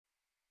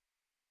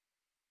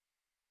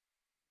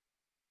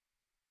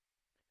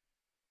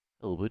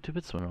Hello,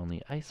 Bluetooth, we're on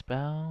the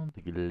Icebound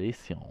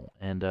Glacian,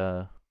 and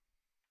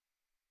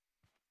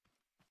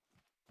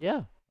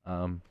yeah,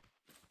 um,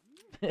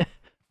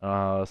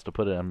 how else to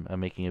put it? I'm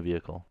making a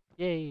vehicle.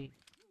 Yay!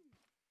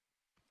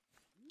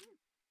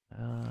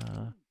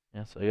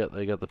 Yeah, so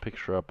I got the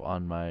picture up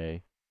on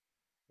my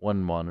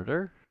one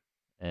monitor,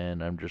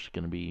 and I'm just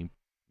gonna be,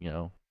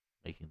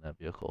 making that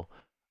vehicle.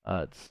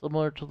 It's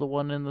similar to the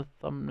one in the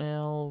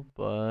thumbnail,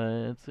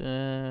 but it's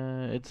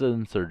an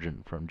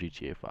insurgent from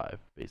GTA 5,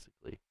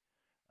 basically.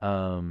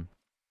 Um,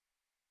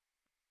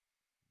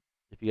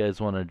 if you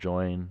guys want to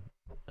join,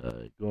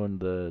 go in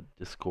the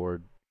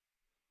Discord.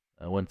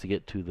 Once you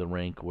get to the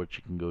rank, which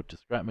you can go to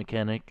Scrap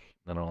Mechanic,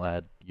 then I'll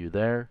add you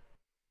there,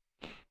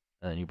 and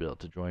then you'll be able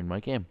to join my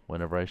game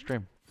whenever I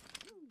stream.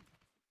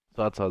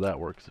 So that's how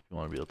that works if you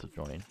want to be able to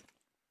join.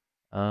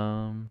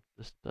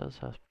 This does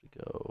have to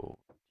go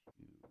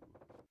to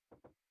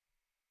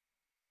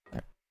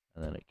there,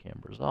 and then it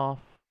cambers off.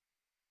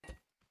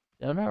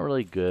 Yeah, I'm not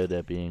really good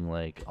at being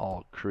like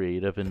all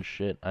creative and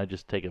shit. I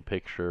just take a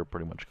picture,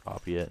 pretty much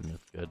copy it, and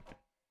it's good.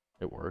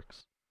 It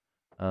works.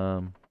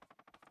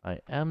 I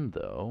am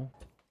though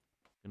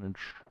gonna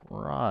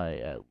try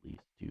at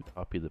least to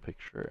copy the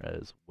picture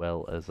as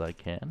well as I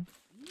can.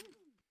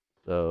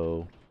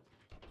 So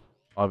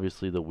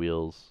obviously the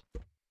wheels.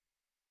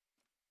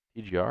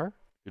 TGR?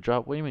 Good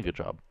job. What do you mean good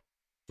job?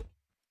 What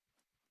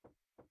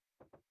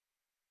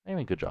do you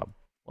mean good job?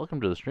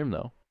 Welcome to the stream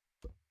though.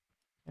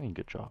 I mean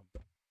good job.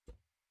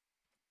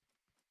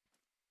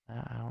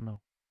 I don't know.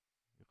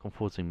 You're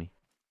confusing me.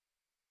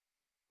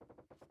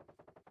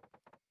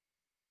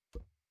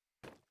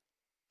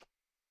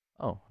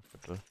 Oh, I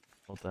have to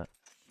hold that.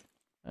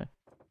 Okay.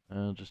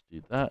 I'll just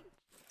do that.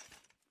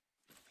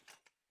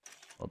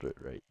 I'll do it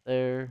right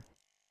there.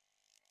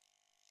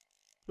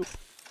 Oop.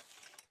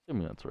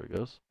 Assuming that's where it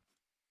goes.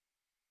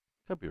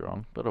 Could be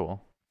wrong, but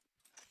oh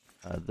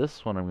well.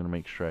 This one I'm going to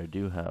make sure I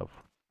do have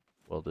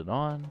welded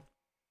on.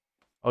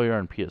 Oh, you're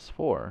on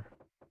PS4.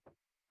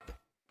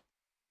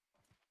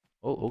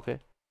 Oh, okay.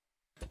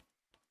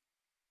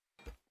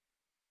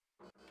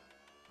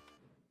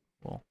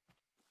 Well,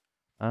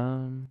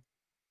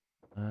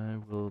 I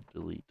will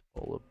delete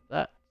all of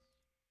that.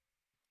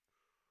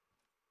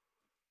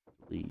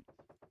 Delete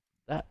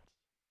that.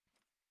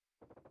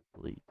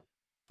 Delete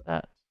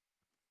that.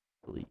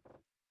 Delete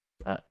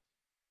that.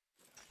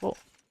 Cool.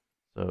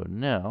 So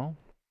now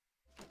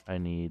I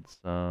need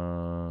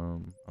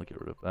some. I'll get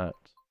rid of that.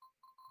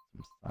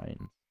 Some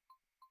signs.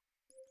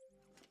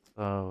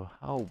 So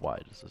how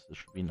wide is this? This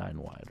should be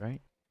 9 wide, right?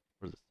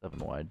 Or is it 7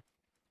 wide?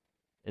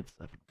 It's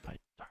 7 wide.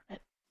 Darn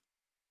it.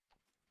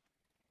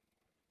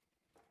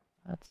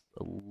 That's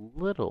a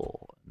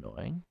little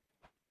annoying.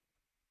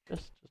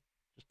 Just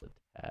a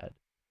tad.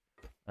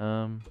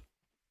 Oh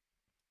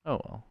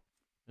well.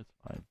 It's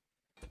fine.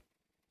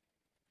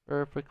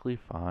 Perfectly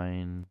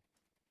fine.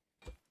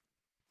 I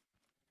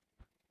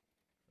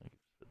can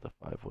just put the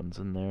 5 ones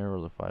in there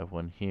or the 5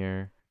 one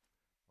here.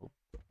 We'll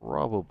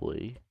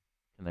probably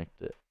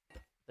connect it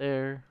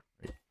there,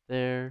 right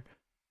there.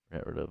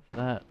 Get rid of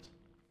that.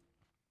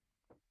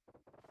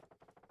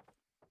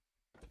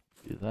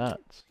 Do that,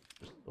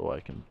 just so I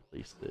can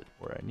place it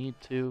where I need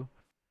to.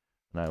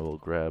 And I will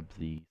grab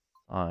the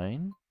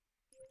sign.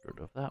 Get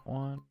rid of that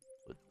one.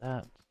 Put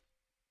that.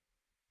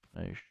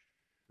 I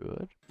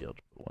should be able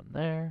to put one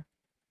there.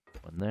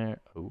 One there.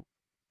 Oh.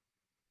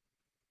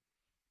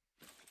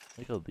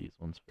 Look how these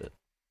ones fit.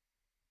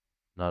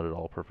 Not at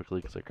all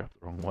perfectly because I grabbed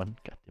the wrong one.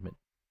 God damn it.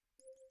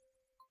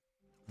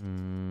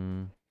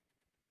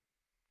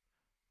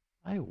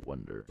 I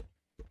wonder.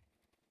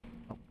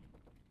 Oh.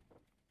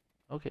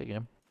 Okay,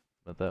 game.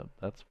 But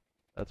that's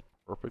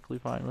perfectly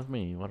fine with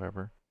me.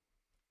 Whatever.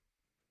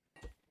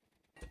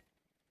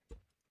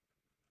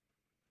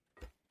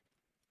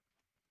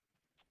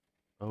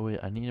 Oh wait,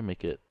 I need to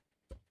make it.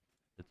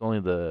 It's only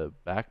the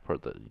back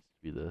part that needs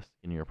to be the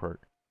skinnier part.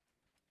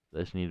 I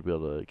just need to be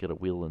able to get a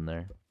wheel in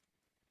there.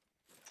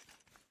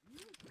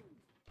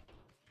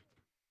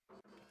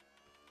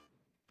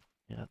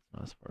 Yeah, it's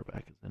not as far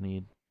back as I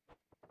need.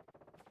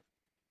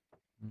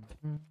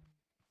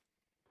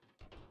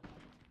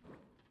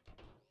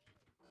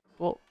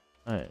 Well,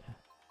 alright.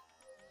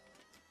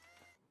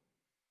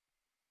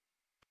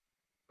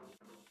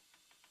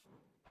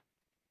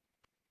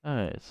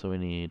 Alright, so we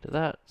need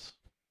that.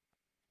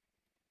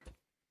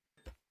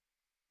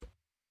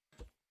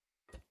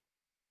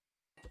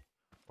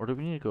 Or do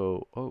we need to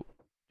go... Oh,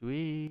 do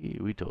we...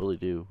 We totally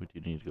do. We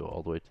do need to go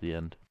all the way to the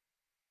end.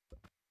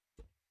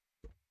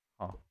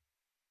 Huh.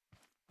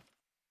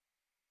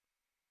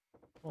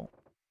 Well,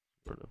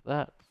 get rid of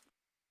that.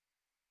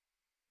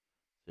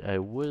 See, I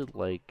would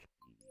like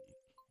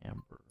the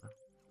camber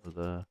or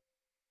the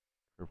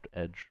curved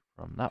edge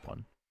from that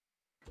one.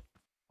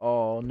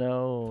 Oh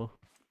no.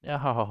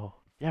 No.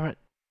 Damn it.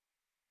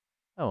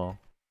 Oh well.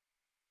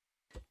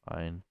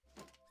 Fine.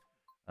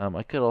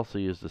 I could also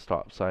use the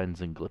stop signs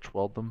and glitch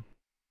weld them,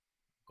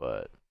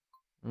 but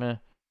meh.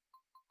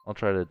 I'll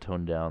try to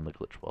tone down the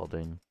glitch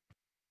welding.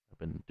 I've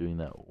been doing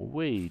that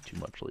way too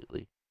much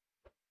lately.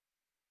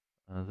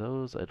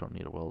 Those I don't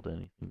need to weld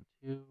anything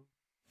to.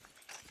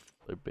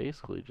 I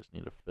basically just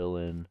need to fill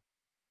in.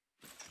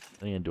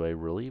 And do I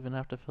really even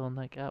have to fill in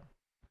that gap?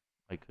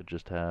 I could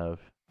just have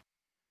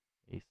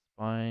a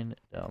spine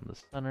down the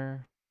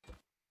center.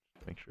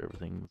 Just make sure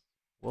everything's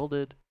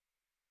welded.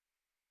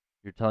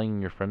 You're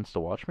telling your friends to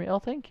watch me? Oh,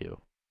 thank you.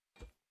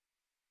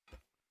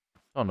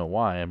 I don't know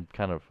why. I'm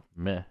kind of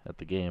meh at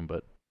the game,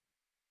 but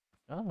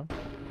oh,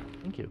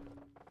 thank you.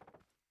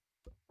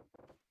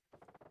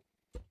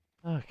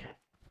 Okay.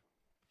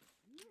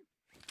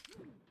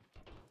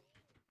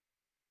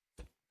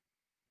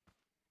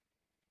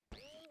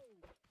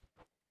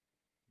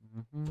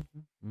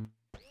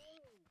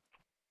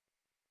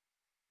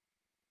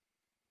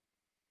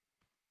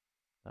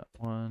 That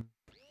one.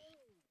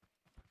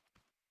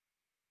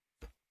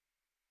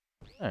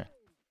 There.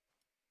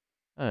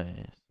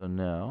 Okay, so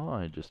now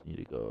I just need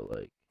to go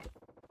like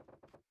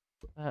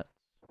that.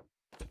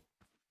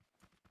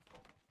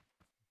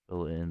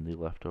 Fill in the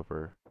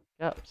leftover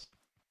gaps.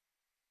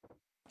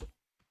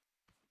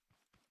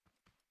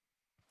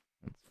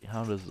 Let's see,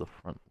 how does the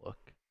front look?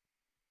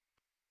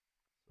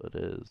 So it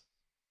is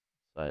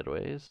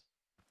sideways.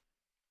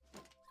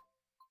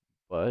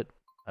 But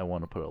I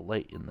want to put a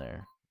light in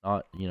there.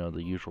 Not,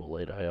 the usual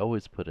light I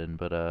always put in,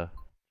 but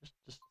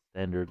just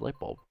standard light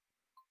bulb,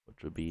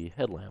 which would be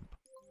headlamp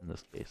in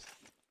this case.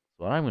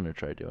 So what I'm going to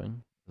try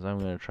doing is I'm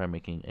going to try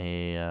making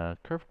a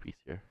curved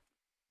piece here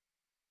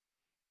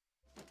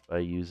by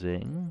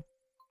using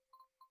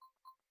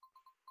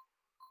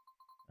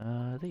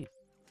these.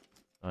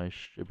 I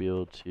should be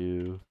able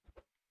to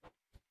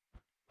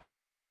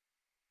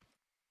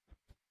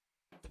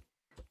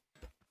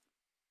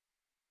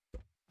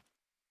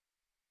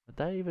would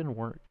that even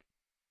work?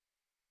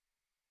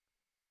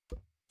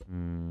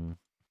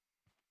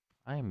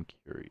 I am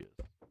curious.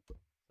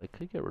 I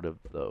could get rid of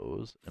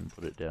those and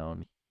put it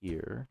down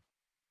here.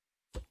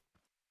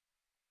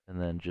 And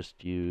then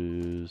just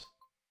use...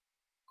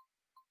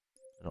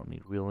 I don't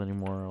need wheel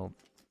anymore. I'll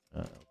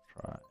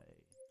try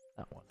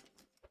that one.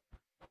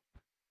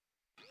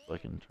 So I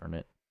can turn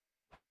it.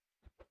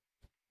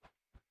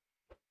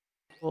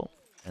 Cool.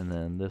 And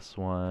then this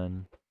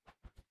one.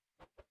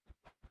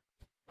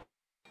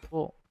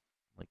 Cool.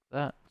 Like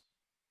that.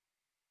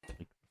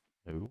 Like,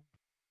 no.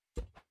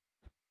 Like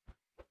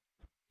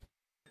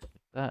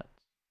that.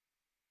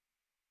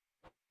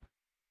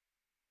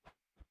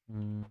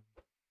 There's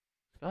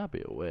gotta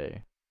be a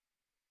way.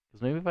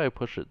 Because maybe if I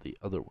push it the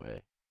other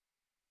way,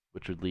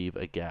 which would leave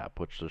a gap,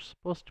 which there's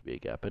supposed to be a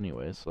gap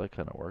anyway, so that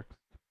kind of works.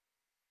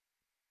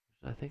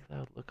 I think that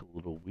would look a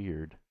little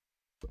weird.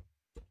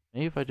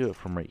 Maybe if I do it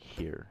from right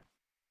here,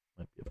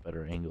 might be a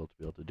better angle to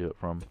be able to do it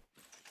from.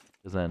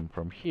 Because then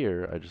from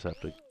here, I just have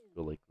to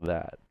go like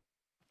that.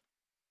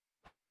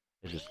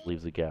 It just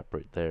leaves a gap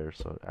right there,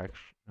 so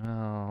actually,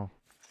 no.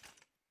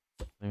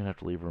 I'm gonna have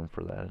to leave room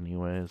for that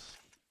anyways.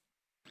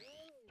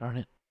 Darn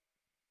it.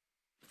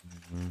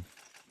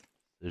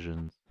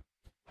 Decisions.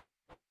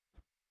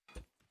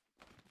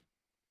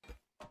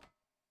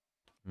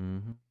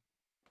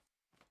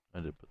 I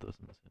did put those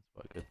in the same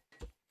spot, good.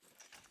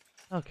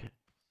 Okay,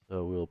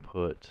 so we'll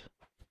put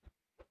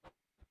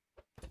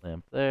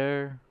lamp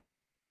there.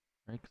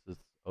 Right, cause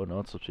it's, oh no,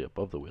 it's supposed to be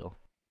above the wheel.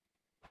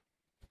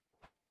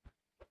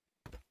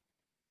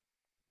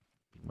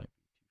 It might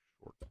be too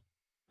short.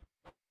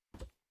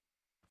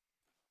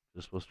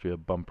 There's supposed to be a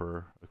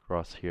bumper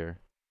across here.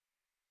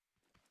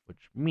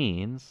 Which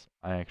means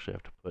I actually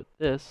have to put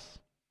this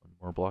one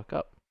more block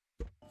up.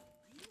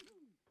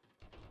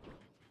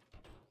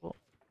 Cool.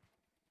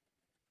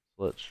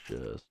 So let's just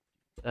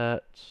do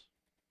that.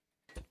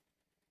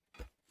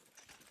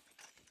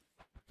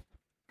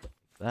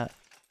 Like that.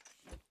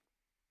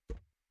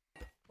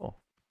 Cool.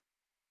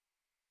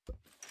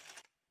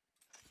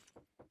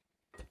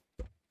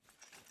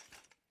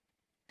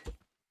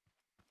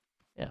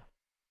 Yeah.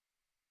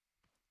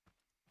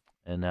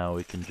 And now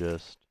we can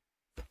just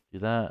do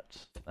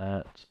that,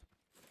 that.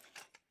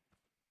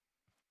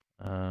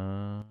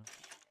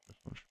 This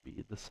one should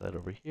be this side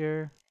over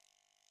here.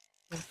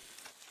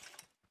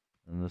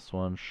 And this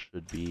one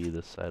should be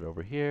this side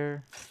over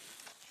here.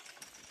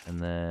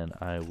 And then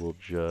I will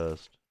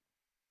just...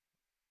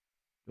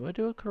 Do I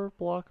do a curved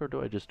block or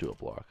do I just do a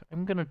block?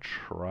 I'm gonna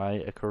try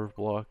a curved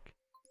block.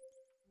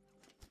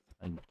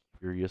 I'm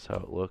curious how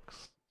it looks.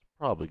 It's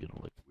probably gonna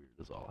look weird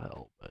as all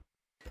hell, but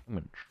I'm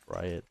gonna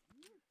try it.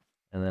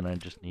 And then I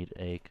just need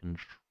a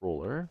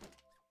controller.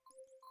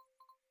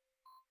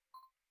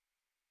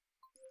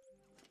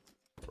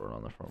 Throw it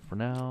on the front for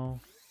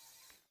now.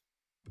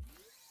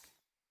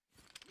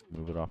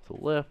 Move it off the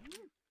lift.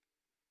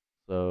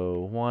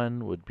 So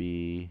one would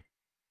be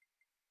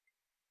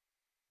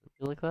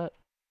like that.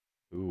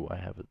 Ooh, I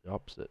have it the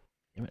opposite.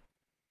 Damn it.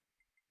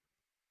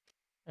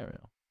 There we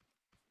go.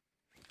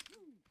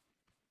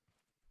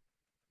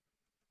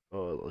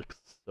 Oh, it looks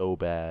so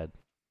bad.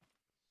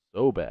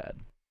 So bad.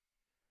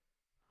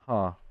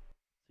 Huh.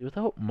 See,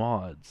 without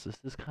mods, this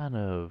is kind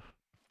of...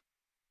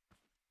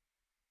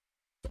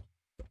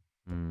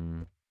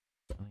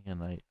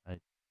 Again, I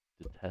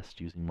detest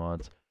using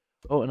mods.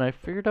 Oh, and I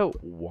figured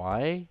out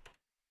why.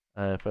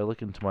 If I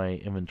look into my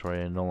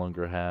inventory, I no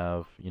longer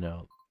have,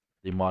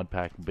 the mod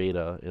pack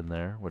beta in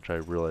there, which I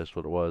realized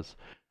what it was.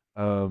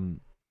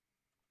 Um,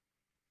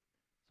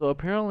 so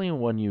apparently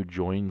when you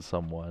join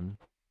someone,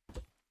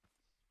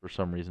 for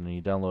some reason, and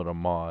you download a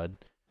mod,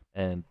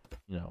 and,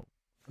 no,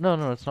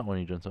 it's not when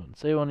you join someone.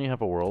 Say when you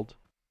have a world,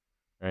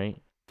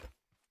 right?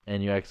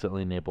 And you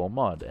accidentally enable a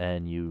mod,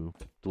 and you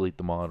delete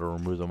the mod or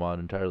remove the mod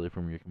entirely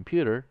from your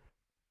computer,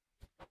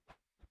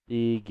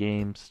 the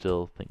game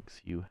still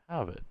thinks you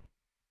have it.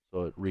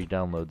 So it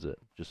re-downloads it,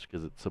 just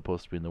because it's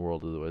supposed to be in the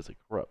world, otherwise it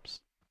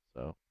corrupts.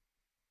 So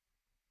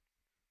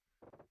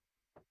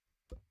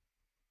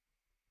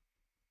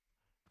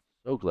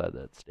glad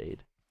that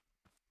stayed.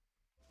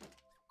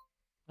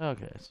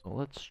 Okay, so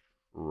let's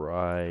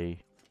try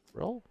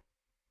roll.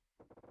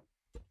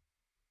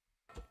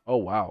 Oh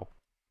wow.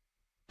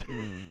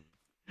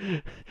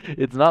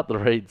 It's not the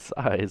right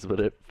size,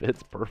 but it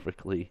fits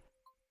perfectly.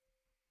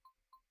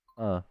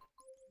 I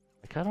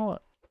kind of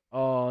want.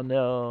 Oh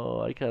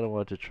no, I kind of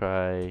want to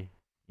try,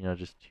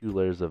 just 2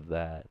 layers of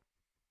that,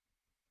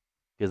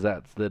 because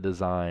that's the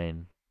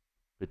design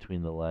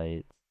between the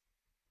lights.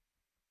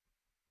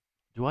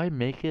 Do I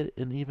make it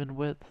an even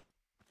width?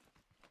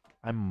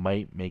 I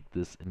might make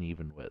this an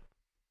even width,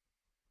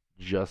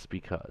 just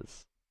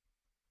because.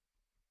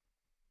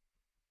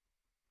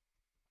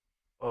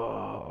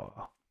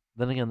 Oh.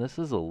 Then again, this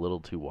is a little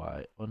too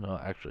wide. Oh no,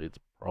 actually, it's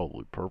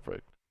probably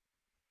perfect.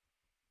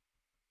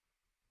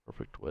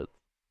 Perfect width.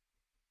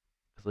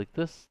 Cause like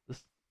this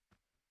looks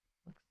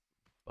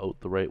about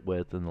the right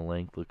width, and the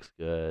length looks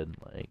good.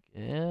 Like,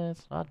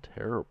 it's not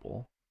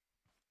terrible.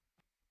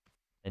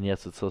 And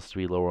yes, it's supposed to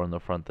be lower on the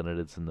front than it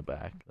is in the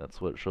back. That's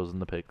what it shows in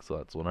the pic, so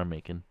that's what I'm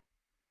making.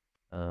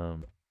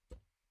 Um,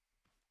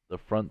 the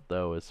front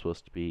though is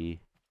supposed to be.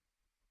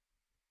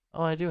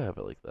 Oh, I do have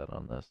it like that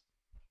on this.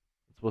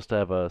 It's supposed to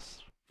have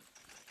us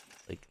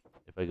like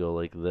if I go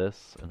like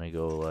this and I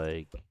go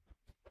like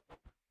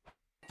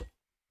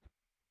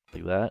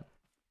that.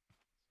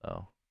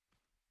 So,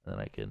 and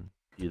then I can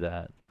do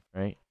that,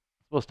 right?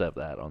 It's supposed to have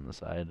that on the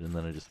side, and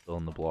then I just fill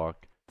in the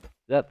block.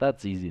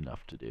 That's easy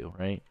enough to do,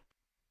 right?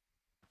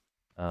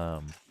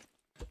 Um,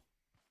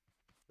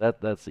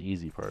 that's the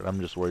easy part.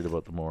 I'm just worried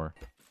about the more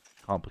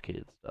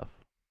complicated stuff.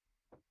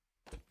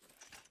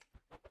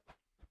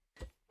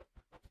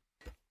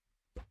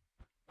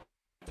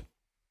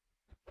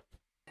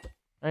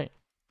 Right?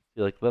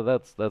 See, like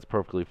that's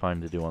perfectly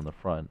fine to do on the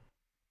front.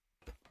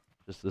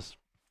 Just this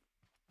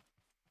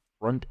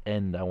front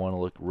end, I want to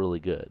look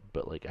really good,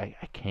 but like I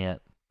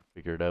can't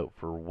figure it out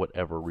for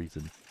whatever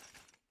reason.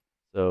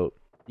 So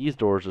these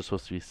doors are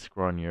supposed to be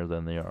scrawnier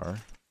than they are,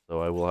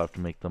 so I will have to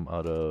make them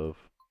out of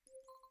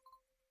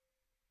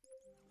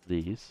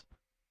these.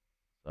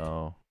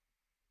 So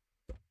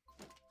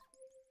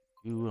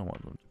I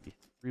want them to be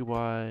 3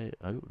 wide.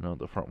 Oh no,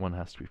 the front one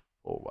has to be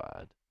 4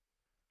 wide.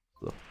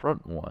 So the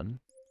front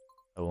one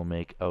I will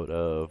make out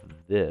of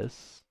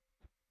this,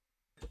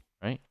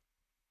 right?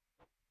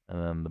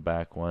 And then the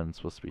back one's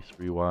supposed to be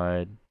 3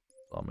 wide,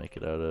 so I'll make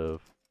it out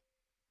of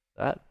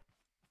that.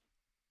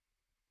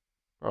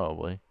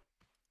 Probably.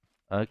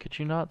 Could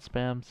you not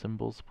spam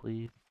symbols,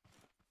 please?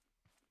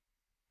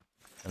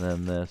 And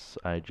then this,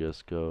 I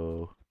just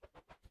go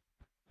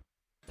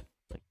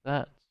like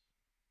that.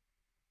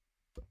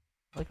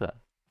 Like that.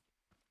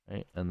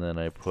 Right? And then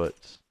I put,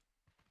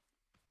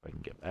 if I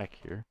can get back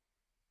here,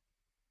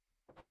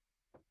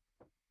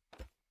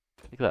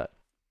 like that.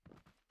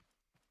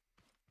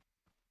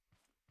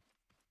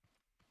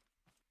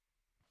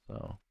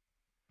 So,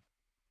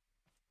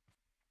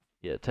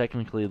 yeah,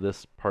 technically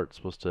this part's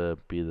supposed to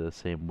be the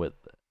same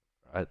width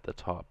at the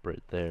top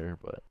right there,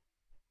 but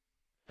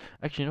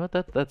actually, you know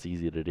what? That's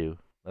easy to do.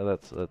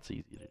 That's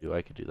easy to do.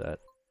 I could do that.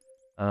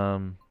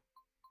 Um,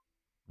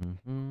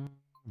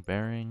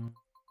 bearing.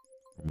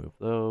 Remove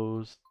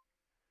those.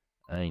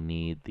 I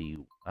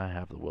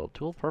have the weld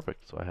tool.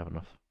 Perfect. So I have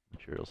enough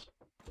materials.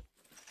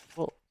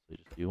 Cool. So you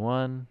just do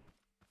 1,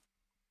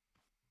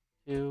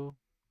 2.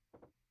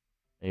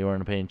 You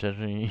weren't paying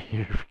attention.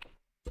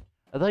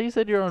 I thought you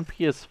said you're on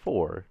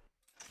PS4.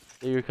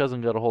 That your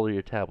cousin got a hold of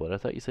your tablet. I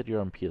thought you said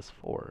you're on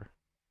PS4.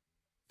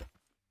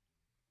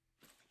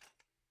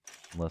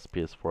 Unless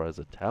PS4 has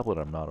a tablet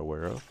I'm not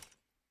aware of.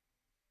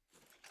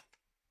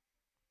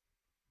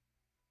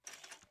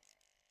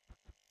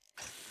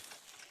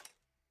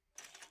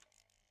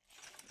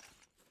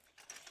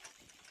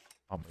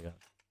 Oh my god.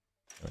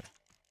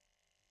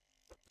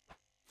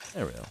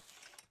 There we go.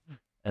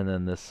 And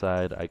then this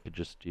side I could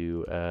just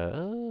do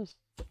as...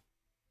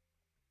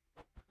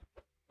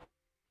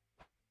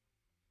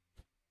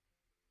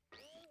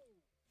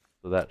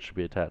 So that should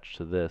be attached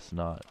to this,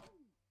 not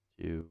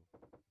to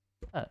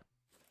that.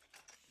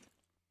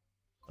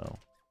 So.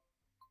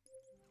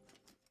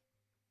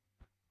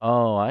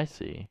 Oh, I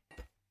see.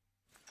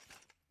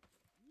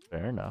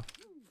 Fair enough.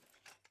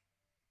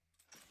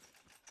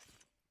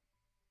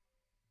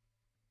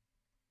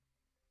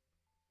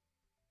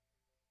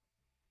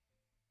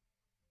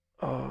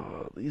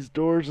 Oh, these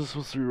doors are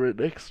supposed to be right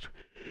next.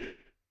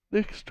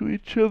 next to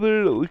each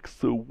other. It looks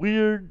so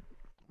weird.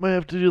 Might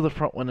have to do the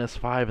front one as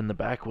 5 and the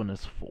back one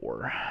as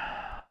 4.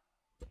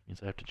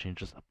 Means I have to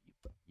change this up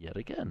yet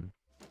again.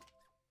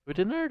 We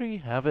didn't already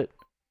have it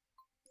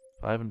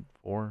 5 and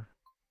 4.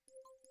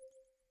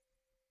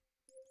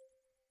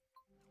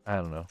 I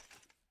don't know.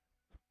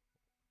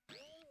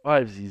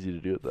 5's easy to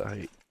do at the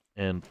height,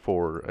 and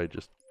 4 I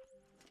just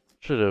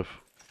should have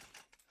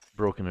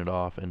broken it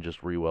off and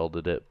just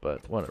re-welded it,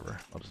 but whatever.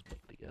 I'll just make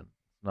it again.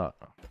 It's not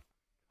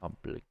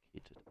complicated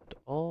at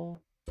all.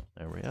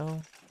 There we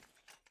go.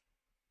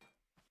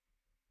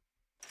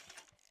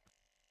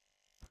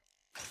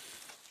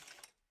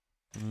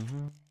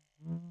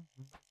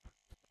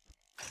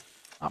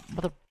 Ah,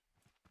 mother.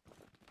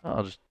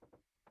 I'll just.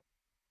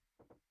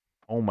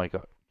 Oh my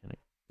god.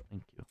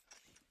 Thank you.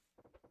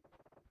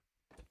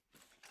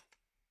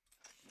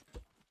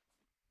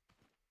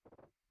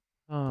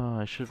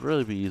 I should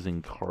really be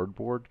using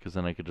cardboard, because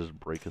then I could just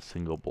break a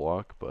single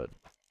block, but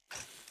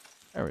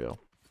there we go.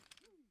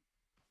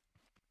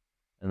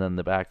 And then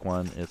the back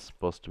one is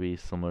supposed to be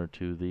similar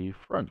to the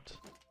front.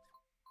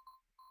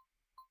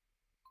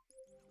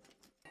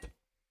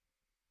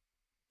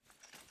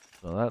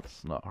 So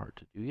that's not hard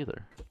to do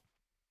either.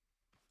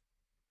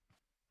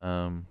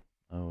 Oh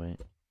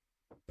wait.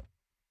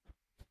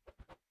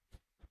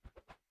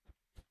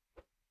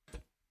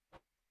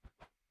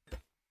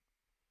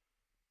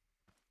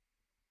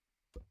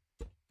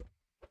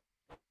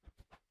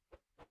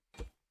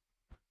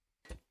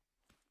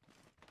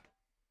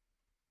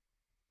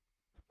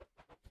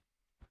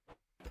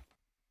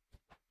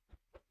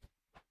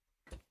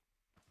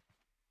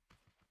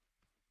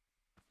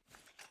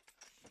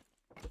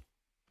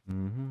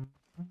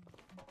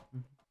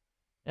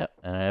 Yep,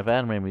 and I have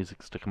anime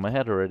music stuck in my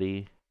head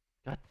already.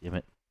 God damn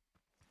it.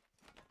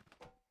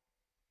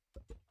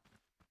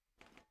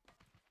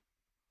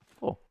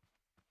 Cool.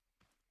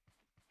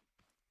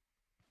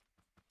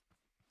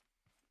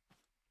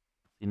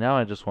 See, now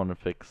I just want to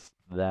fix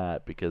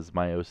that because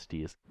my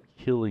OCD is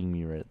killing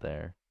me right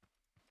there.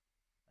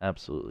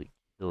 Absolutely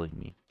killing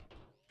me.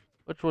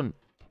 Which one?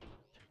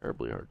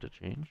 Terribly hard to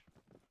change.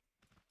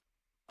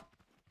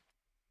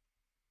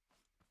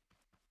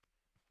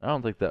 I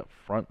don't think that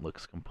front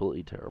looks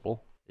completely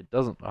terrible. It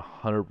doesn't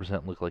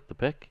 100% look like the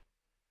pick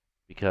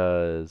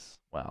because,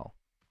 well,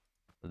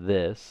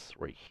 this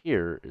right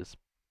here is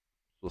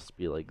supposed to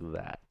be like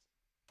that.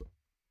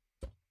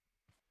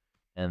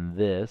 And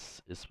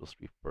this is supposed to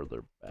be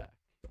further back.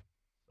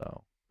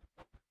 So,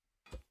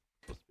 it's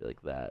supposed to be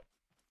like that.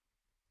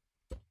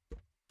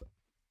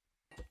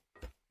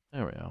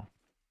 There we go.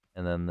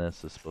 And then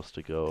this is supposed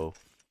to go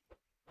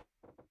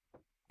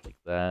like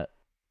that.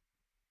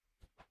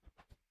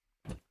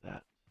 Like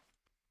that.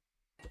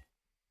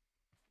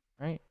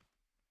 Right?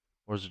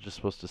 Or is it just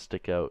supposed to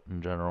stick out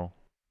in general?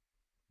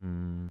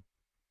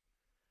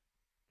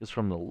 Because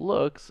from the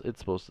looks, it's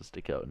supposed to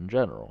stick out in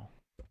general.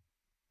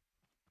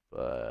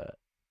 But,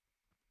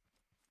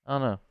 I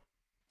don't know.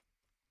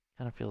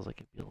 Kind of feels like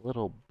it'd be a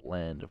little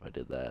bland if I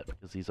did that,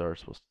 because these are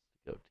supposed to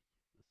stick out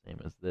the same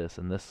as this,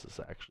 and this is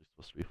actually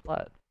supposed to be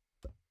flat.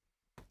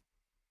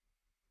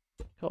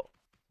 Cool.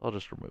 I'll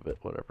just remove it,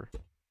 whatever.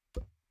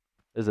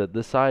 Is that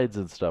the sides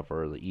and stuff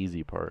are the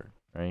easy part,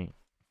 right?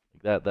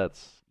 Like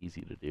that's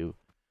easy to do.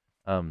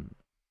 The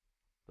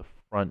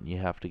front you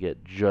have to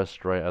get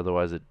just right,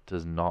 otherwise it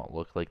does not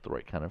look like the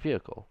right kind of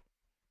vehicle,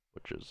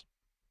 which is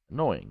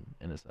annoying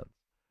in a sense.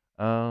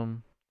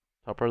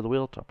 Top part of the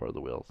wheel, top part of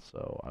the wheel.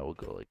 So I will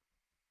go like,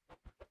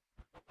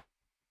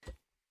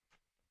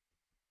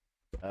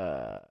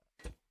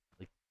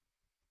 like,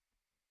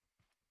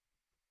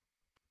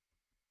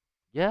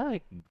 yeah,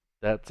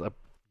 that's a,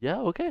 yeah,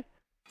 okay.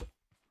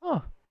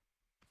 Huh.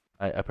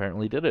 I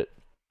apparently did it.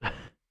 Because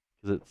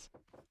it's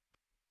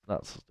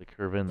not supposed to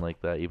curve in like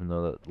that, even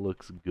though that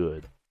looks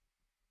good.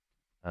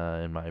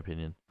 In my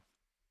opinion.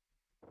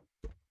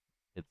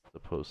 It's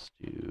supposed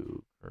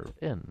to curve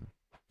in.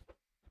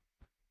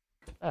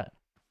 Like that.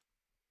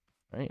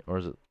 Right? Or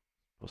is it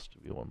supposed to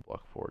be one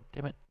block forward?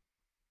 Damn it.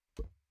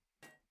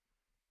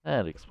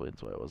 That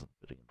explains why I wasn't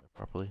fitting in there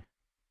properly.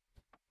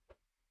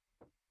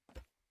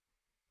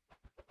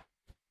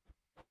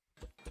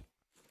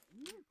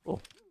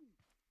 Cool.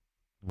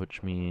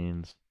 Which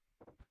means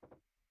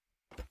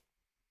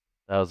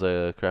that was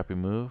a crappy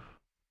move.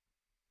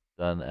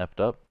 Done effed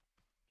up.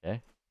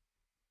 Okay.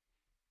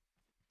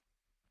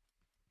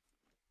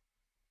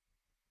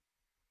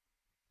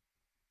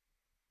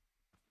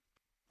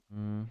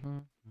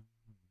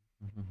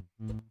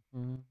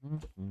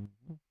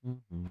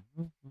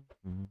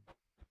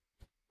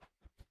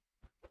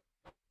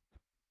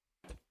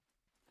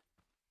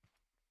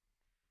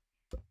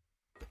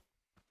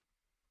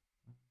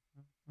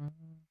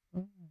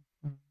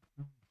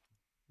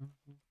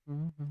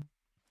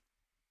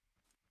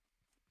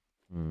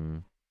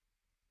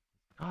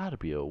 Gotta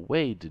be a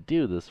way to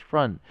do this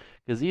front,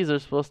 because these are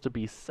supposed to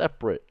be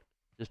separate,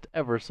 just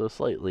ever so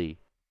slightly.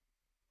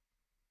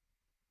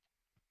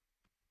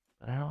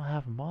 But I don't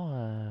have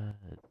mods,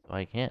 so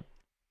I can't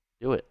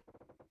do it.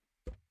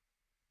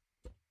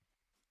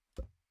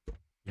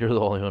 You're the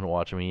only one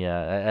watching me.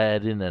 Yeah, I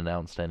didn't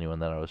announce to anyone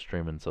that I was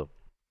streaming, so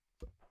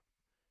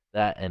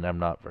that, and I'm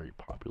not very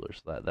popular,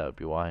 so that would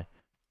be why.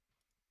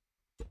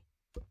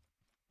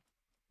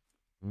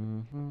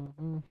 No,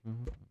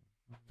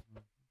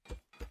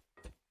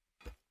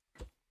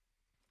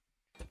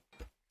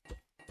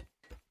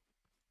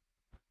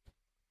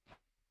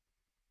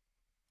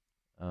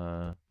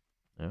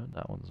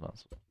 that one's not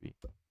supposed to be.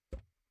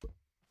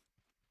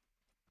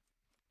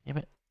 Damn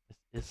it!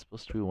 This is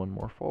supposed to be one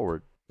more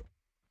forward.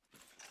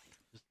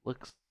 Just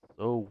looks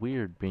so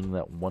weird being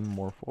that one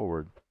more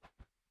forward.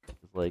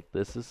 It's like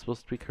this is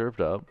supposed to be curved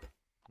up,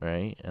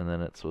 right? And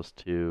then it's supposed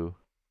to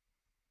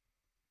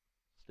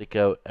stick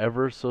out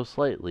ever so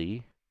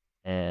slightly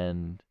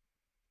and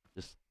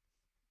just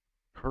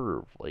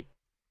curve like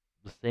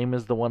the same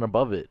as the one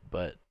above it,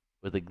 but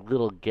with a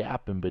little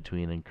gap in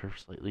between and curve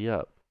slightly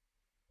up.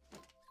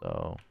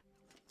 So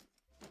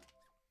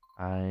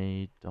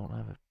I don't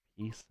have a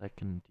piece that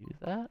can do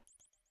that.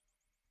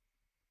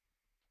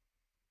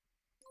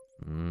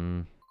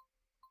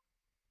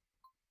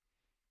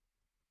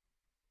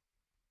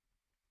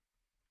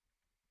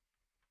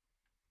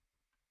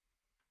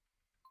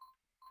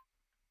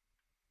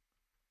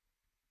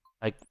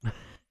 I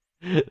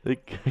I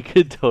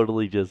could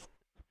totally just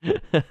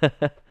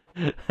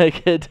I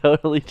could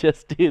totally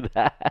just do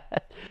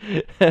that.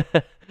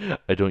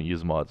 I don't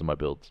use mods in my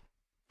builds.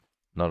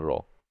 Not at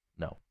all.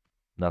 No.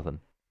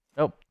 Nothing.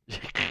 Nope.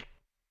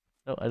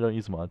 No, I don't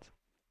use mods.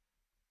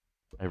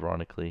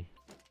 Ironically,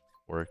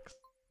 works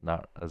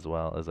not as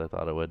well as I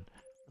thought it would.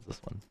 What's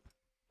this one?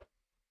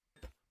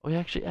 Oh, we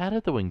actually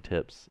added the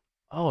wingtips.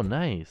 Oh,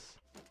 nice.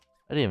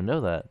 I didn't even know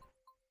that.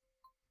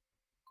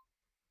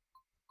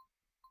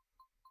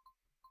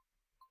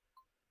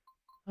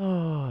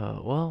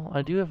 Oh, well,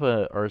 I do have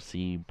a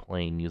RC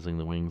plane using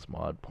the wings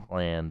mod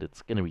planned.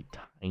 It's gonna be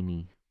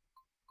tiny.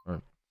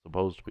 Or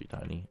supposed to be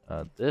tiny.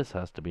 This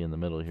has to be in the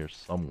middle here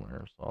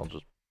somewhere, so I'll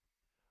just...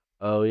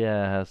 Oh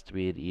yeah, it has to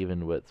be at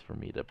even width for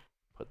me to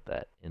put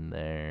that in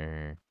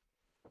there.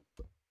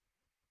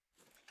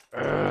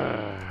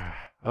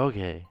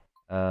 Okay.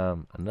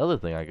 Another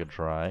thing I could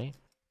try,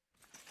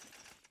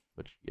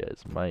 which you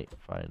guys might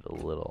find a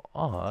little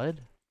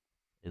odd,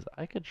 is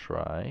I could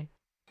try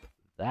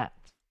that.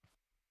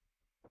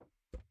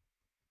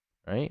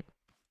 Right?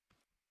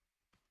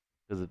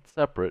 Because it's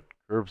separate,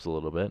 curves a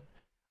little bit.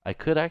 I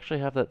could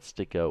actually have that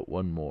stick out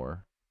one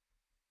more,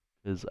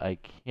 because I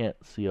can't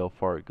see how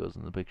far it goes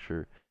in the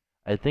picture.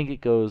 I think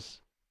it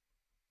goes...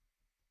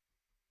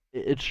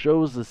 It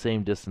shows the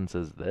same distance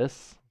as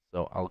this,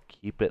 so I'll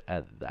keep it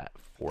at that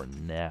for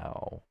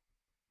now.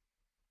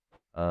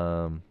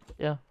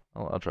 Yeah,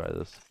 I'll try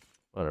this.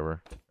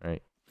 Whatever,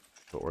 right?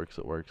 If it works,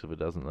 it works. If it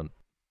doesn't, then,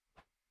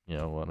 you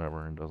know,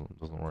 whatever. It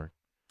doesn't work.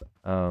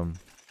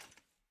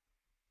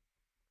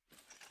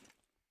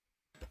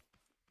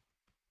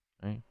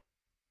 Right?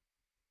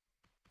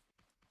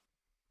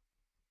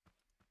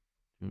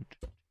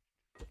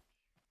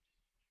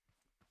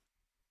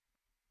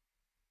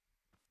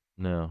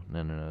 No,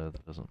 that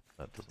doesn't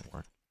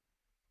work.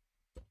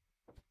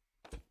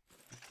 I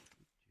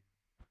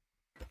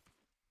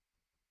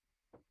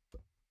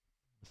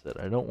said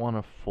I don't want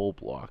a full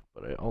block,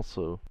 but I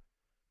also...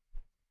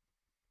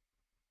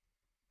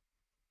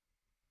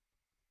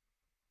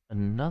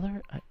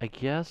 I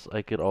guess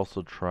I could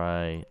also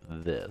try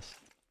this.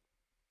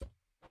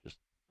 Just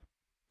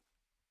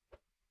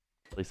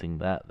placing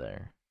that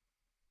there.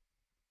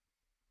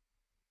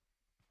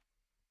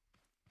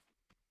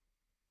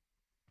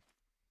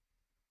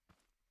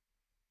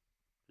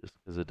 Just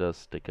because it does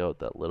stick out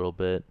that little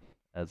bit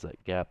as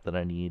that gap that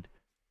I need.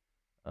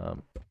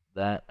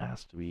 That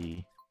has to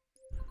be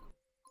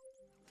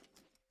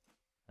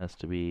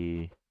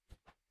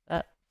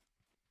that.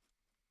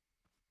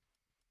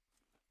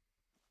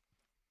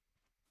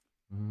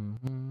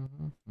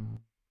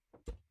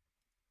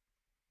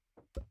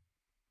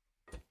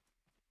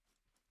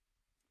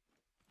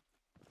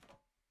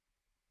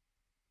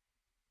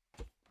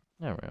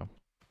 There we go.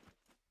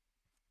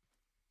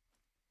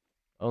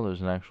 Oh,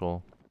 there's an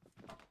actual...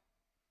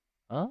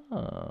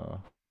 Oh.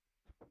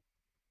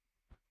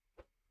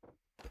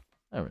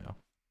 There we go.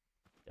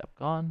 Gap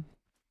gone.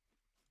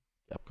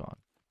 Gap gone.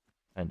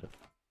 Kind of.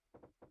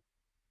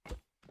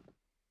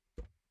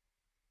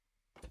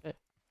 Okay.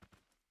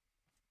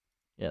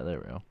 Yeah, there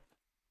we go.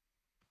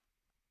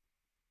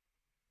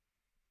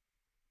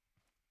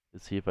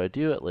 Let's see if I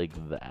do it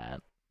like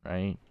that,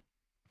 right?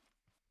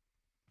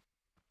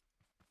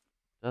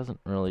 Doesn't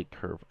really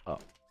curve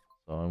up,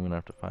 so I'm gonna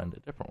have to find a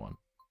different one.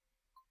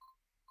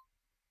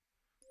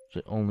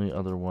 The only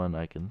other one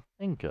I can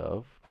think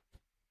of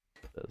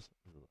is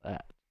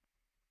that.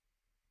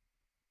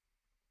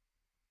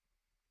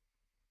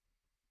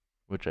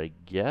 Which I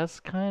guess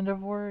kind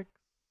of works.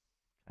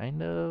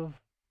 Kind of.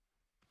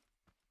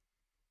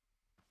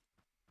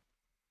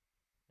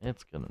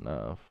 It's good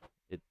enough.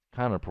 It's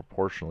kind of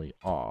proportionally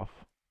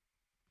off,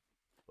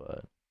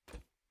 but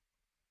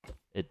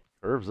it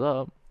curves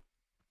up,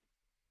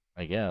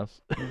 I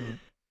guess.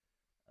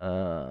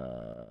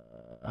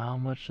 How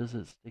much does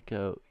it stick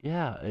out?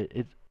 Yeah,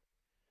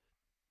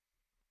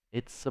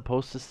 it's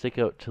supposed to stick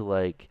out to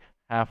like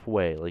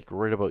halfway, like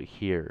right about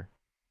here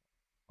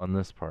on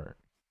this part.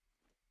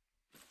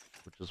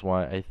 Which is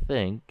why I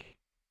think,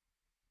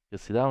 you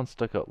see that one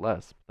stuck out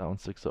less, but that one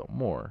sticks out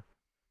more.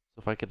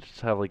 So if I could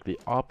just have like the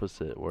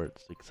opposite where it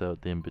sticks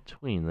out the in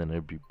between, then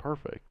it'd be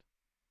perfect.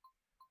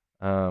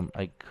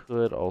 I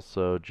could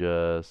also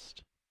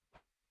just,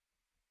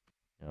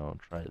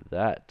 try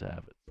that to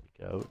have it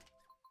stick out,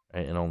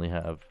 right? And only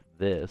have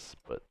this,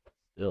 but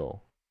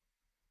still,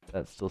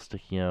 that's still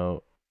sticking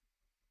out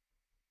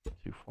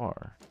too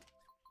far.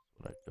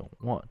 What I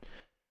don't want.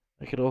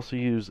 I could also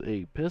use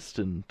a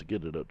piston to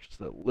get it out just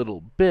that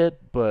little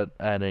bit, but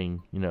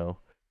adding,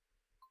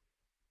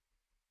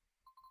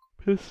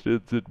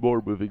 pistons and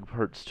more moving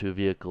parts to a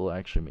vehicle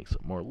actually makes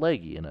it more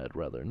leggy, and I'd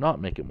rather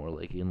not make it more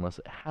leggy unless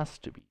it has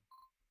to be.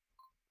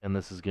 And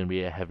this is going to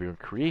be a heavier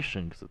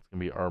creation because it's going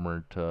to be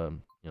armored to,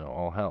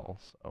 all hell,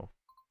 so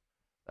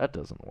that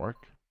doesn't work.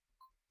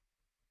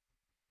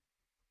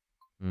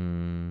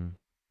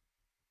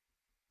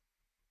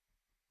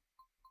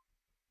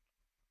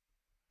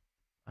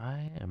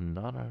 I am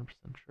not 100%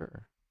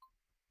 sure.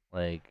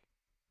 Like,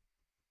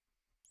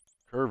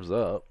 curves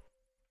up,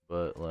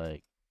 but,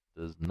 like,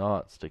 does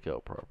not stick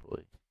out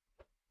properly.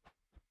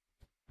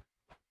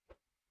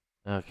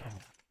 Okay.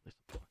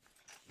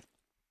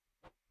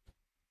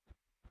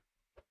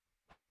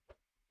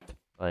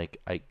 Like,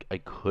 I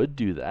could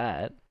do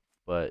that,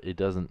 but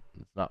it's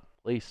not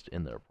placed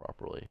in there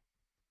properly.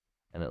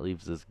 And it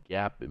leaves this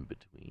gap in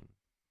between.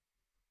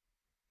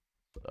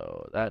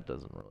 So that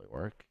doesn't really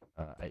work.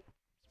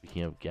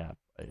 Speaking of gap,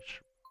 I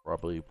should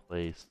probably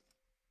place,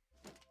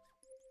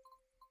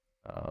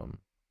 wait,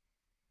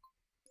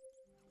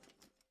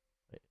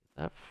 is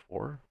that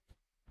 4?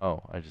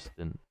 Oh, I just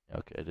didn't,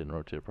 okay, I didn't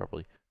rotate it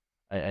properly.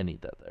 I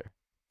need that there.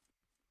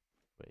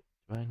 Wait,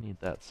 do I need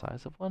that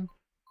size of one?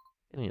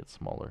 I need it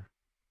smaller.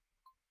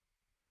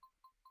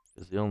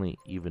 Because the only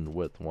even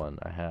width one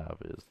I have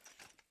is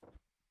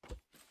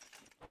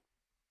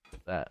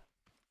that.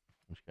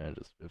 Which kind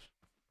of just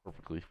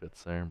perfectly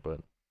fits there,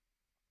 but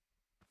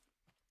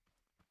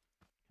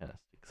kind of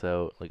sticks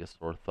out like a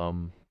sore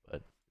thumb,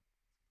 but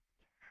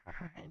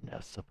kind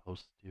of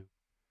supposed to.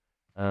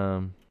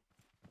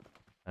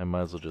 I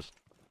might as well just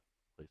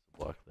place a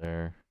block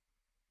there,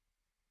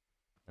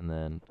 and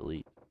then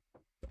delete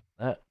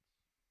that.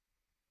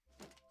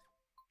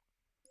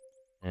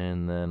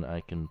 And then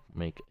I can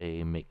make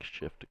a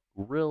makeshift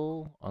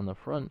grill on the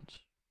front.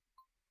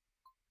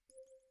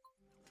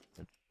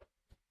 Which,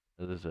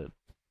 as I said,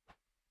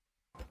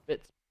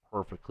 fits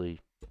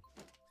perfectly.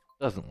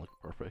 Doesn't look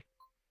perfect.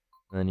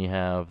 And then you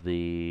have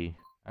the...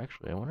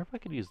 Actually, I wonder if I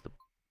could use the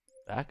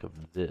back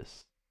of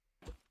this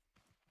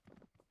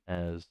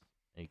as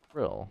a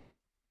grill.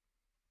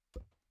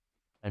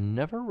 I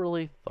never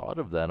really thought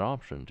of that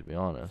option, to be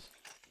honest.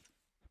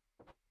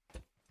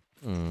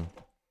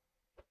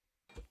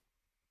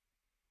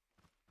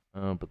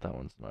 But that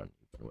one's not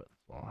even width,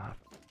 so I'll have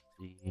to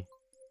see the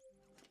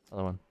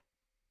other one.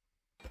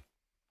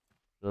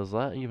 Does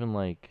that even,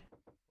 like,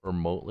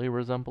 remotely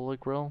resemble a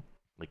grill?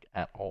 Like,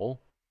 at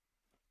all?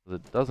 Because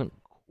it doesn't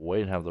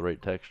quite have the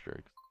right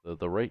texture.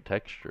 The right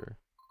texture,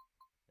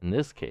 in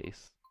this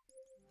case,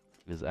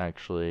 is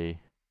actually...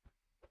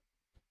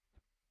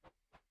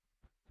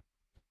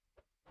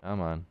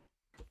 Come on.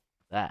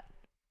 That.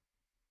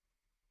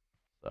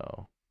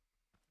 So,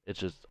 it's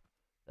just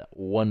that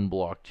one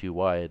block too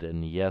wide,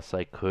 and yes,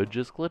 I could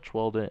just glitch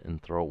weld it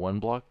and throw one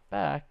block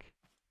back,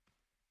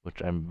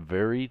 which I'm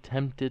very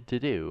tempted to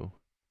do,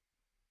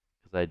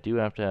 because I do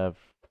have to have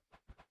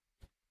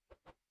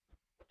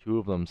 2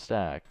 of them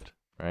stacked,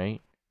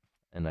 right?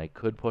 And I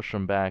could push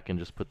them back and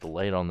just put the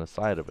light on the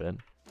side of it,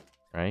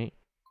 right?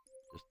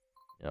 Just,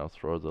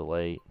 throw the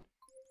light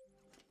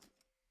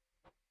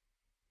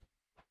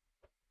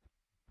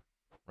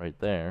right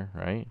there,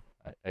 right?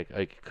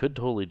 I could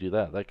totally do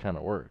that. That kind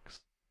of works.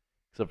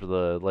 Except for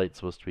the light's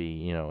supposed to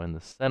be, in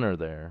the center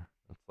there.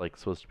 It's like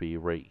supposed to be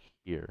right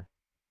here.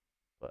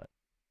 But,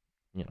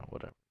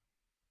 whatever.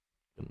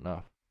 Good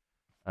enough.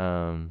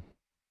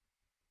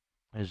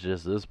 It's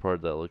just this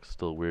part that looks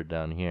still weird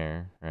down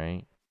here,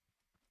 right?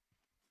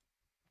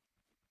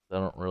 I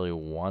don't really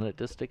want it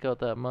to stick out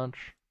that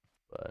much,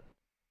 but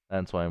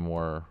that's why I'm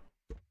more...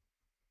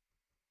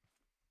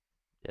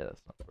 Yeah,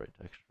 that's not the right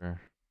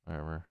texture.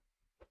 Whatever.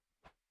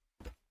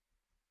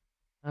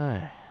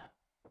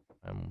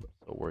 I'm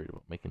so worried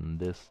about making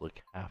this look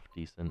half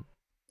decent.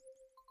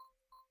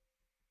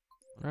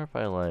 I wonder if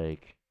I,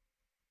 like,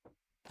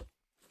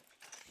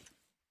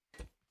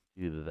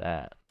 do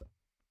that. I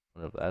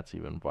wonder if that's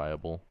even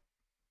viable.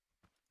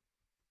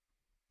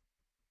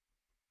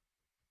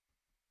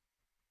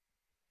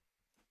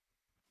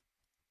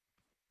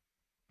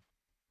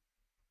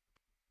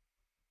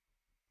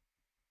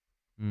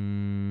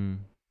 Hmm.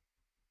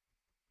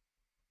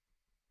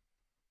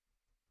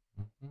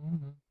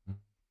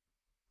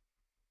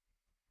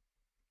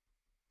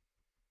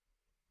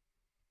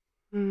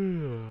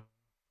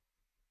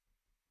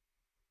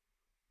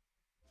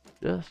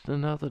 Just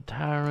another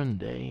tiring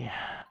day.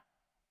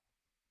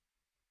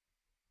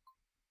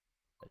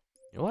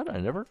 You know what? I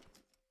never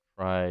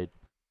tried.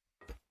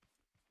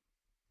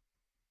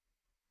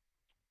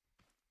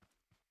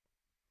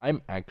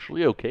 I'm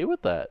actually okay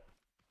with that.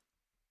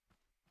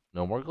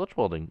 No more glitch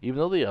welding. Even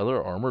though the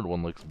other armored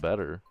one looks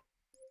better.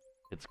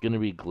 It's gonna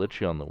be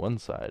glitchy on the one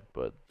side,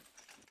 but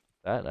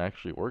that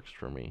actually works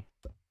for me.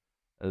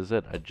 As I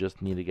said, I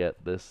just need to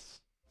get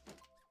this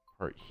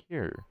part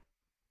here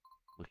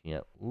looking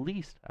at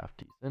least half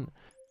decent.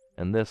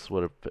 And this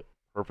would have fit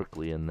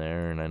perfectly in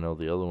there, and I know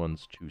the other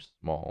one's too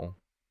small.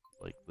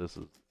 Like, this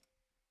is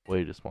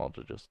way too small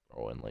to just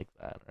throw in like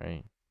that,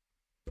 right?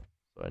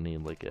 So I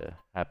need like a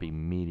happy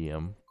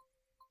medium,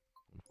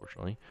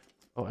 unfortunately.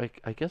 Oh,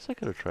 I guess I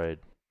could have tried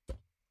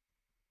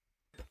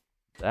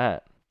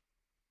that.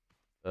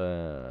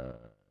 Uh,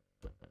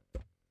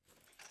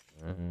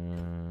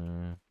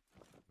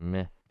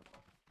 meh.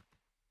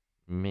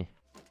 Meh.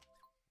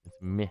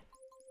 It's meh.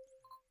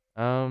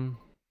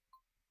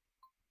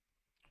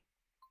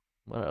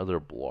 What other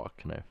block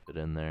can I fit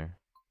in there?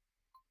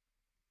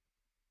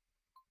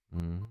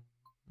 Hmm.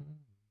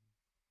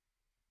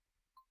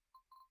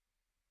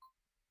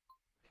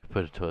 I could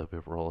put a toilet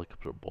paper roll. I could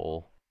put a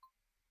bowl.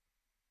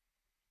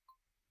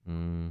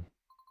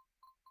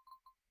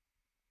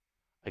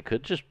 I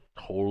could just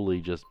totally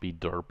just be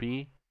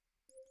derpy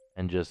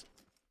and just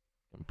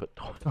put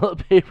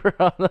toilet paper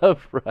on the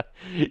front.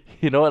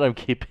 You know what? I'm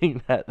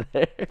keeping that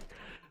there.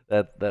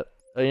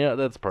 Yeah,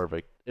 that's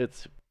perfect.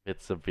 It's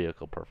a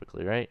vehicle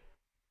perfectly, right?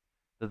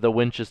 The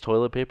winch is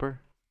toilet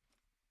paper,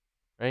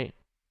 right?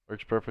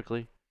 Works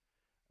perfectly.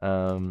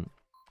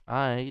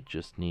 I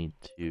just need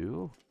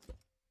to.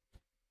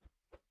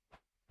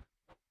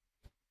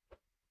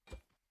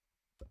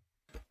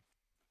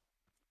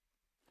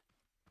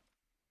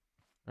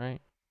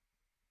 Right?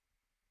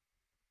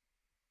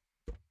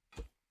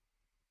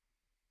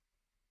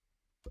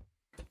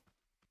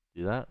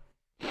 Do that.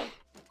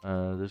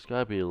 There's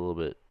gotta be a little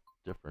bit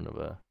different of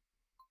a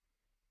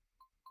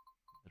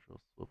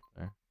visual slope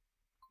there.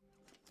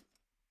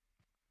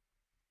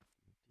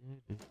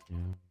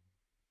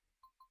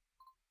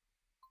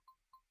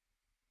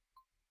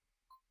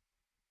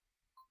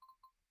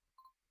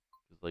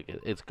 Like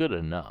it's good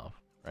enough,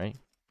 right?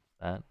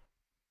 That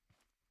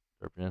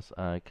derpiness.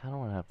 I kind of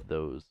want to have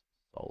those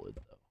solid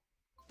though.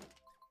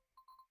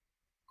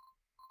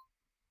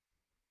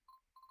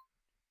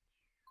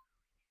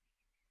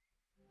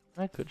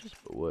 I could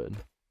just put wood.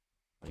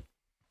 Like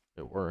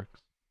it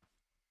works.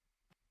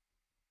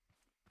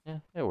 Yeah,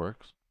 it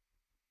works.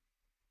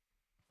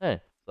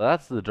 Hey, so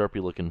that's the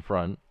derpy looking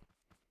front.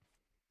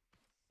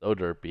 So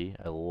derpy.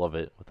 I love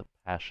it with a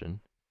passion.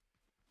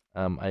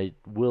 I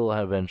will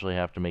eventually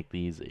have to make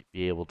these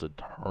be able to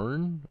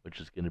turn, which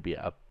is going to be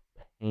a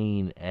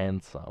pain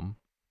and some.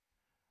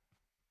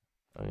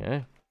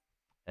 Okay.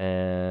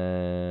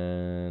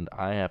 And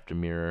I have to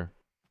mirror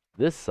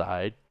this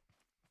side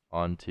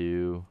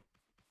onto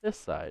this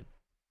side.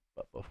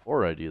 But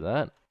before I do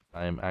that,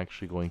 I am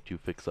actually going to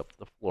fix up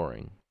the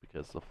flooring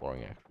because the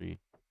flooring actually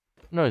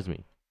annoys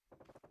me.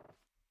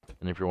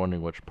 And if you're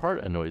wondering which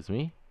part annoys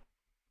me,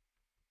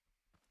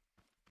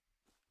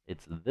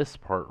 it's this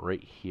part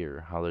right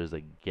here, how there's a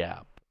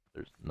gap.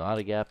 There's not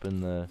a gap in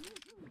the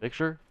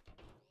picture.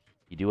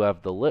 You do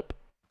have the lip,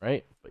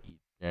 right? But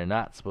you're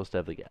not supposed to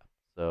have the gap.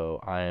 So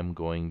I am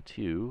going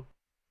to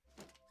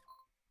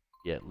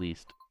be at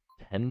least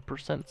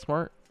 10%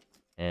 smart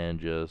and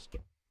just,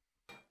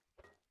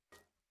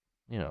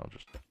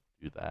 just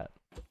do that.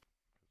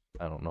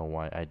 I don't know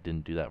why I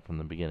didn't do that from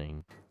the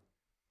beginning,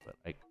 but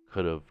I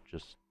could have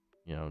just,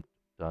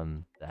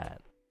 done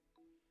that.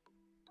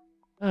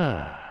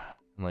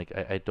 Like,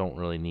 I don't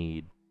really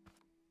need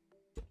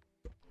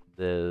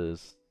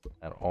this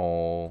at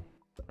all,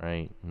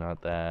 right?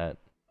 Not that,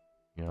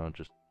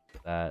 just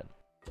that,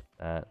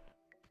 that.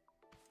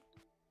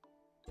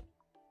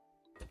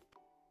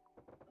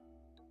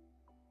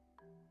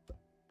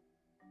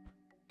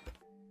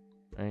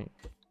 Right?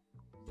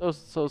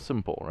 So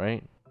simple,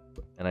 right?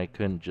 And I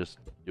couldn't just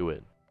do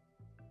it.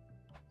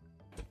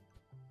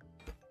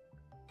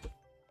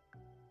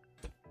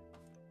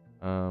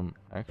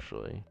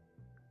 Actually,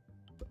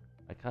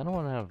 I kind of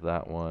want to have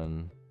that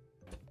one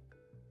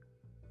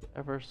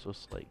ever so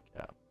slight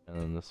gap, and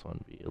then this one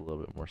be a little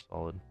bit more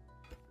solid.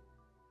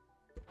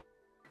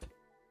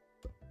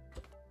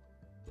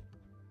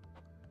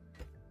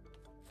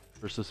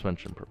 For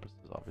suspension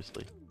purposes,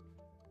 obviously.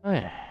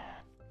 Okay.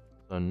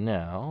 So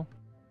now,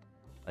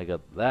 I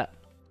got that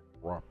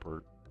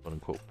proper,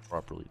 quote-unquote,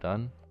 properly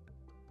done.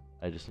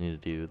 I just need to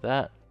do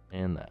that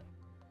and that.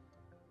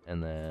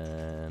 And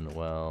then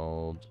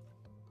weld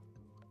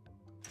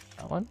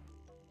that one.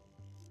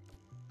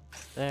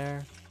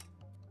 There.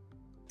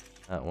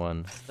 That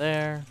one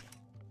there.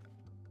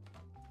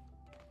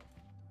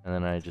 And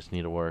then I just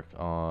need to work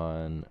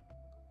on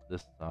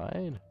this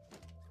side,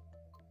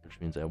 which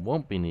means I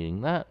won't be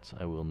needing that.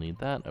 I will need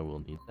that. I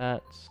will need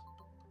that.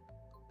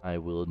 I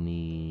will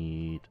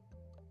need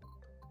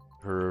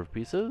curved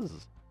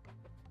pieces.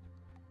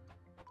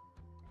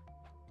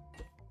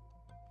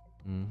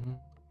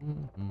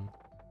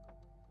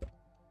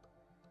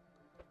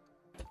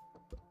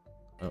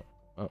 Oh,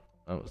 oh,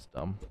 that was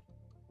dumb.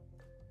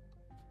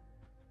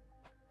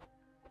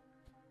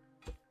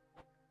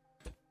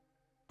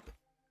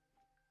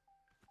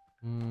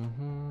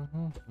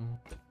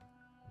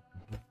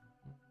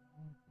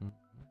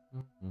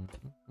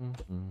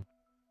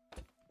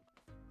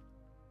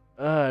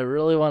 I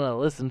really want to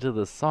listen to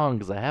this song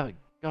because I have it,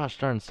 gosh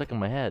darn, stuck in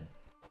my head.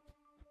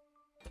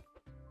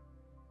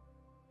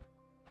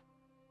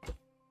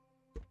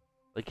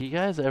 Like, you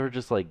guys ever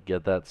just like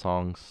get that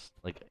song,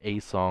 like a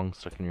song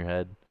stuck in your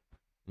head,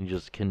 and you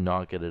just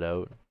cannot get it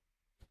out?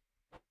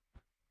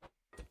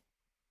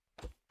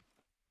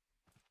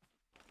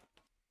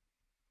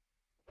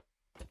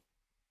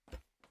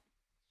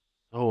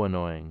 So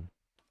annoying.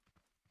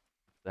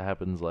 That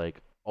happens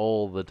like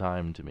all the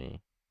time to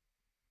me.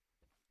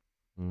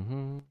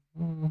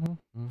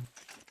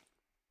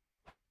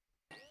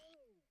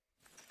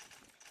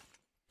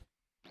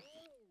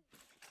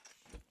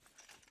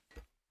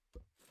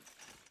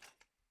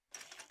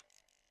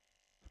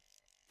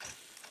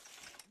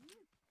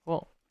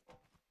 Well,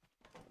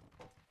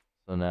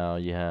 so now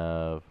you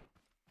have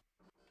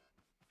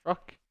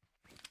truck.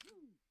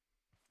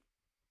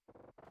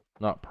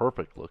 Not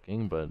perfect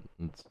looking, but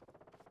it's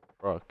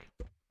truck.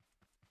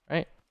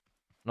 Right?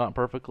 Not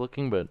perfect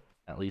looking, but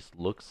at least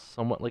looks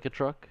somewhat like a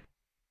truck.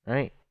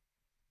 Right?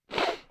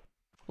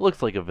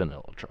 Looks like a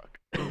vanilla truck.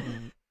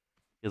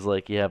 Is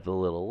like you have the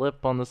little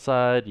lip on the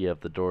side, you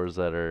have the doors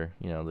that are,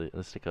 you know,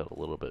 they stick out a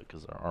little bit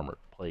because they're armored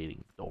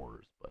plating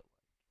doors, but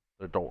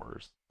they're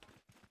doors.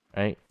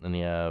 Right? Then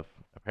you have,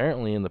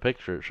 apparently in the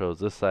picture it shows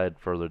this side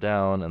further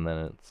down and then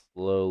it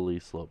slowly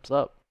slopes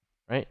up.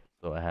 Right?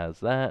 So it has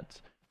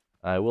that.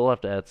 I will have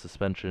to add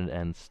suspension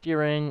and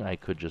steering. I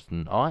could just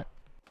not.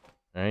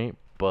 Right?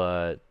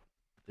 But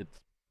it's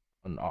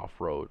an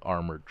off-road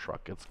armored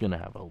truck. It's gonna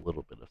have a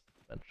little bit of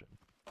suspension.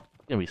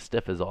 It's gonna be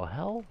stiff as all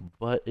hell,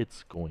 but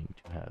it's going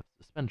to have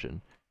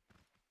suspension.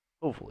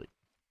 Hopefully.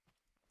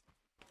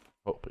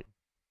 Hoping.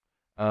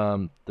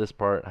 This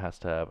part has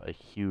to have a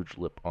huge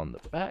lip on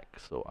the back,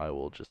 so I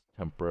will just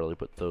temporarily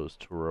put those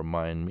to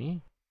remind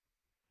me.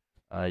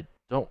 I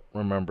don't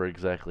remember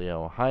exactly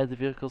how high the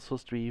vehicle is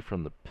supposed to be.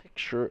 From the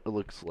picture, it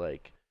looks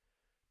like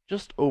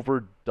just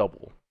over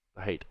double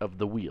the height of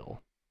the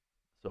wheel.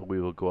 So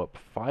we will go up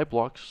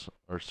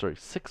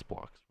 6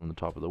 blocks from the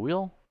top of the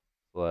wheel.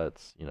 So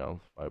that's,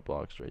 5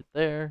 blocks right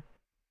there.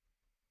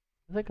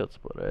 I think that's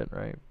about it,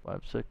 right?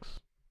 5, 6.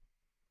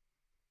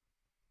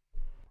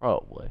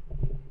 Probably.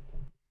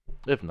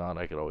 If not,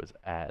 I could always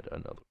add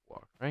another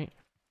block, right?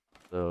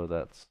 So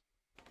that's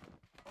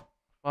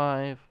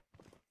 5,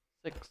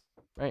 6,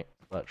 right?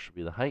 So that should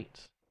be the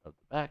height of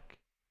the back.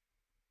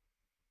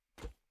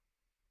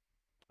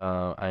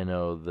 I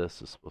know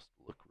this is supposed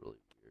to look really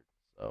weird,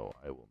 so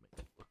I will make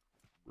it look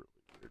really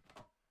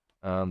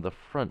weird. The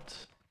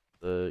front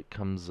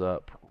comes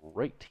up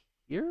right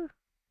here.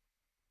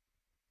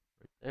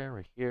 Right there,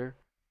 right here,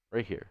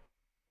 right here.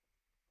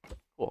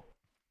 Cool.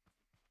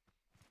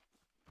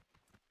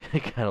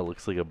 It kind of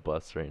looks like a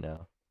bus right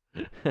now.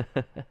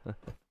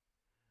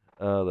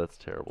 Oh, that's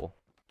terrible.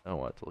 I don't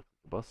want it to look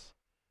like a bus.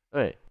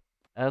 Alright,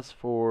 as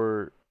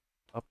for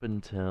up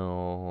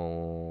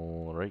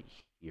until right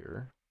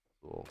here,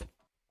 we'll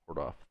cord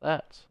off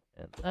that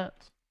and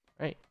that.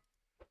 Right.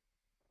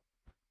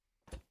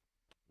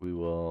 We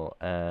will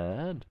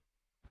add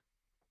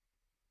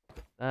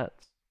that,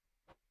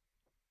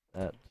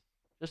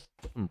 just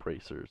some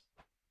bracers.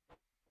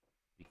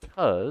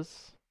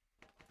 Because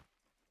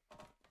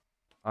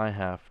I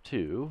have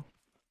to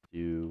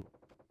do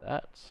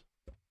that.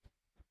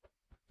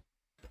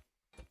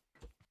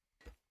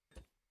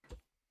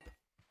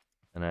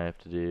 And I have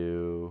to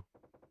do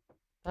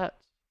that.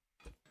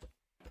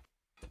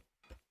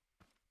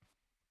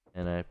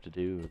 And I have to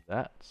do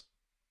that.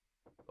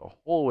 The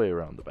whole way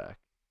around the back.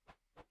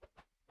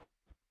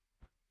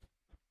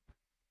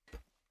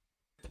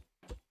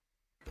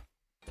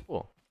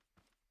 Cool.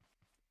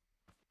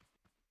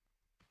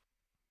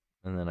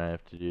 And then I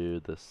have to do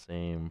the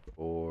same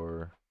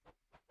for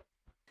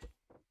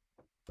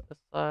this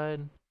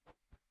side.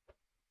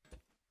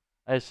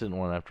 I just didn't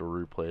want to have to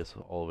replace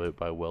all of it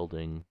by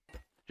welding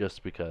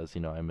just because,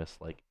 I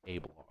missed like a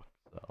block,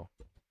 so.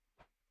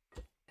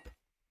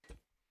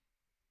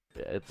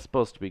 Yeah, it's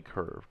supposed to be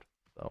curved,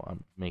 so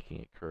I'm making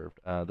it curved.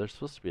 There's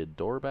supposed to be a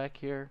door back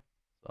here,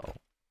 so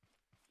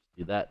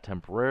do that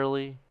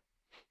temporarily.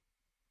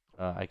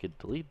 I could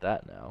delete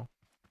that now,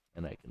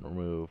 and I can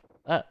remove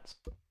that,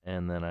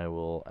 and then I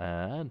will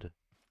add.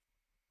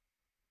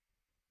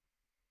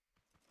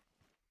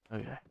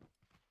 Okay.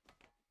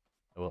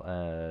 I will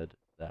add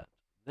that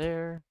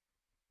there.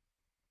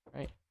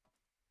 Right?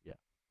 Yeah.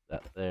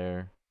 That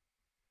there.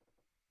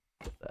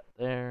 That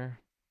there.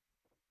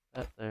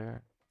 That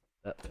there.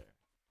 That there.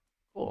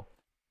 Cool.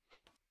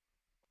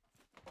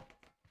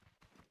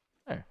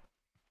 There.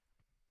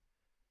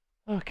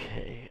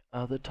 Okay.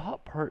 The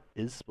top part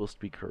is supposed to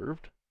be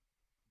curved,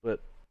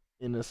 but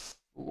in a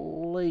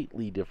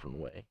slightly different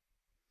way.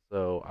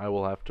 So I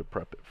will have to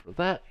prep it for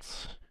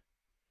that.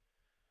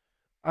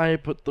 I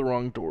put the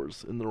wrong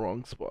doors in the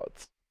wrong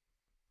spots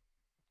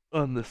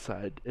on this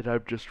side, and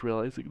I'm just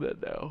realizing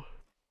that now.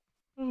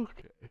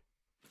 Okay.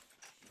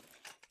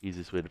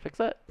 Easiest way to fix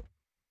that?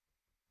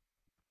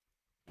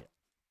 Yeah,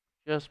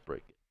 just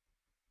break it.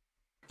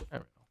 There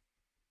we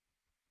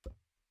go.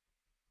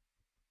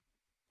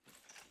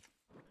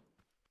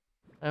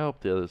 I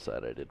hope the other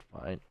side I did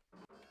fine.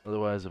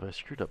 Otherwise, if I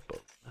screwed up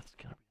both, that's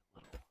gonna be a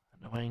little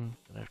annoying.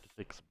 Gonna have to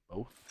fix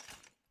both.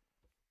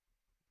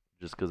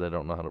 Just because I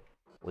don't know how to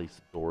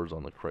place doors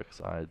on the correct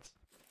sides.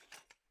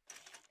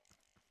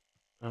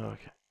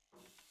 Okay.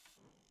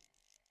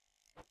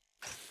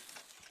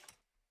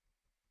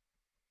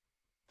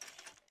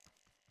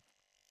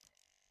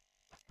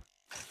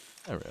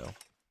 There we go.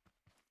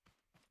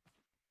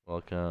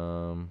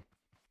 Welcome.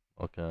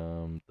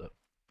 Welcome.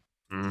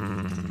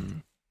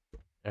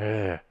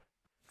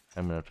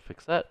 I'm gonna have to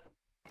fix that.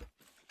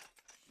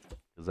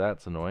 Because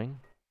that's annoying.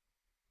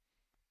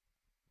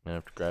 I'm gonna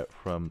have to grab it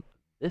from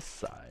this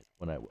side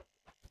when I will.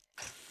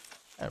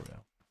 There we go.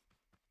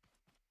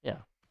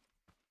 Yeah.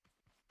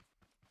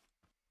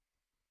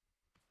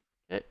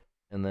 Okay.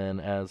 And then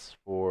as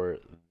for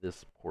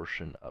this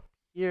portion up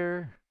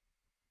here,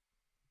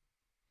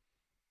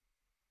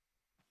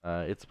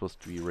 it's supposed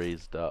to be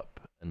raised up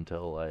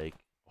until like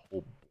a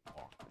whole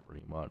block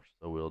pretty much.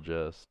 So we'll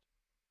just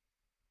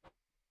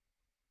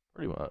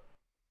pretty much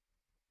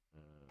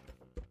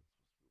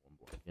one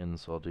block in,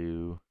 so I'll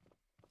do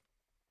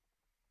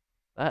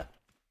that.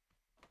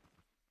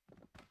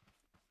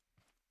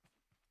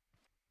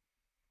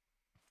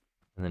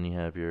 And then you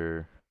have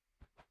your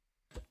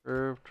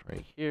curved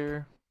right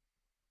here.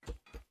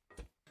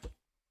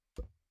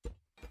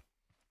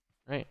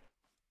 Right.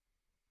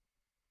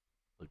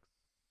 Looks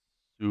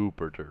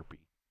super derpy.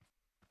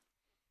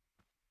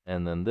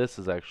 And then this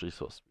is actually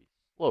supposed to be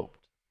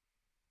sloped.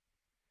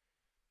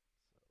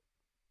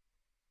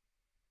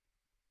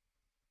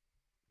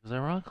 Because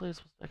ironically, it's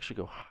supposed to actually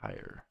go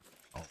higher.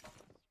 Oh.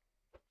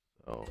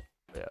 So,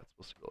 yeah, it's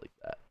supposed to go like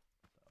that.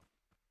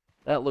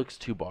 So, that looks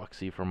too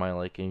boxy for my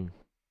liking.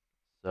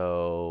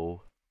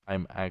 So,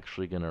 I'm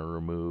actually going to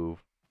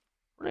remove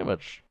pretty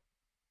much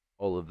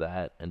all of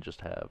that and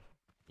just have,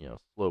 you know,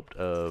 sloped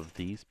of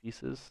these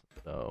pieces.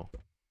 So,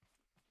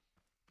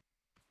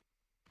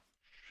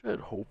 should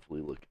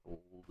hopefully look a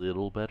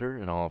little better.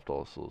 And I'll have to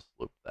also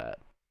slope that.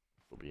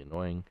 It'll be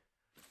annoying.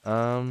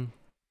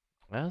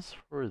 As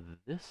for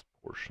this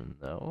portion,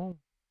 though,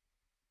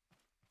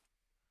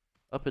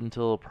 up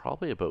until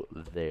probably about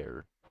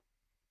there.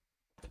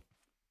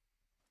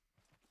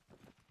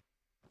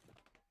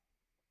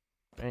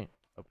 Right,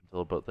 up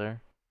until about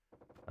there.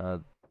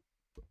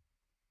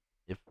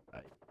 If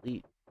I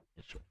delete,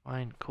 it should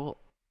fine. Cool.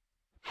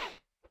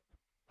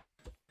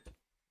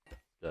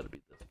 Gotta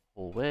be this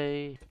whole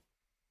way.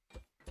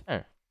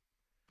 There.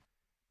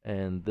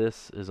 And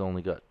this has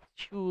only got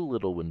 2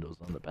 little windows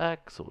on the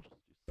back, so we'll just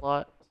do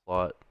slot,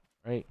 slot,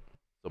 right?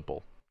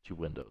 Simple. 2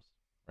 windows,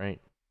 right?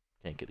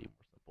 Can't get any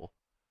more simple.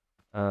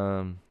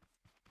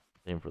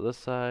 Same for this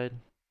side.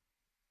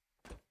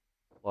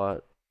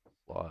 Slot,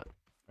 slot,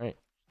 right?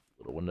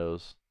 Little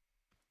windows.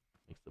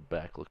 Makes the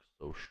back look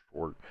so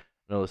short.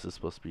 I know this is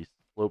supposed to be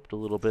sloped a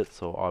little bit,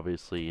 so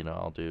obviously, you know,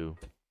 I'll do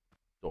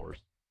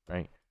doors,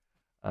 right?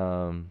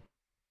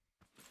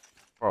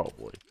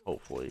 Probably,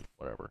 hopefully,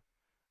 whatever.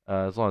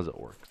 As long as it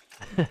works.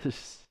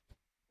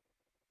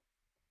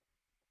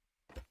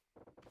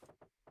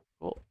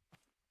 Cool.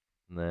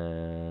 And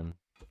then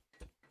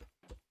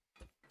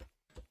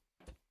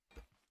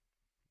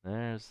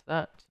there's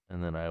that.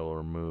 And then I will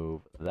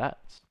remove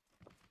that.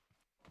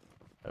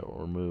 I will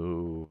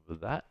remove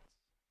that.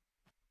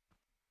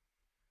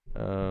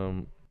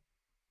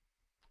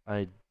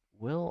 I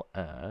will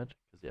add,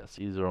 because yes,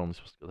 these are only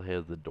supposed to go ahead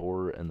of the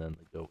door and then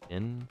they go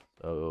in.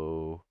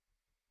 So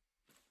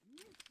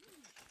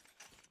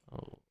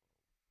I'll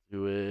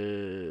do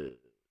it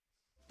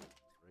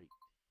right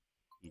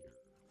here.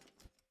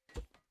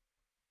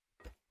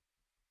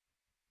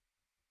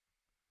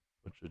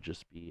 Which would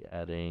just be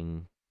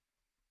adding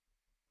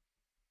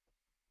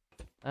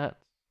that,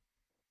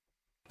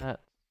 that,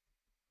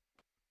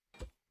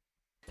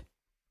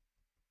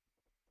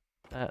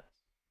 that,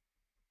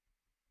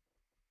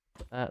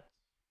 that.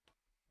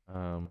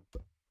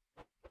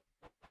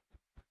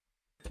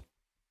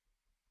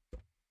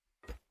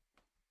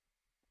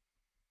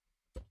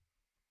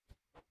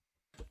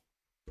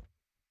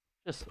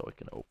 Just so it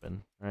can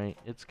open, right?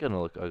 It's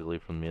gonna look ugly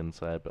from the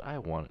inside, but I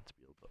want it to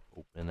be able to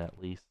open at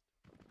least.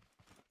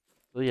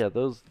 So yeah,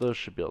 those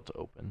should be able to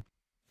open,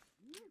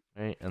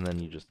 right? And then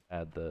you just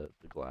add the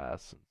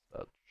glass and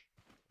such.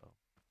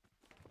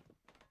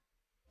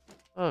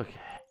 So. Okay,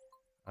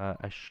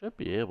 I should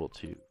be able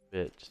to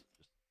fit just,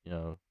 you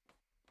know,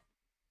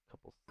 a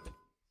couple things.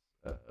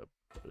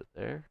 Put it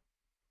there.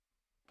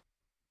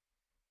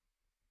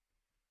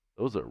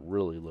 Those are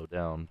really low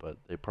down, but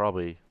they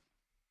probably,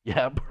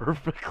 yeah,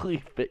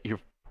 perfectly fit your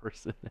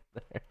person in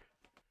there.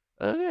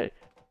 Okay,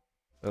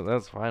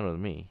 that's fine with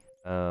me.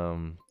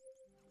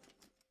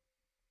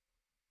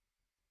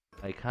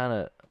 I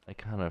kind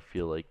of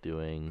feel like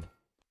doing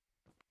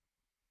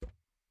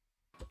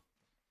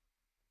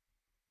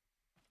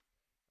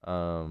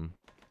um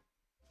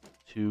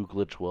 2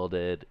 glitch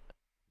welded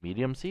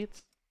medium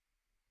seats.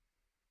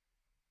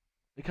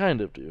 I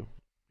kind of do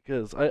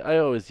because I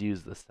always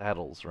use the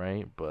saddles,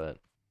 right? But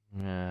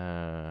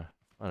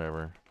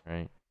whatever,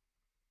 right?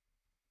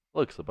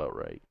 Looks about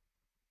right,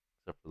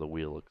 except for the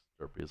wheel looks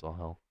derpy as all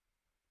hell.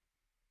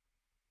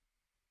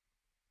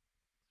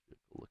 It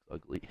looks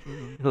ugly.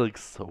 It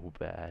looks so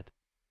bad.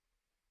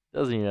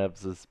 Doesn't even have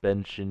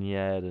suspension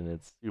yet, and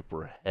it's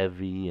super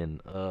heavy and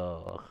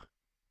ugh.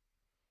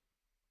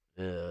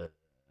 And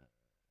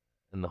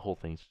the whole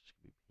thing's just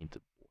gonna be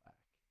painted black.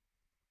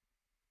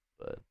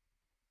 But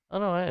I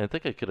don't know. I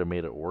think I could have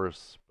made it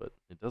worse, but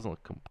it doesn't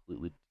look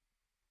completely.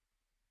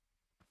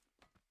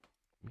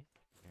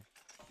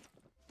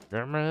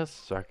 Give me a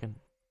second.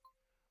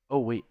 Oh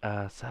wait,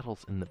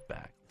 saddles in the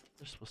back.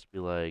 There's supposed to be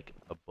like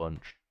a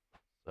bunch,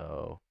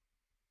 so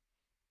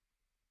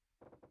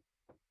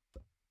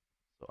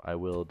I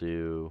will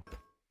do,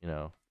 you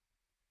know.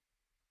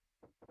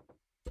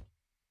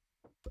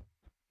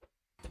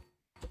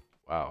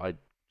 Wow, I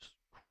just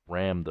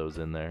crammed those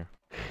in there.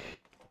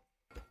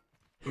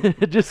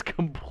 Just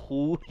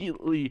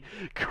completely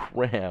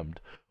crammed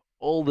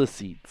all the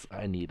seats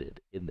I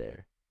needed in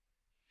there.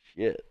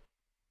 Shit.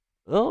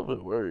 Well, if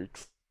it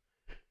works.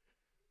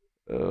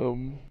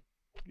 Um,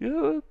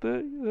 yeah,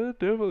 that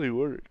definitely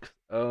works.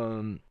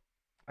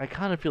 I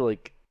kind of feel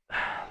like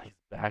these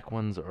back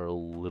ones are a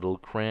little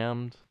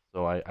crammed,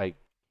 so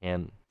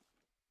can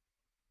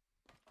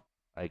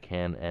I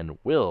can and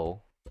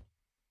will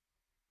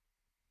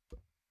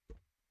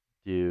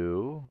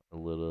do a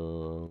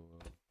little.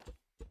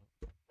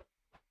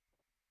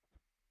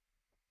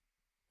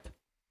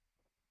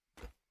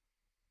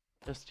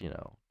 Just, just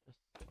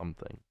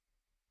something.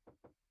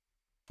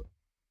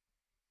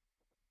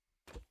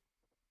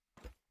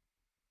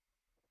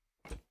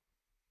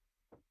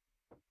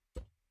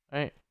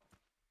 Right?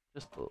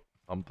 Just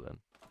something.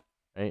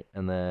 Right?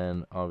 And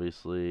then,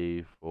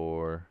 obviously,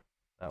 for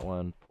that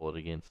one, pull it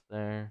against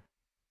there.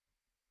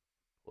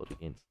 Pull it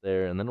against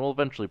there. And then we'll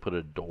eventually put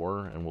a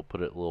door, and we'll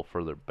put it a little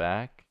further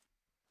back.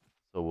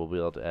 So we'll be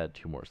able to add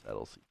 2 more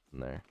saddle seats in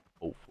there.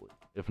 Hopefully.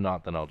 If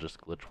not, then I'll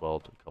just glitch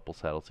weld a couple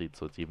saddle seats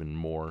so it's even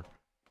more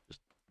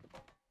just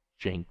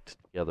janked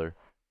together.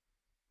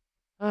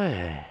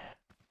 Ay.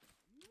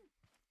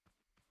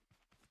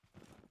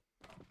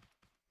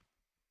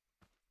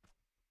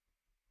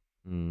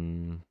 I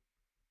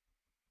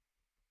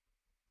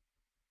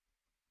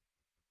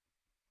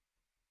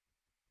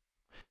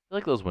feel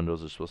like those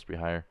windows are supposed to be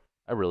higher.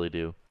 I really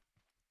do.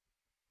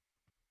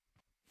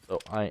 So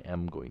I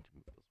am going to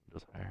move those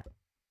windows higher.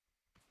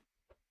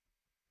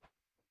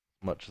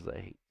 As much as I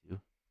hate to.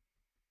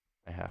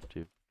 I have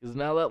to. Because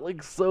now that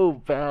looks so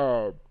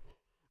bad.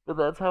 But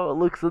that's how it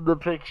looks in the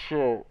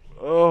picture.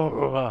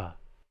 Oh.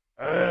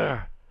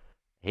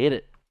 Hate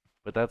it.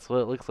 But that's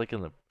what it looks like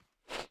in the...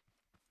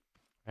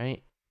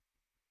 Right?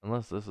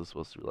 Unless this is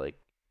supposed to be like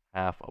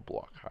half a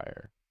block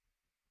higher.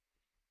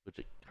 Which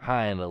it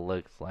kind of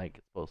looks like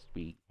it's supposed to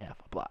be half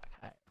a block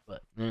higher.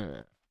 But,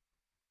 you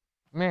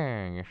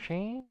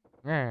see?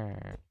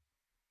 Okay.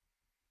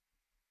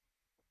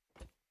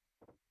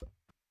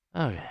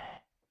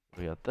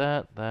 We got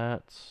that.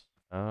 That's,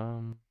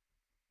 my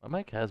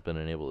mic has been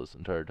enabled this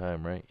entire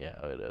time, right?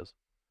 Yeah, it is.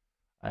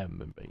 I haven't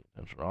been paying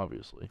attention,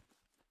 obviously.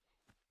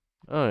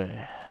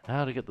 Okay,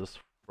 how to get this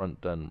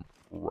front done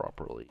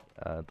properly.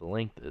 The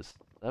length is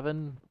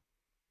 7.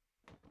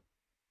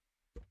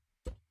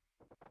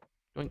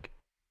 Doink.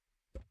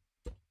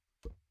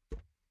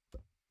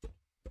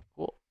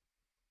 Cool.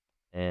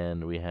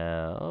 And we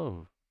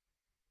have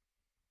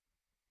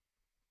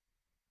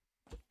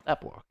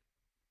that block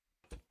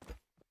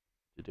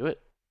to do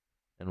it.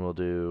 And we'll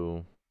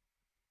do...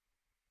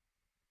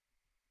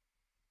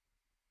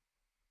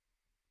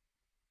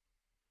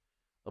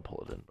 I'll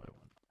pull it in by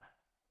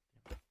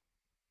 1.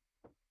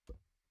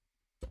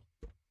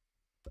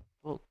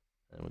 Cool.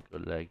 And we go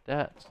like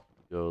that.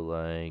 Go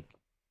like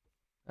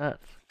that.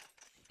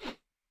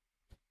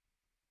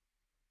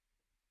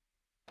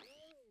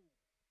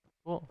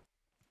 Cool.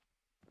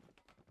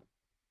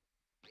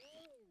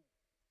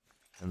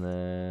 And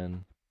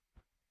then...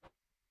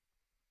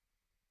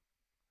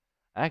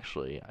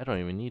 Actually, I don't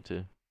even need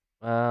to.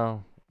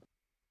 Well...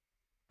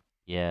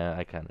 Yeah,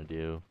 I kind of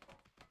do.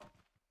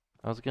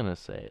 I was gonna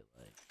say,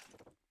 like...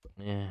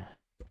 Yeah.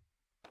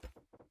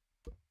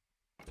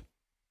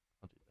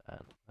 I'll do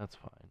that. That's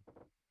fine.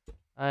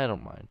 I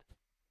don't mind.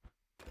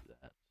 Do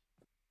that.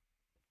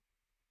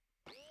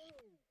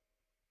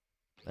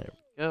 There we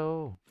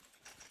go.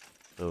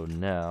 So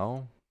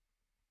now...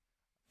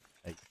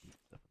 I need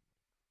 7.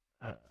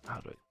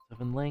 How do I get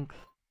 7 length?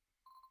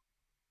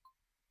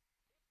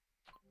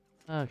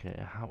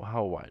 Okay,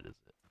 how wide is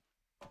it?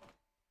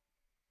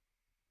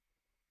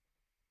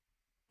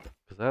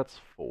 Because that's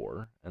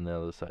 4, and the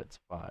other side's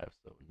 5,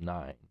 so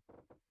 9.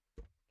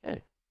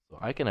 Okay, so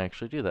I can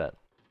actually do that.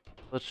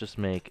 Let's just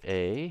make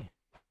a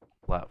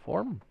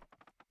platform.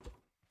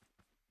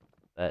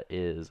 That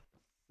is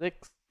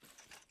 6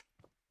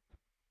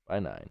 by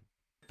 9.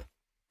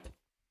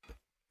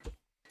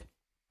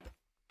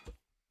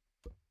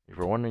 If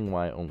you're wondering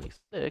why only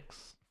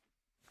 6,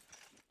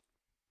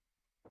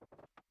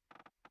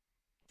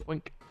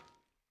 boink.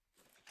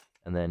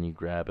 And then you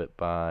grab it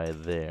by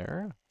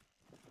there.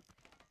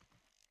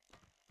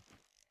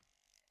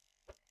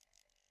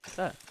 Like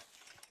that.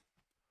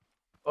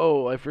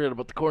 Oh, I forgot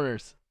about the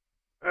corners.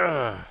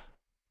 Ugh.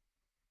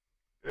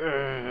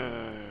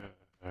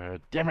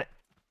 Damn it.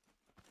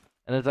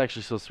 And it's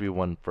actually supposed to be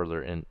one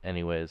further in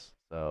anyways,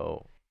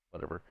 so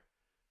whatever.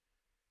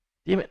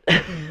 Damn it.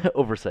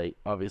 Oversight,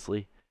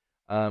 obviously.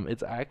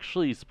 It's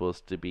actually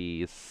supposed to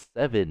be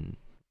 7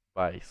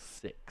 by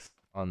 6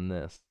 on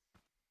this.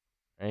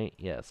 Right?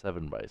 Yeah,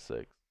 7 by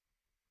 6.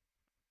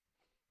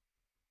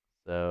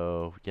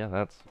 So,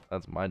 yeah,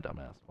 that's my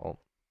dumbass fault.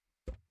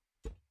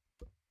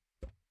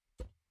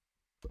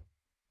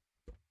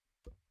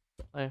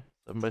 Hey,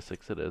 7 by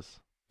 6 it is.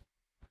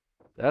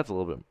 That's a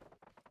little bit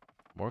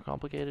more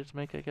complicated to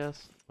make, I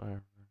guess.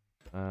 Whatever.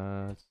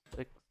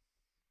 6.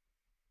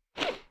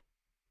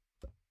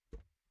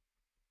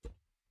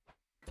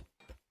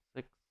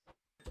 6.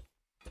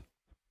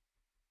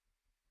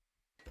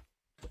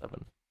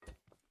 7.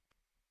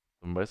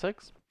 7 by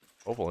 6?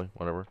 Hopefully,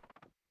 whatever.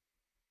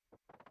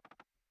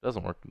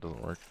 Doesn't work, it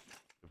doesn't work.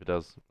 If it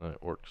does, then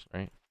it works,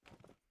 right?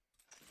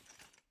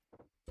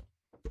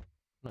 I'm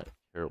not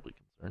terribly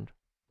concerned.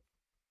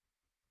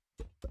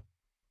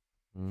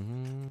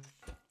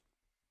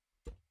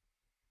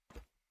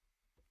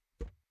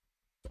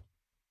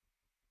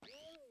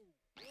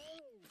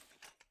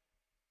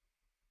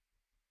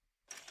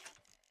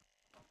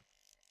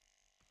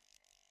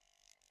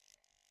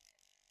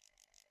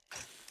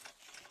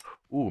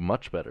 Ooh,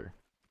 much better.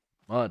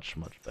 Much,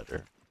 much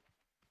better.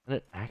 And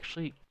it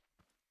actually,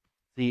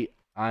 see,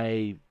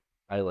 I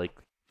like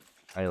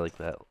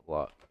that a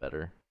lot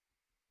better.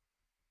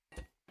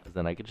 Because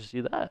then I could just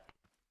do that.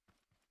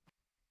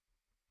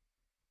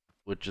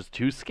 Which is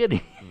too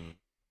skinny.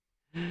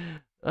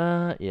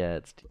 Yeah,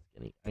 it's too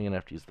skinny. I'm gonna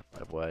have to use the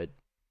 5 wide.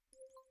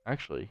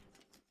 Actually.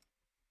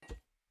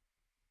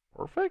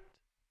 Perfect?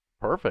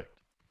 Perfect.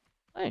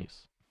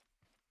 Nice.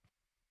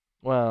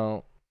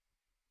 Well,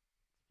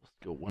 let's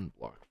go 1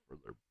 block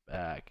further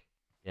back.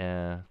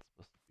 Yeah,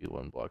 it's supposed to be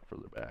 1 block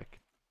further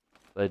back.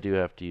 So I do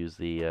have to use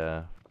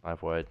the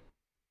 5 wide.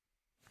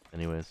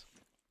 Anyways.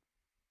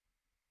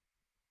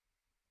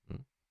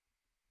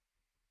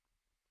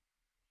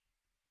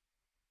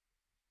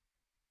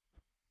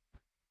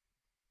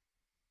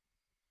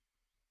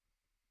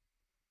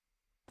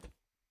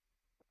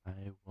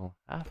 I will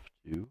have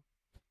to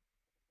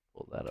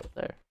pull that up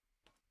there.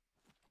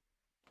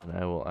 And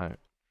I will actually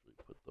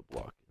put the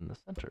block in the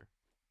center.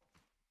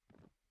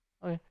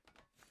 Okay.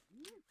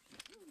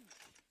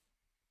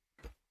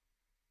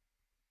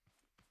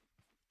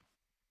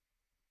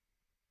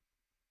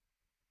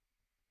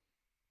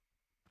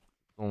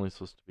 It's only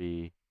supposed to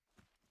be...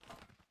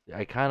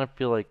 I kind of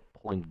feel like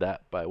pulling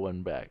that by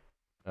 1 back.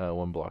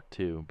 1 block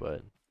too,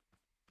 but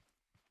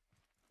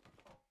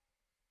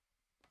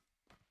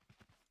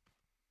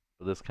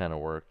this kind of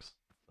works,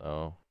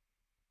 so...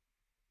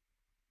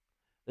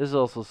 This is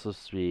also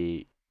supposed to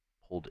be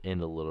pulled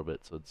in a little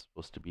bit, so it's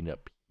supposed to be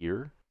up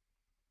here.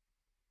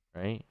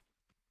 Right?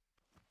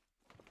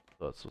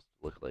 So it's supposed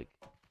to look like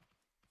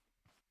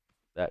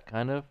that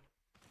kind of.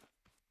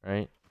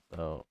 Right?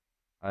 So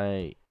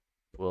I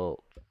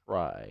will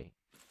try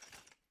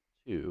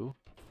to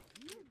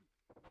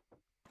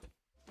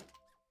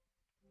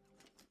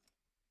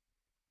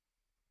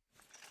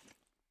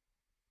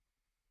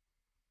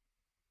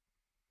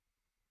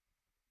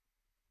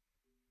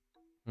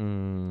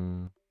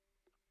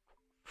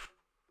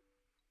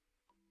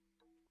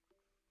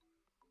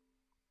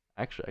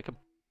actually I could...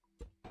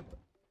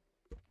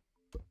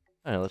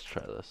 Alright, let's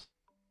try this.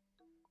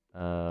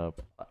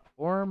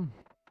 Platform.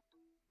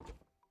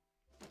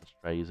 Let's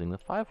try using the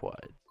 5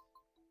 wides.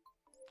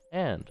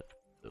 And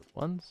those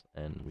ones,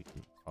 and we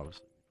can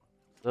obviously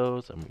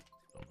those, and we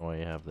don't know why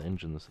you have the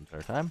engine this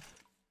entire time.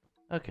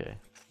 Okay.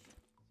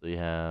 So you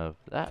have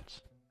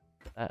that.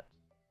 That.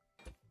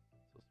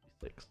 Supposed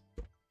to be 6.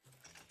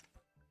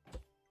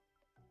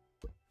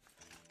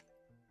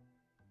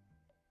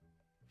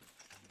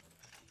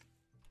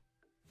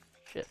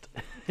 Shit.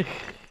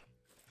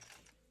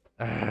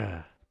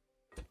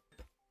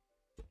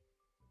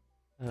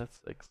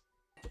 That's 6.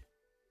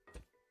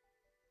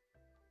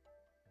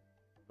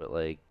 But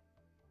like,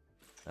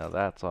 now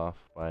that's off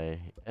by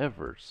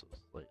ever so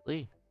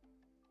slightly.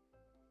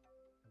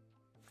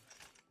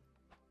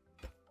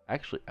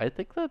 Actually, I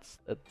think that's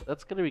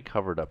gonna be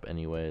covered up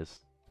anyways.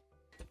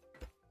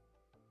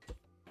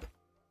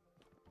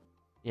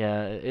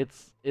 Yeah,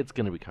 it's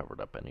gonna be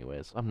covered up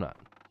anyways. I'm not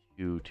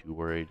too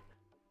worried.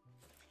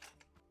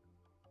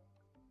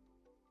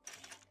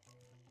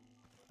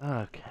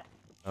 Okay.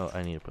 Oh,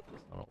 I need to put this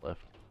on a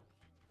lift.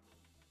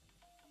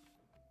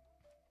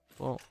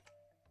 Well,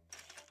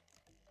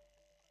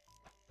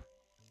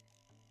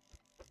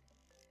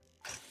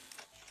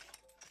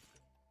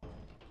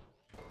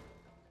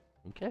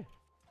 Okay.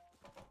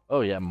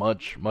 Oh yeah,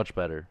 much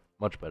better.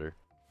 Much better.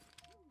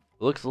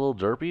 It looks a little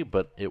derpy,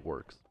 but it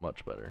works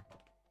much better.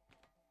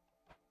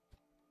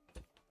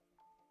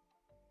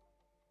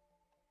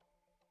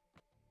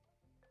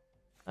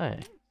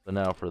 Alright, so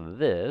now for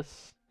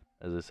this,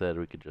 as I said,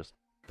 we could just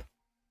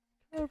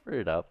cover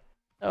it up.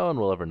 No one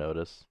will ever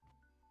notice.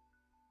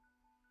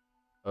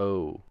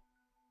 Oh.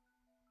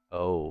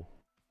 Oh.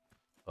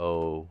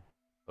 Oh.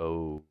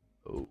 Oh.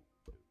 Oh.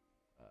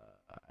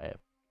 I have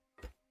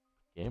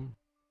game.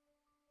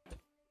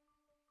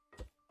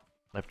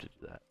 I have to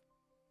do that.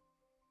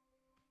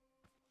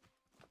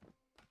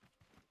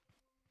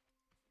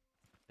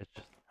 It's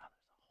just now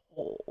there's a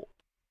hole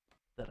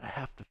that I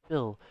have to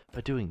fill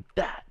by doing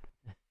that.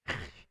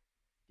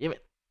 Damn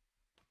it.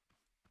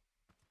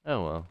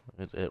 Oh well,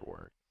 it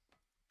works.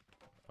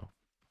 So,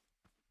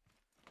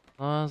 as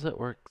long as it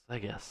works, I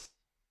guess.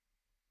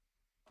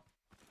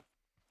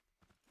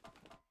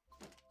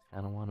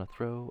 Kinda wanna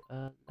throw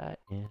a light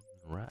in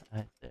right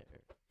there.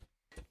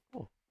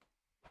 Cool.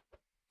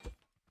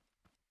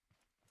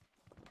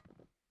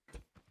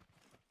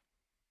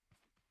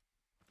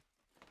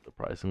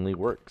 Surprisingly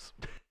works.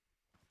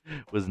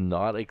 Was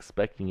not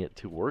expecting it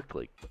to work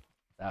like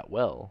that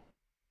well.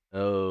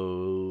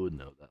 Oh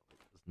no, that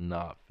does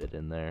not fit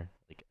in there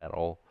like at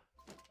all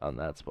on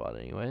that spot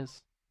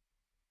anyways.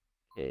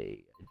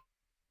 Okay, I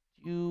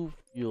do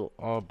feel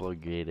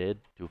obligated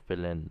to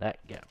fill in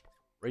that gap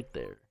right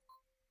there.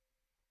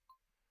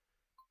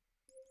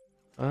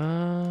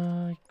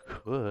 I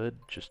could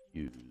just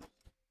use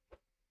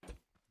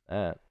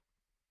that,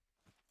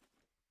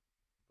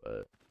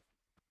 but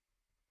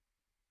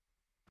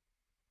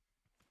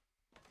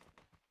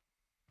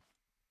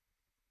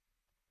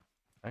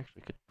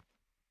actually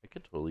I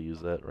could totally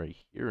use that right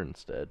here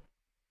instead.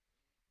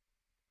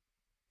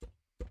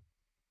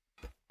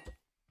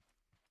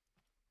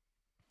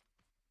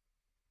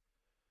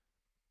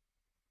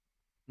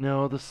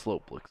 No, the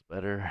slope looks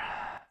better.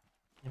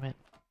 Damn it.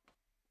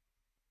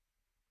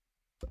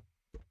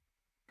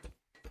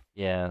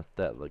 Yeah,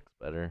 that looks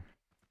better.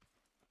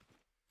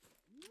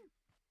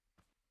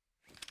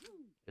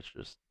 It's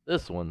just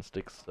this one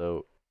sticks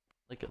so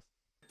like a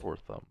sore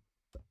thumb.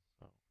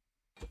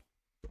 So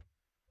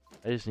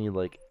I just need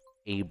like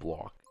a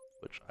block,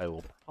 which I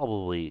will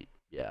probably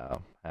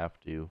have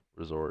to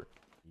resort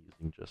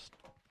using just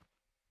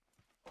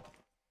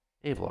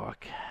a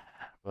block,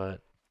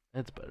 but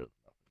it's better than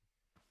nothing.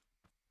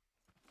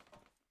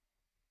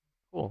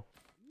 Cool.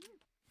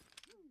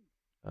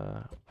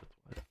 That's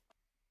what?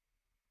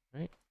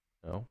 Right?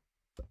 No.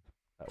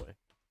 That way.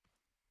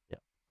 Yeah.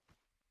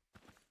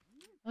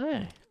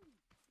 Hey.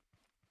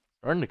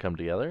 Starting to come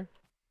together.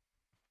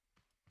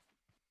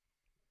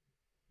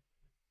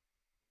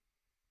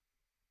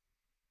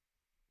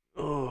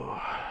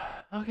 Oh.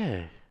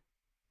 Okay.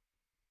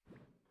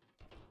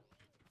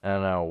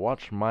 And now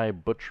watch my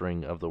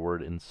butchering of the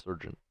word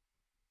insurgent.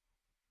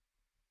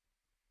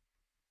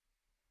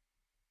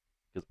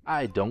 Because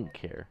I don't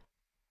care.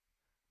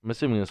 I'm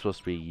assuming there's supposed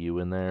to be you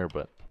in there,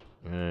 but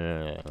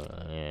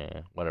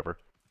whatever.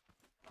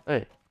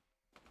 Hey,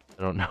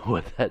 I don't know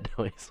what that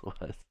noise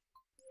was.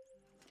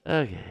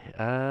 Okay,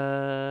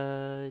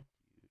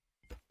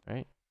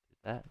 right, do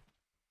that,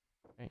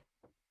 right,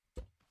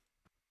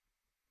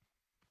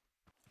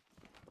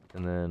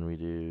 and then we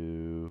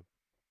do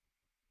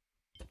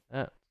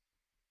that,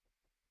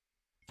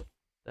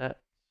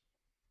 that,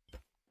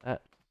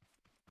 that,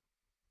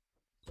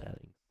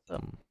 adding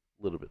some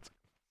little bits,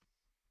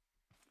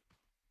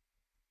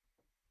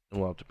 and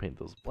we'll have to paint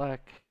those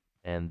black.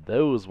 And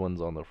those ones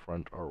on the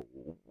front are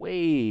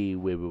way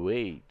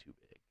too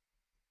big.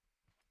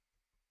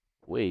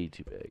 Way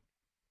too big.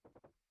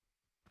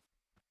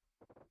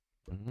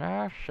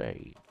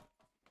 Nasty.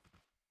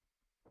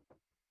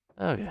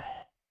 Okay.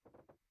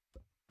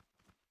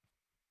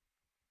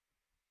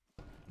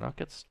 Not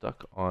get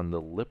stuck on the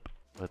lip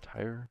of a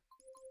tire.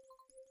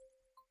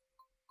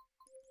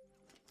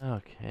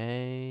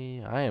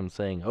 Okay. I am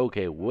saying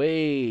okay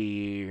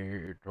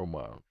way too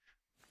much.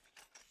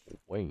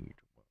 Way too much.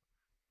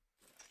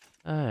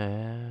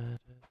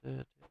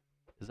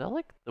 Is that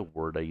like the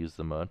word I use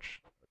the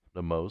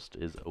most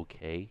is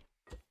okay?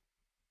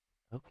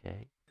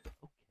 Okay.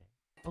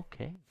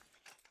 Okay.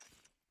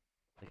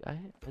 Like I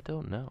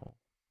don't know.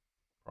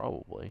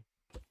 Probably.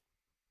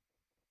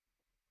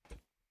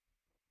 Just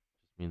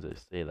means I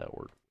say that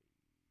word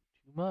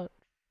too much.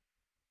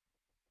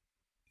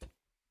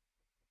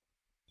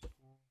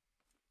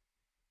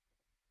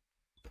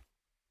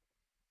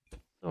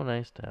 So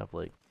nice to have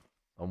like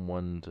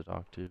someone to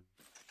talk to.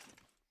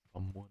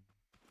 Someone.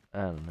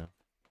 I don't know.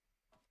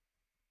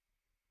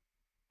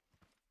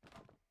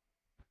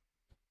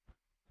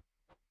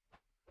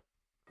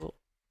 Cool.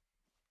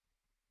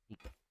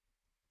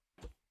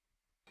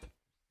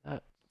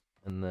 That.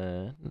 And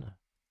then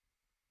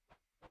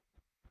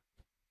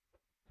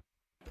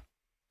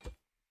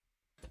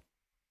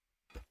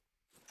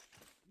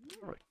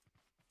alright.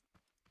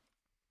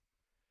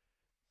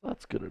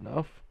 That's good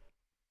enough.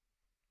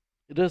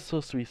 It is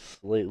supposed to be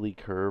slightly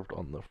curved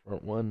on the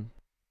front one.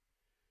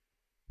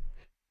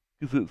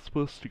 Because it's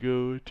supposed to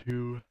go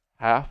to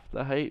half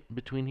the height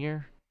between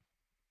here,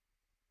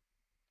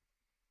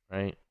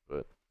 right?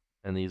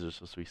 And these are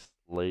supposed to be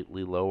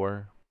slightly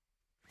lower.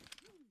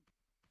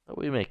 But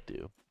we make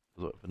do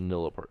with what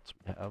vanilla parts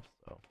we have.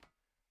 So,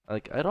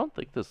 like, I don't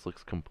think this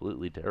looks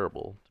completely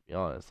terrible, to be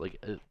honest. Like,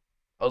 it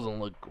doesn't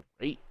look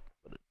great,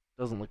 but it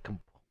doesn't look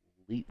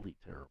completely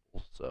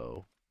terrible.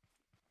 So,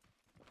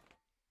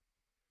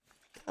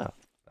 yeah,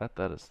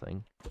 that is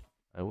thing.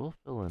 I will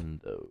fill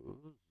in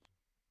those.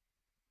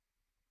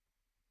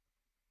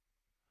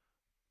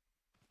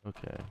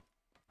 Okay.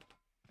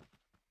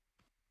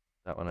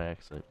 That one I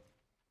actually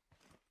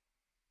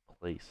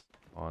placed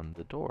on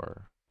the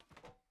door.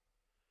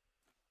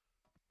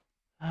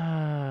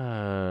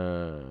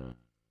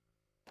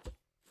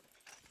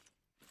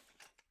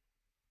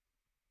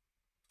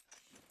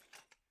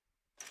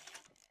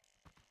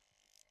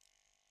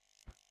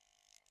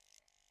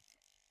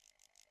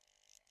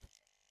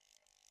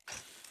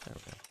 There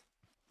we go.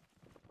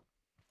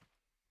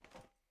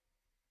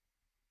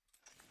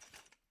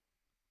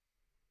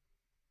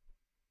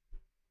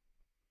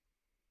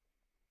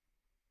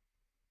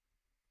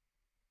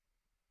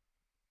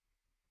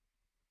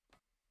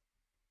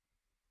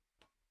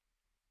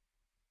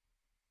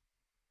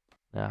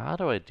 Now, how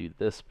do I do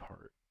this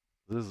part?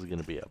 This is going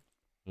to be a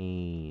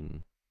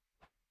pain.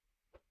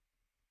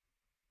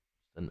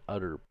 An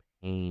utter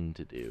pain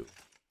to do.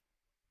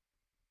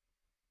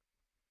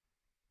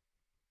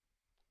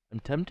 I'm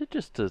tempted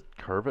just to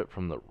curve it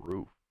from the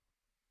roof.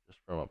 Just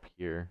from up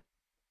here.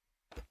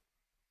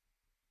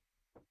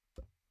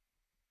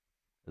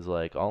 Is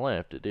like, all I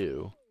have to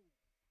do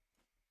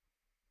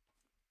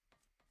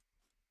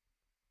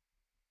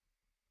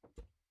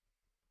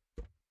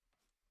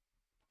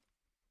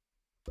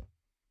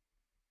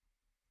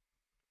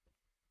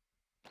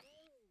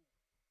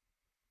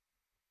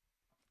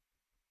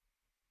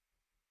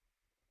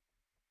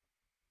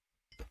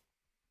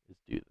is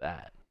do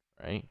that,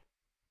 right?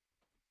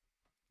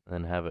 And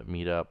then have it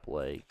meet up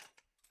like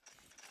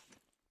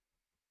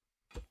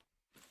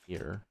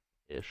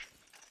here-ish.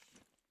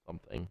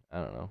 Something. I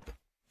don't know.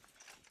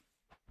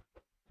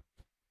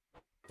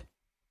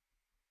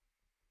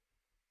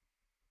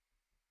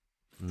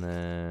 And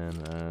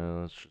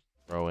then let's just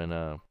throw in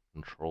a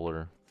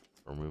controller.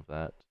 Remove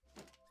that.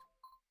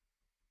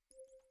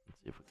 Let's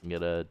see if we can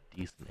get a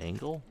decent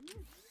angle.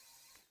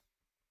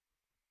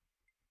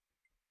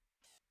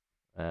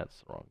 That's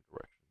the wrong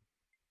direction.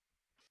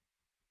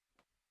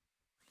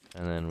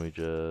 And then we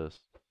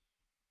just...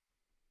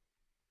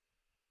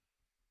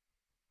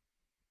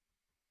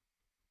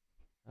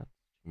 That's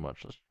too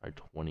much. Let's try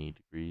 20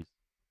 degrees.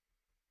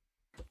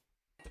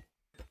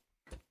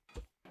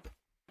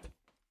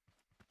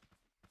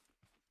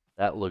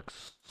 That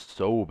looks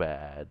so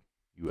bad.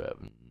 You have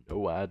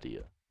no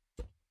idea.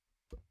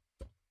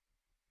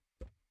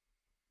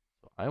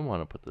 So I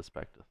want to put this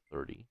back to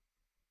 30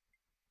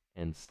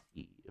 and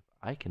see if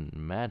I can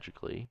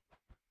magically...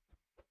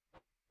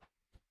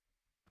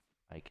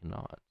 I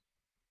cannot.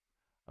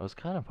 I was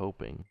kind of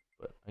hoping,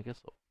 but I guess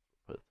I'll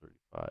put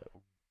 35.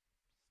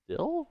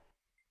 Still?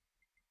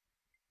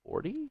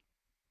 40?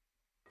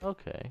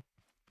 Okay.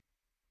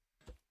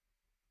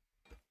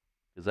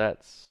 Because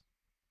that's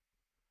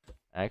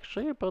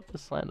actually about the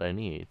slant I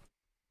need.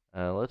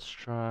 Let's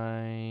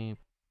try...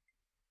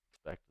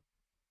 Back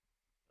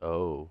to...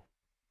 Oh.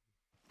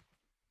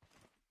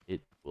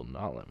 It will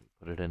not let me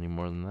put it any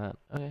more than that.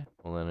 Okay.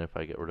 Well then if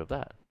I get rid of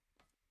that.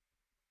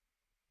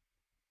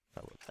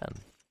 That would then.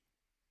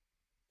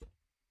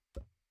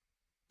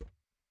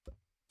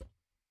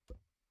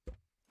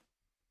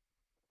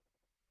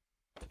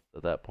 So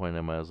at that point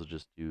I might as well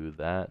just do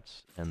that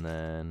and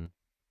then...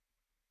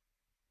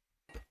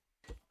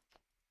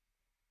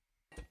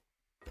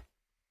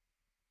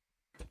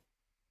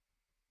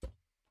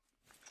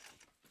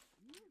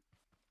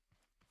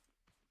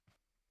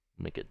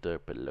 Make it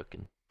derpy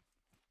looking.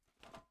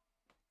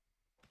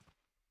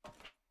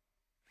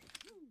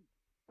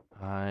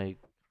 I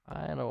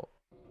don't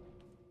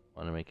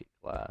want to make it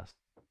glass.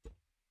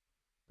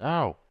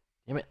 No!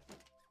 Damn it!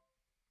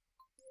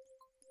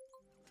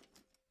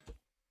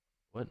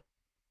 What?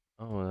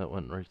 Oh, that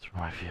went right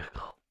through my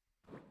vehicle.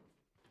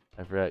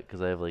 I forgot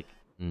because I have like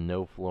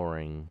no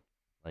flooring,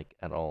 like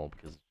at all,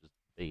 because it's just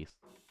base.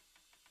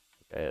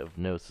 Like, I have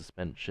no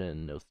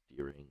suspension, no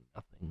steering,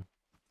 nothing.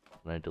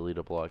 When I delete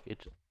a block, it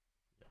just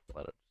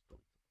flat out just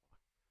deletes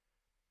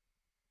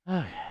the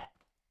block. Okay.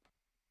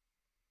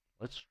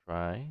 Let's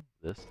try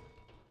this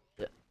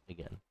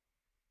again.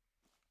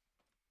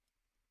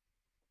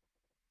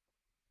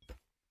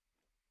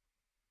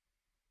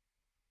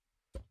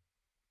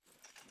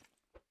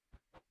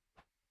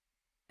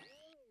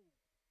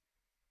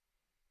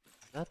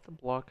 Is that the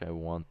block I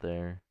want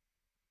there?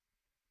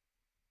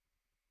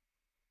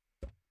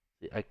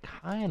 See, I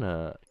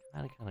kinda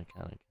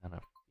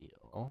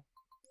feel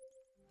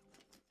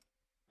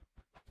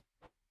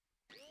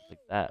like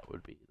that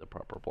would be the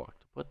proper block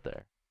to put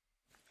there.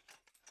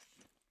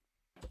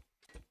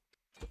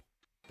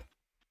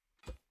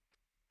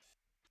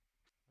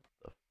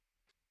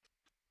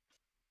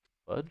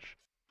 What the fudge?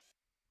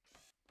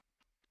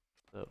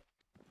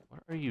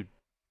 are you,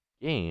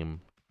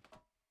 game?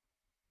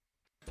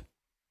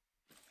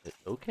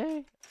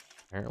 Okay.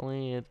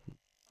 Apparently it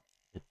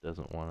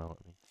doesn't want to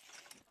let me.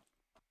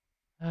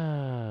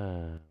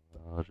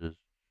 I'll just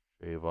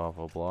shave off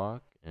a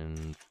block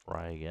and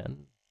try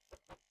again.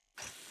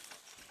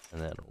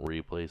 And then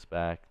replace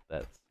back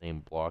that same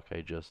block I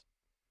just...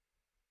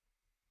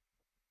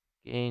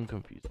 Game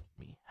confuses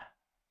me.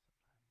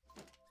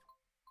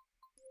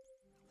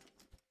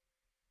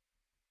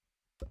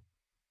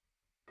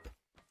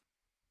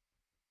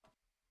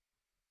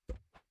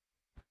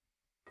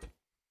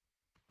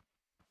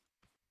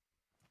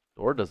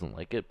 Door doesn't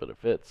like it, but it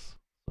fits.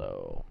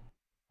 So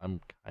I'm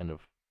kind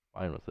of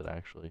fine with it,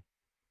 actually.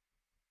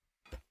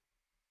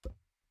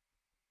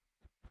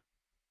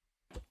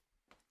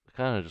 I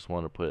kind of just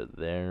want to put it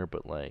there,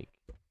 but like...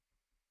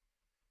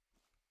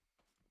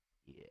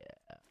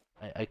 Yeah.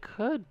 I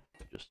could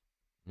just...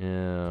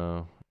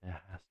 No, it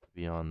has to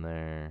be on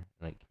there.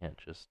 And I can't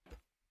just...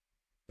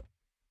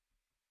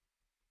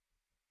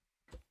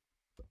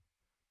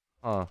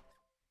 Huh.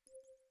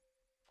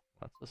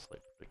 That's a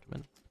slight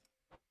predicament.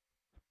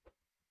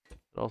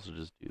 Could also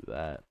just do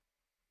that.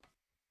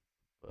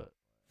 But...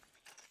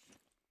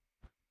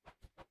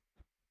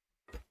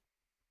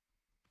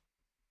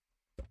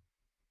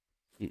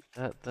 See,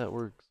 that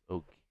works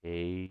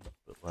okay,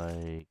 but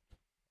like...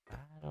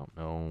 I don't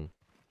know.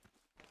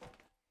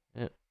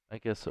 I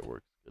guess it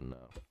works good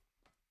enough.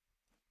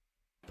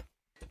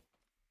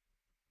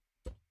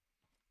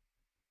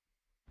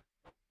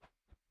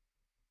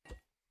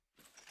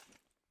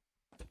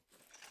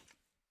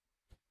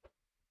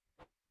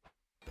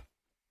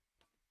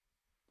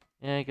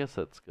 Yeah, I guess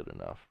that's good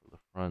enough for the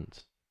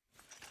front.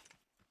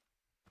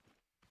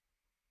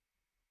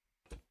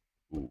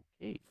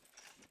 Okay.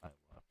 I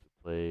will have to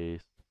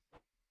place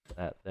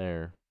that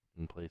there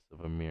in place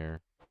of a mirror.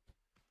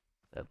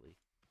 Sadly.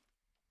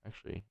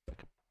 Actually, I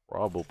could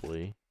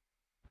probably...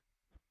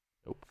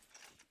 Nope.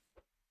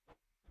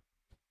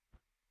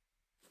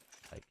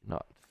 I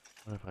cannot.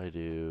 What if I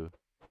do...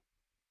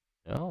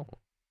 No.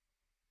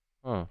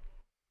 Huh.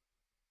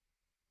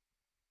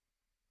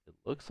 It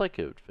looks like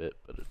it would fit,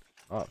 but it does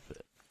not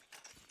fit.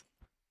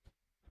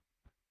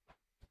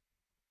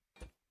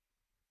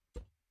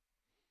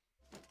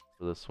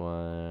 For this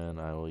one,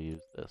 I will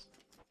use this.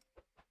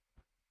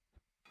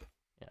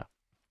 Yeah.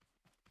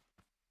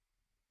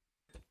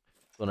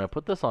 So when I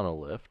put this on a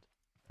lift,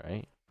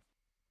 right?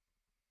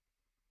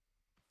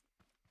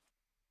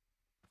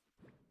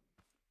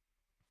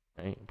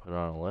 Right, put it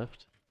on a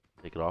lift,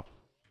 take it off.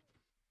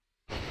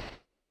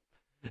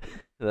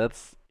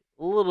 That's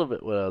a little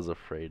bit what I was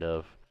afraid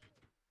of.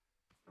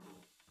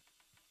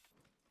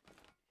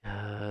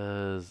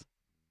 Because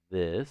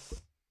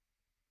this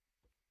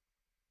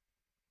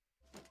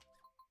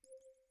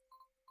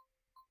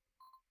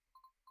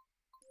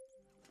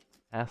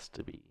has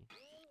to be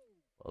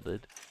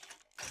welded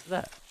to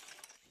that.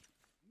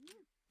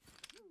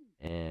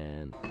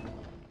 And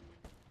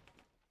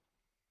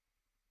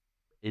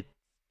it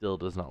still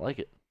does not like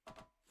it.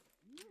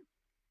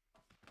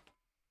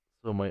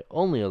 So my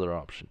only other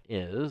option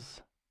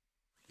is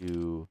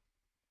to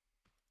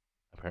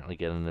apparently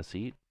get in a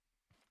seat.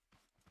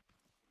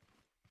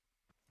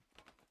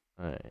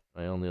 Alright,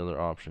 my only other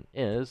option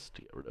is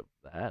to get rid of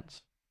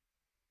that.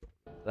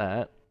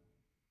 That.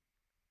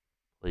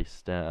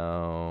 Place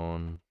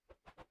down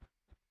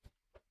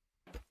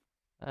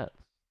that.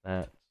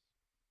 And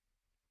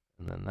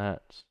then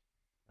that.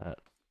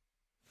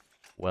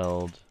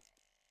 Weld.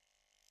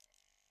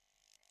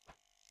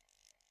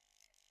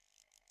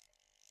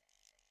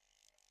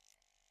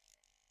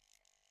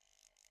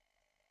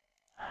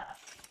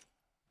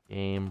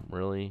 Game,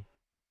 really?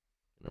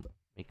 Gonna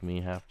make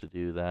me have to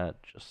do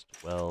that just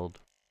to weld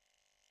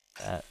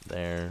that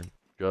there.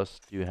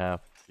 Just to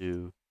have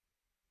to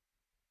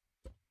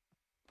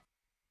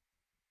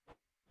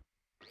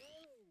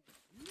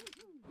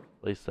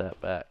place that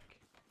back.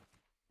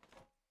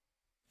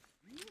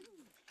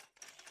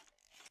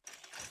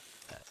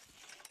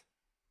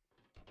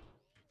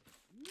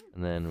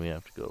 And then we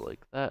have to go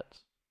like that.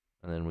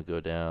 And then we go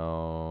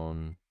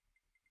down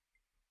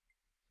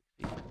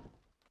 60.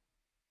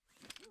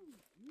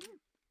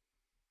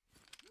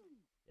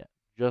 Yeah,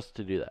 just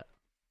to do that.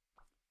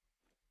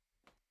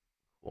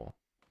 Cool.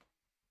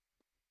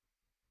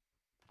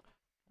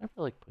 I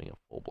feel like putting a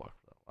full block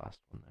for that last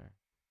one there.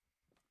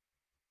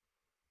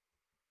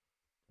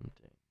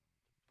 Tempting.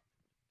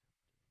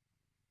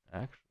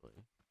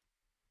 Actually,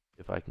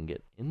 if I can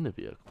get in the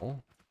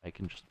vehicle, I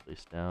can just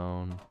place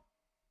down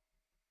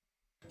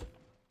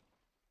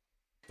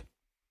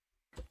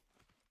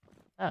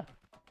that.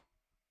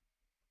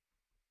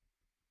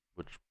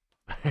 Which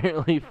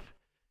apparently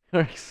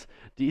works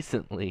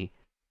decently.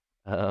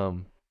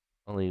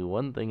 Only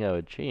one thing I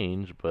would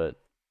change, but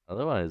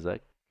otherwise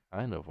that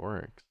kind of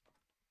works.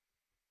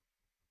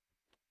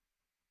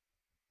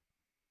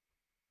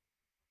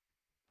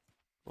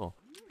 Cool.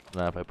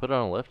 Now if I put it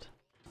on a lift,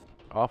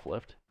 off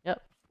lift,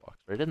 yep, walks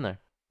right in there.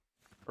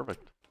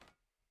 Perfect.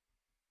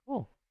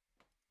 Cool.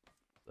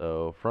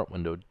 So front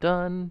window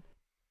done.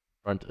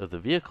 Front of the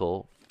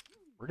vehicle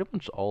pretty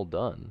much all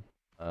done.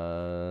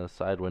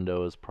 Side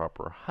window is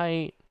proper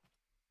height.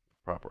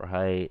 Proper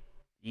height.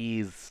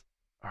 These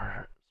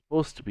are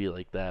supposed to be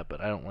like that,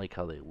 but I don't like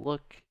how they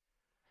look.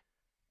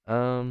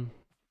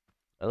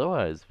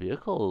 Otherwise,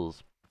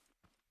 vehicles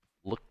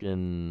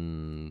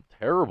looking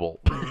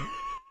terrible.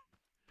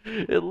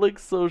 It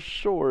looks so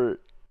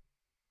short,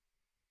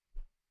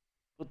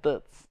 but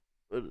that's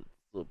what it's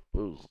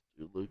supposed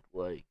to look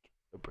like,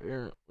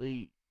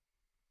 apparently.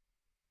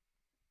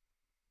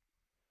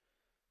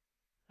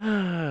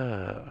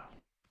 I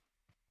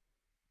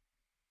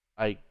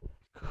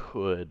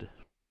could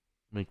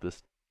make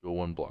this go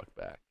one block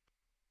back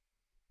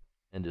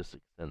and just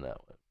extend that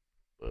one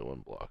by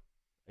one block.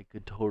 I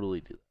could totally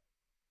do that.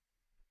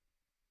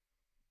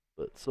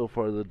 But so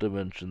far the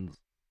dimensions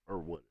are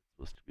what it's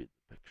supposed to be in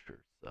the picture,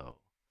 so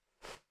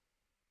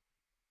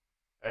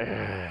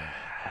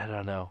I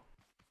don't know.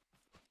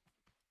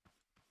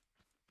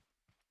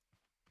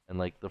 And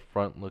like the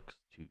front looks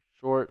too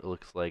short. It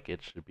looks like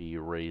it should be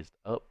raised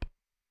up.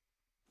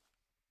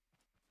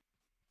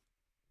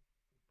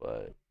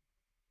 But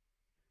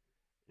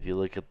if you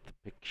look at the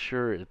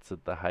picture, it's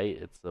at the height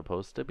it's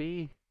supposed to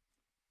be.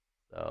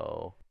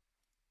 So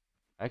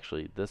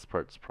actually this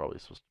part's probably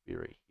supposed to be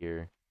right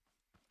here,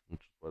 which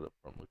is why the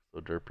front looks so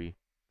derpy.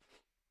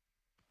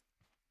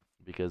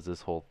 Because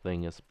this whole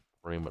thing is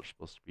pretty much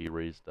supposed to be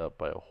raised up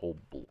by a whole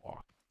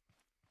block.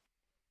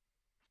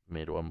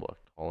 Made one block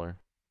taller.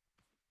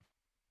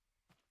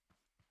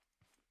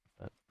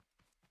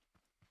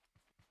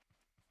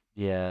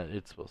 Yeah,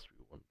 it's supposed to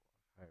be one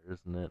block higher,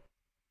 isn't it?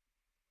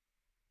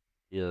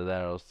 Either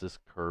that or else this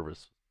curve is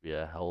supposed to be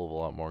a hell of a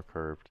lot more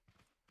curved.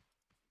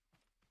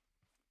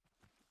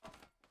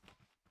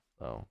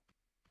 So,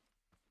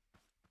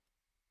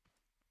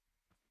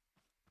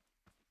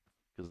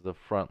 because the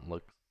front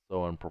looks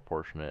so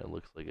unproportionate, it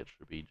looks like it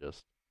should be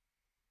just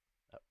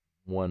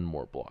one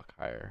more block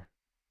higher.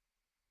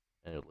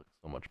 And it looks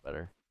so much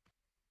better.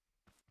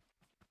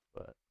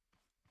 But,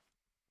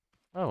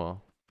 oh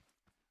well.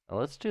 Now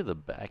let's do the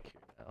back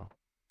here now.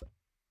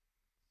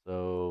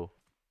 So,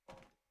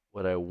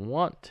 what I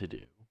want to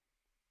do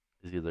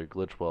is either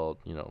glitch weld,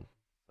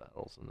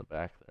 saddles in the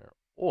back there,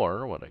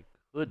 or what I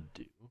could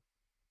do,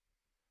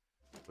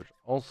 which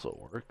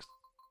also works,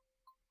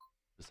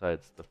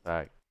 besides the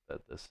fact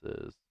that this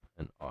is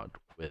an odd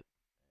width,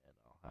 and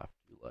I'll have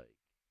to like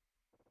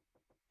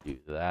do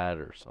that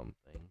or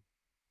something.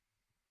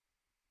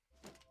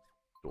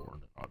 Door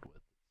an odd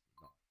width.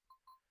 It's not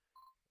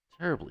a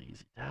terribly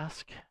easy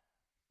task.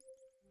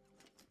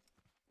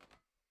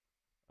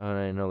 And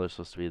I know there's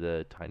supposed to be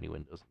the tiny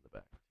windows in the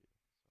back too.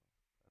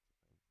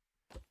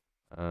 So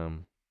that's the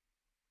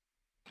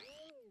thing.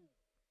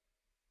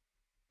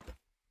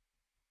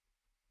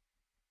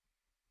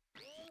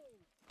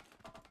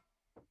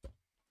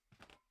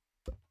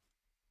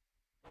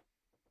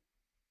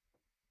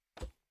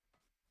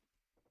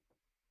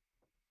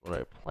 What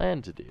I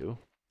plan to do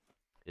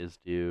is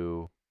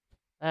do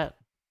that,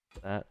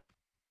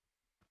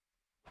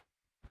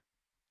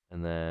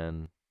 and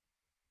then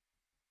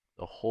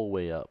the whole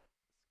way up,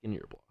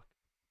 skinnier block,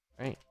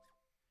 right?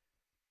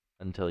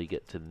 Until you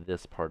get to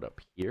this part up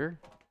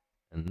here,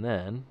 and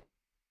then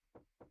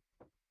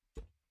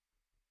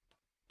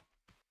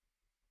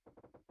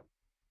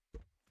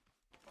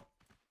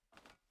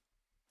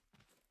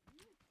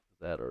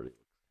that already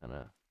looks kind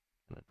of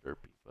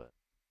derpy, but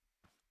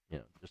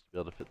just to be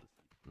able to fit the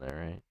seats in there,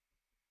 right?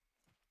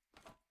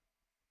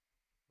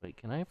 Wait,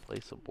 can I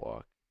place a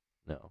block?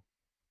 No.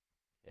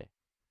 Okay,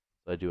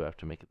 so I do have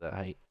to make it that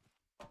height.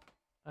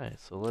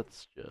 Alright, so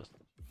let's just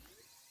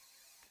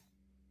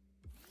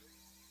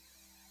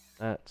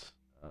set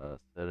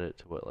it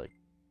to what, like,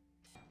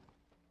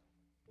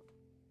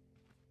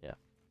 yeah.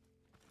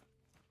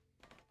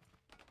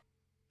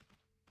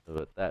 So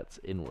but that's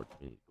inward,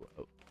 we need to go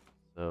out.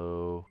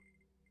 So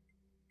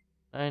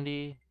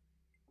 90,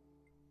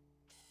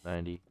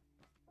 90,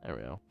 there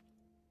we go.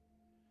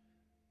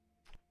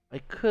 I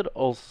could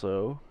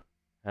also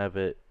have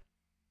it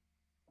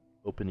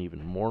open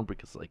even more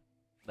because like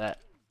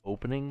that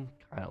opening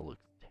kind of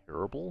looks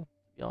terrible,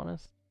 to be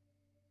honest.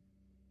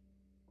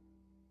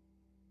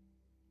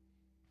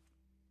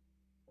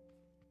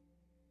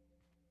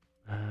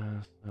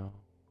 So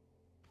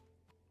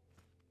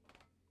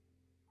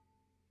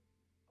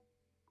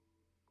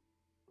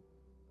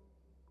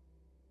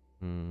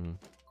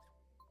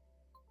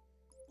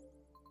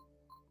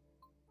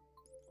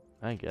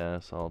I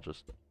guess I'll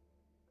just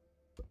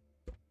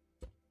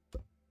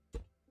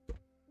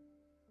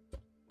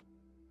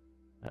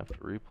have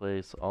to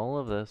replace all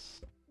of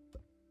this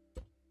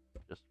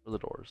just for the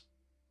doors.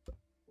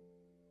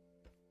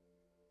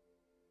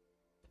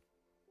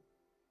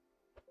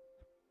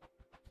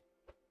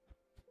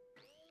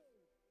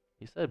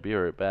 He said be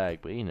right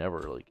back, but he never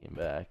really came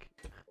back.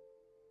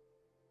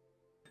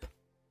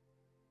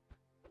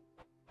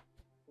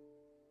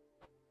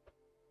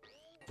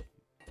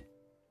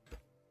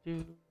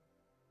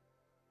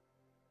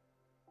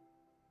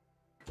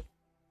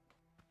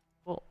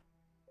 Cool.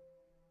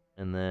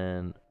 And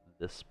then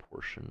this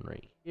portion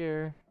right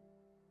here.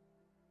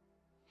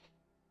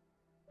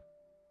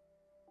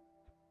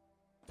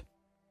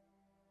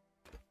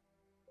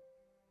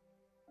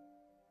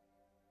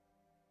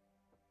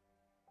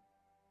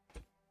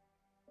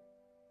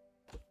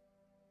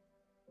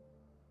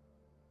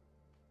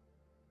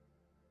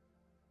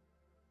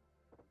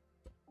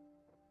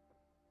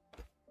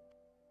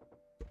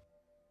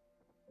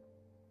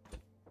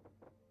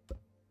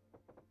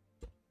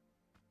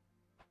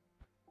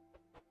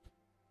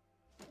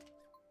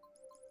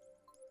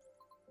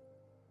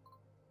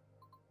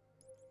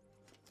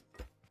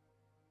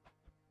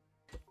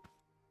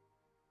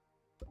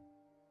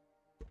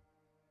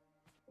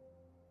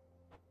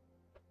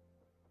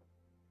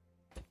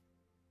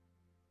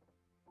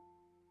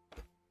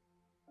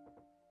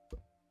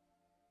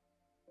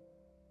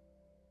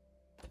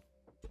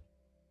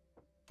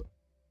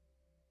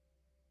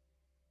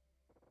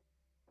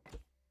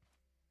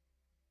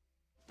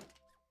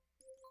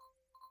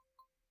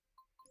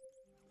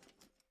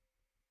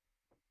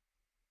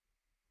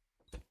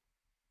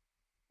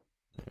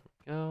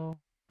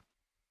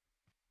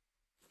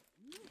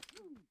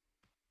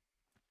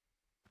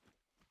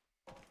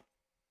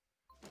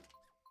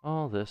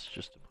 all this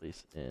just to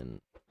place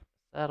in a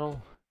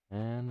saddle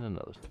and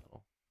another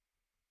saddle.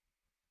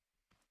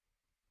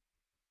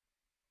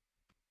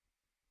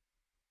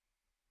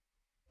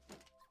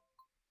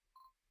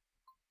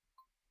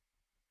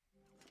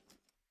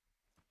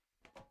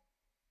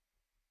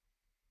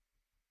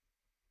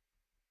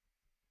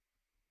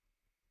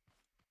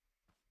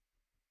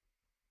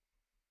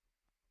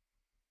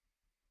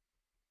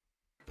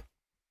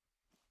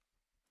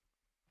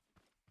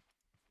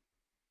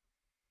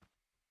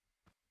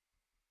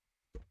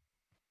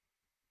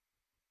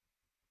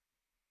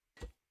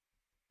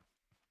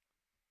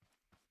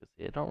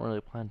 See, I don't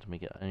really plan to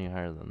make it any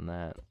higher than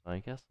that, so I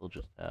guess we'll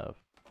just have,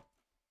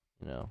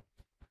 you know,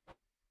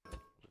 we'll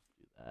just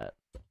do that,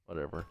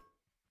 whatever.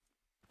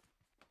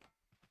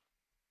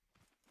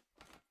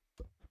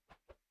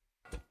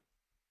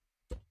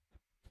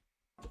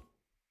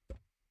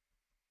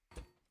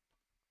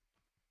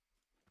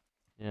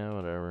 Yeah,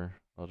 whatever,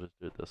 I'll just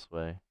do it this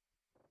way.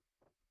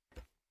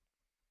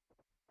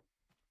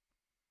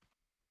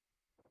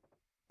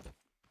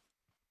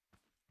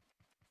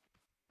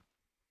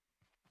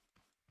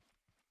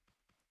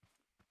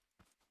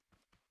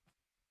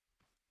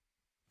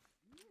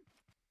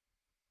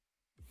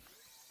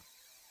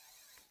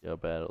 See how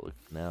bad it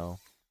looks now.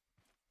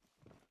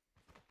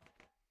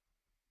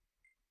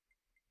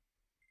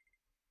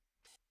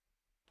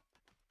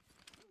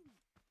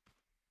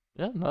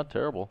 Yeah, not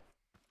terrible.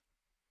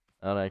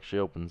 That actually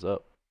opens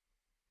up,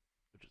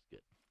 which is good.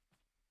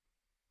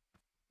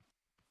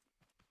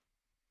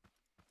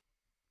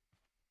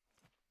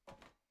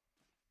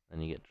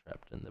 Then you get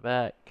trapped in the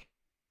back,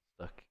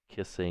 stuck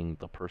kissing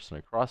the person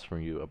across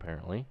from you,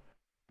 apparently.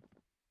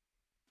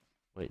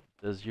 Wait,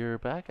 does your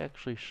back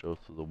actually show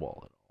through the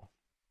wall at all?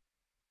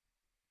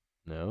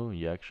 No,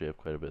 you actually have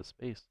quite a bit of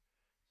space.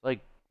 Like,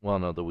 well,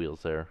 no, the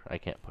wheel's there. I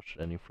can't push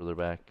it any further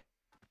back.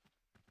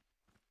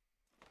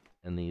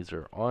 And these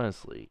are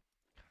honestly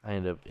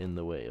kind of in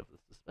the way of the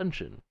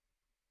suspension,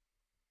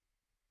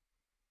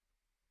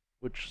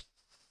 which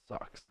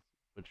sucks.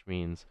 Which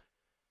means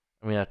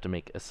I'm gonna have to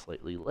make a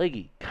slightly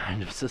leggy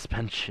kind of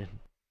suspension,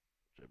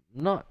 which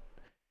I'm not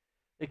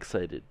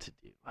excited to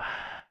do.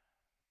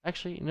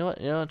 Actually, you know what?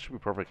 It should be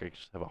perfect. I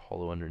just have a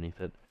hollow underneath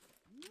it.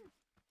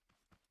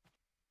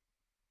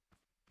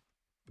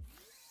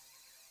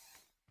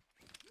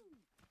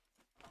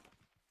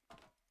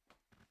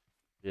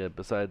 Yeah,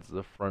 besides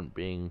the front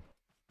being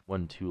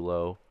one too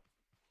low.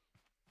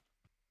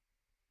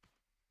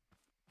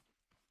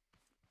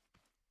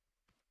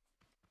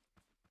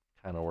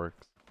 Kind of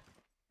works.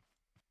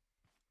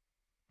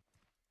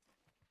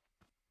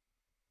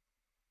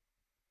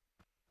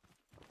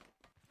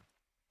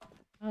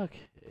 Okay.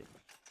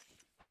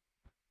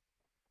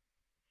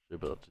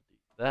 Should be able to do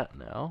that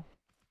now.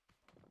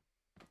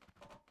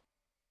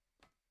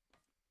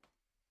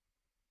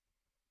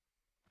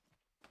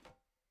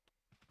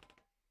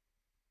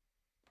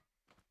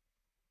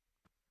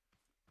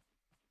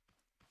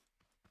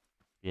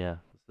 Yeah,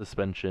 the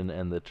suspension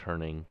and the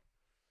turning.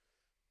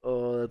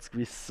 Oh, that's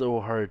gonna be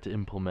so hard to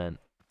implement.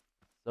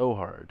 So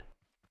hard.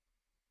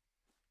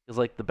 Because,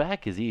 like, the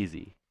back is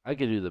easy. I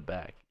could do the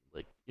back,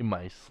 like, in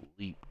my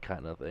sleep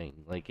kind of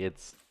thing. Like,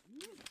 it's...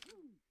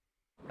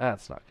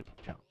 That's not gonna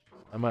count.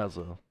 I might as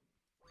well.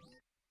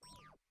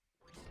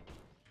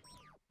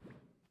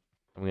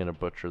 I'm gonna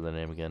butcher the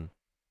name again.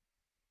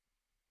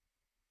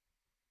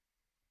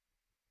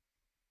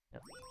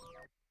 Yep.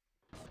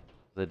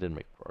 I did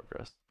make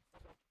progress.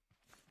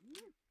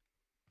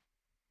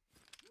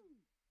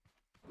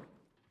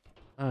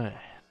 Alright,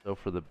 so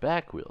for the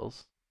back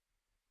wheels,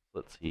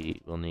 let's see,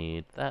 we'll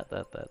need that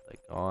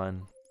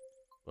gone.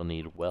 We'll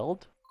need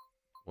weld.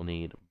 We'll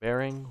need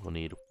bearing. We'll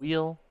need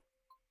wheel.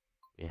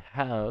 We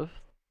have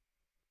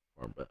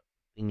arm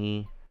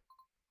thingy.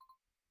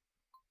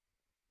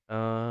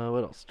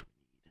 What else do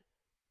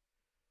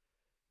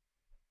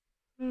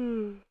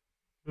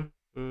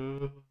we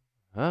need?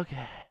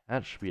 Okay,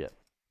 that should be it.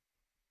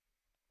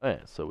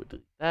 Alright, so we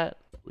delete that,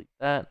 delete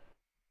that.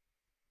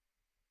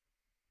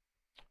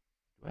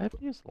 Do I have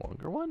to use the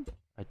longer one?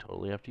 I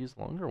totally have to use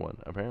the longer one,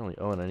 apparently.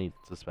 Oh, and I need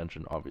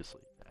suspension,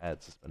 obviously. To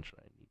add suspension,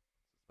 I need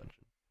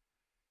suspension.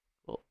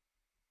 Cool.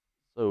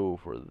 So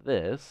for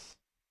this,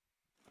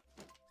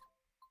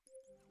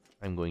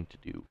 I'm going to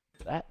do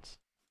that.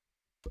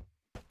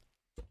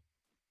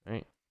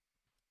 Right?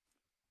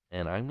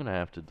 And I'm going to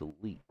have to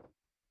delete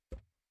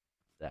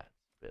that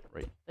bit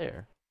right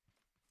there.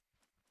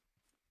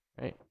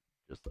 Right?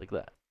 Just like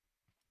that.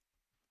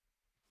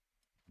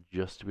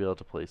 Just to be able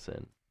to place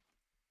in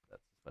that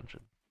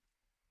suspension.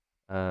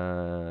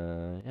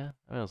 Yeah,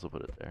 I also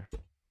put it there.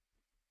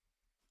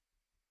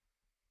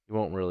 You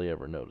won't really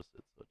ever notice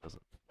it, so it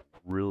doesn't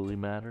really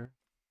matter.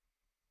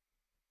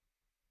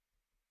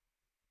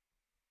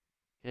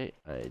 Okay,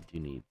 I do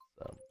need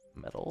some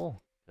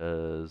metal,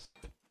 because...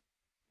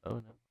 Oh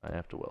no, I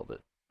have to weld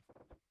it.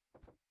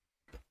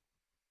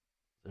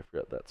 I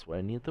forgot that's why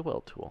I need the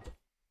weld tool.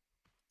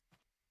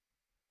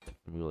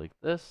 We go like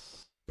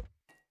this.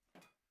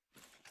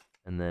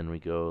 And then we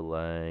go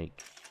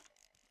like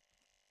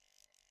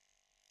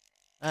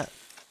that.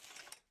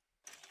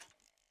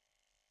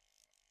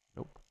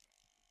 Nope.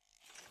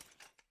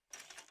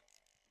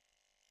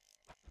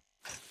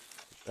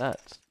 Like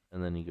that.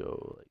 And then you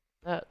go like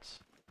that.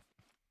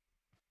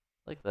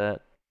 Like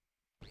that.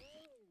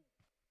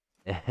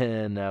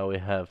 And now we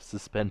have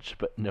suspension,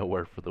 but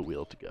nowhere for the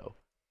wheel to go.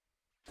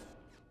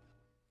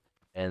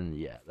 And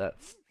yeah,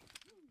 that's...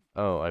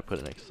 Oh, I put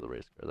it next to the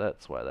race car.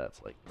 That's why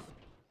that's like...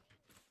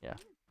 Yeah.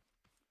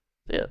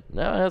 So yeah,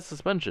 now it has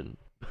suspension,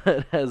 but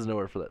it has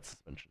nowhere for that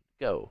suspension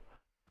to go.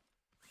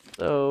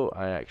 So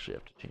I actually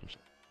have to change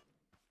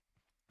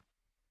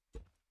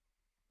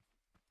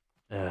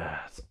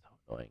that. It's so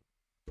annoying.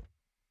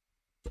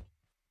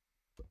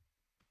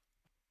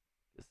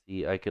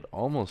 See, I could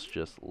almost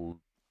just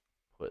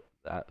put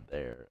that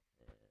there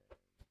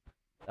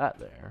and that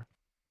there,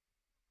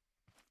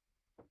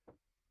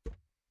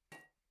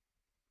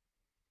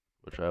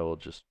 which I will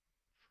just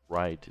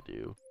try to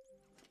do,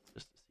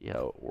 just to see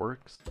how it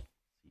works,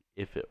 see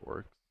if it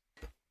works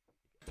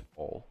at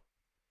all.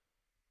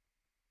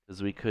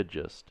 Because we could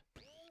just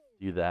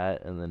do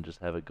that and then just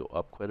have it go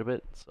up quite a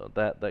bit, so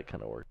that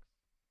kind of works.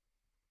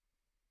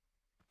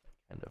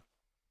 Kind of.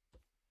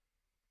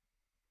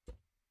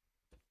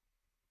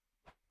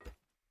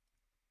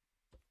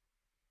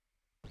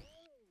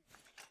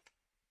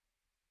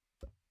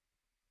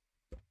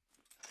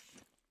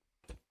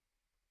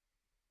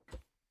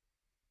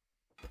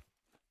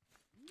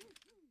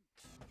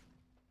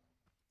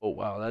 Oh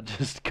wow, that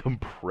just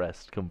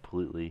compressed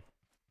completely.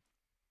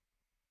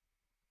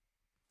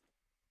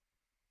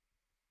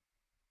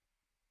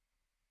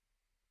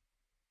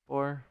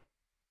 Four,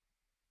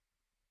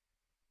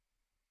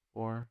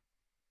 four,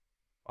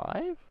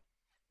 five?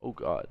 Oh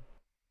god.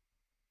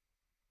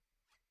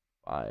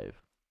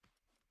 Five.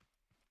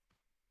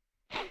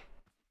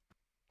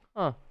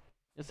 Huh.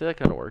 You see, that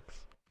kind of works.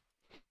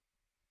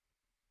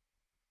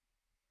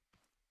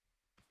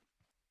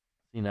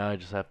 See, now I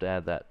just have to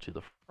add that to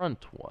the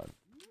front one,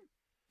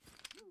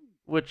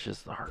 which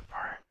is the hard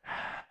part.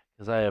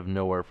 Because I have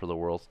nowhere for the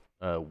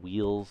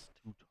wheels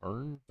to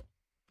turn.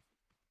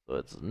 So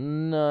it's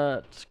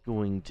not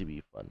going to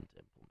be fun to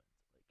implement,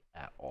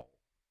 like, at all.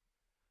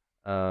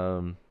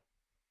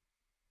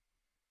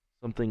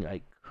 Something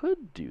I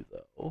could do,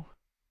 though,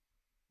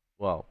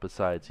 well,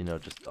 besides,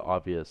 just the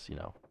obvious,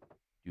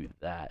 do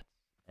that,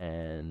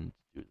 and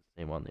do the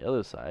same on the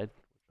other side,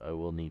 which I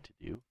will need to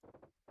do,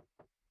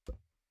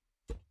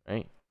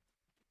 right?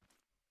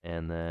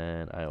 And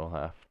then I will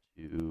have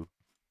to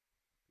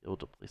be able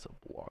to place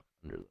a block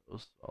under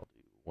those. So I'll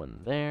do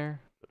one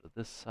there, go to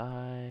this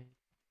side,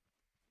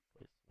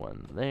 place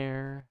one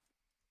there,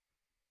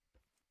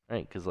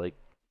 right? Because, like,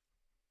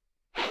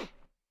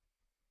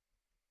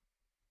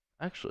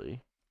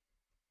 actually,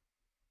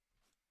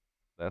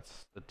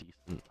 that's a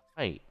decent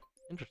height.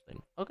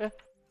 Interesting. Okay,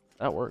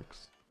 that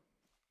works.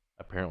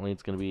 Apparently,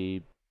 it's going to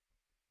be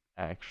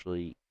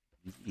actually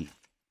easy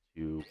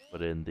to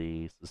put in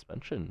the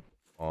suspension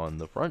on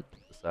the front,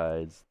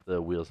 besides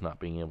the wheels not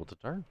being able to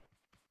turn.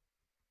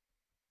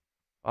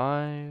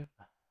 5,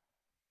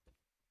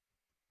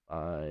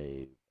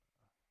 5.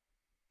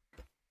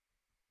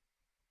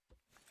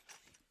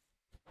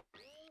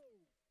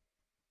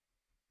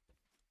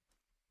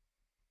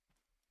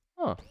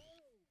 Huh.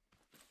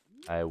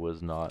 I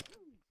was not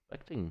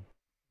expecting it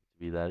to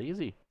be that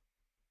easy.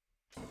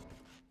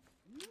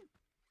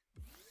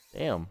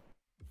 Damn.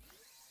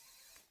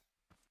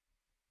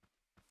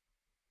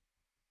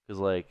 Because,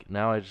 like,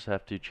 now I just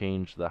have to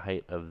change the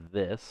height of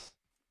this,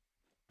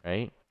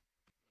 right?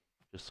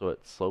 Just so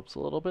it slopes a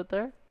little bit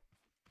there.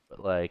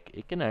 But, like,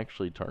 it can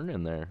actually turn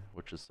in there,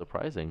 which is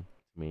surprising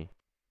to me.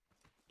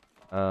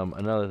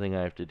 Another thing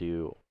I have to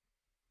do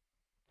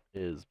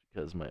is,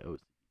 because my OCD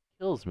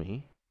kills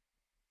me,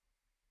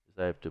 is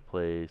I have to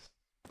place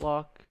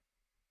block,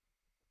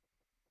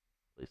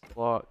 place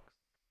block,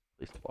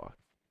 place block,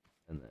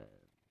 and then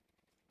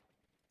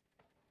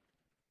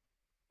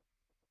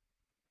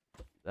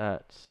do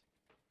that,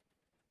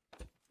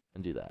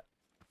 and do that.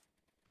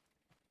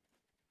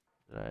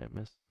 Did I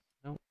miss?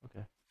 No?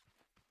 Okay.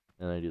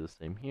 Then I do the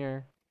same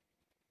here.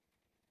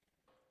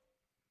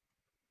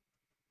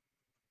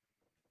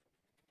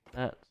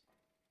 That.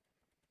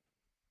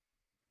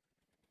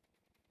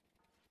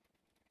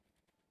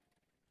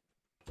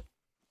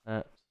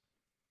 That.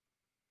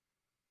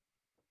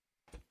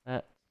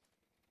 That.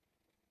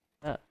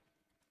 That.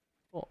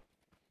 Cool.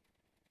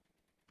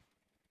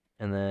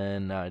 And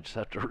then now I just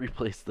have to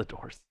replace the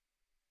doors.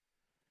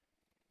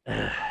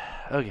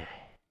 Okay.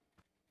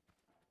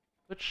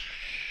 Which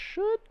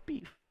should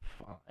be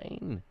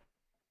fine.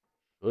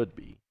 Should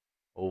be.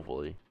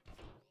 Hopefully.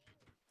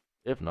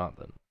 If not,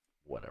 then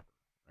whatever.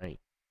 Right?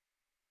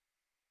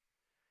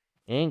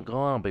 Ain't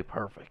gonna be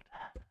perfect.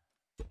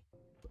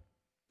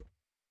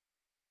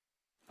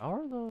 How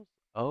are those?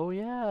 Oh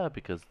yeah,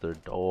 because they're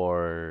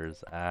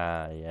doors.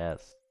 Ah,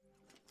 yes.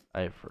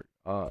 I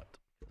forgot.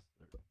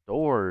 Because they're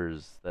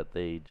doors that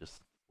they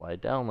just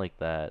slide down like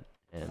that.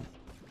 And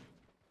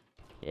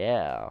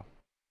yeah.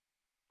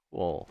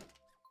 Cool.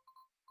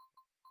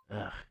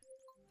 Ugh.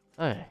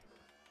 Okay.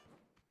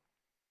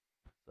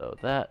 So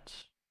that,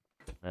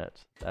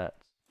 that,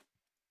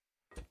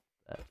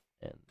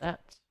 and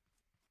that.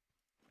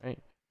 Right?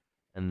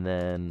 And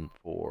then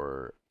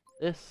for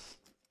this,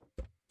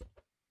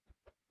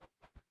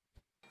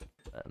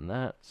 and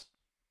that.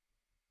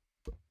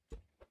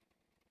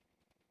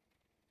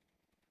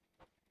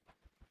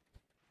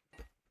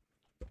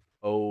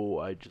 Oh,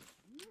 I just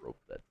broke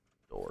that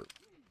door.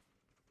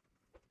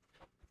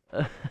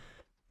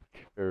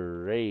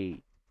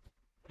 Great.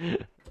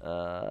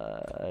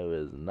 I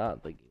was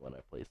not thinking when I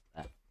placed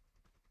that.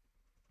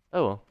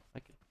 Oh well, I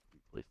could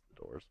replace the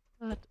doors.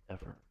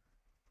 Whatever.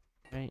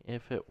 Right?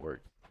 If it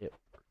works, it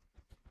works.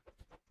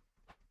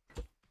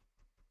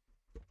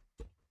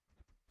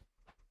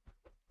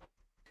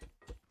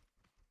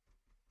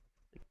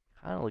 It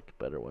kind of looked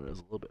better when it was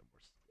a little bit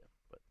more stiff,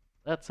 but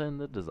that's in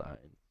the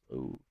design.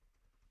 So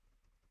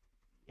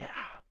yeah.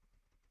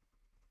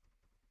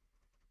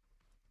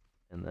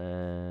 And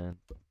then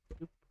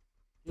doop,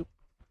 doop.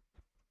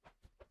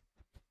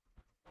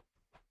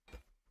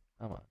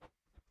 Come on.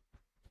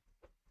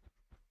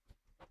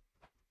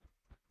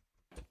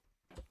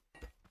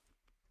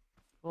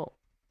 Cool.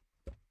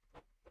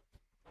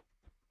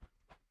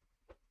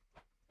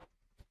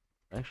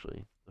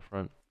 Actually, the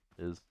front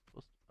is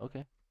supposed to,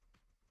 okay.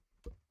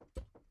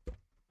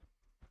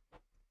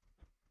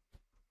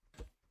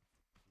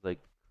 I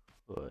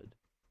could.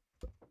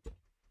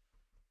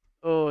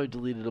 Oh, I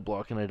deleted a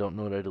block and I don't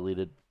know what I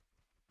deleted.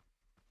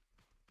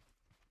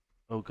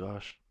 Oh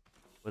gosh.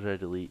 What did I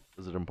delete?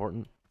 Was it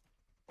important?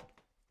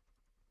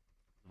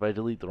 If I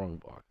delete the wrong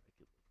block, I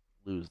could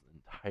lose the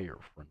entire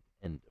front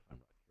end if I'm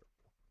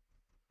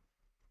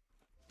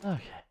not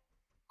careful. Okay.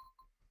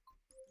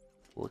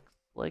 Looks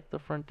like the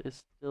front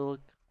is still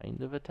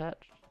kind of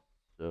attached.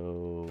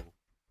 So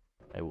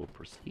I will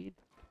proceed.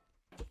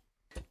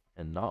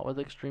 And not with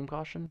extreme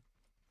caution.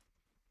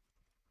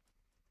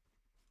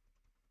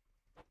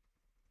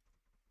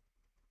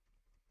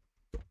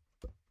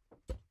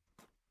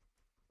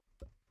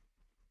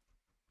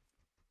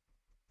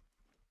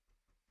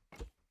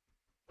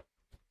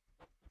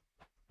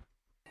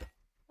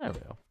 There we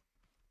go.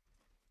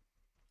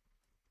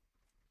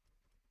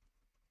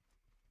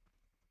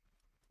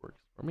 Works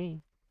for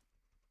me.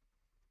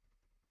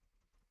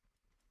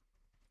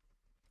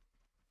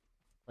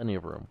 Plenty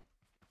of room.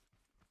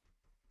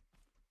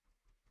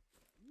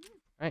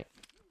 Alright.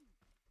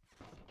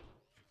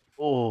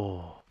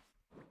 Oh.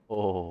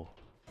 Oh.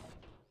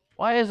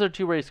 Why is there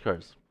 2 race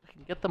cars? I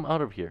can get them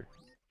out of here.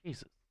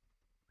 Jesus.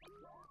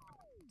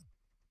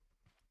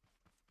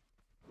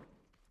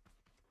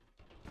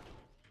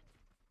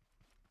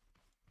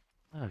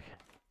 Okay.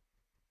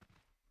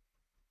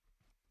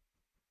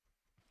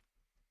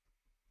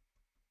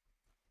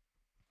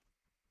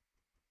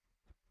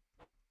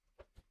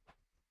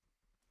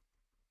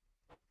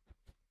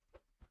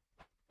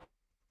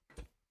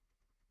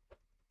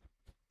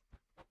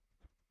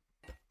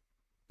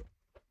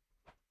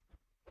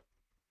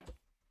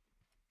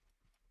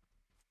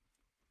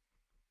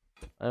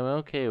 I'm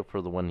okay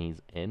for the one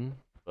he's in,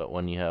 but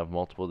when you have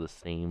multiple of the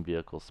same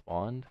vehicle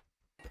spawned,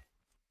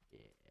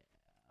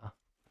 yeah.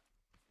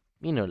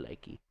 Me no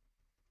likey.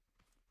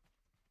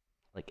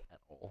 Like at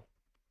all.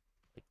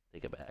 Like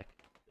take it back.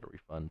 Get a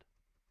refund.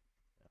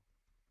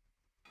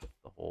 Yeah.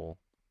 The whole.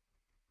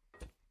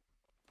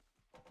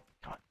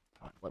 Come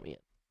on, let me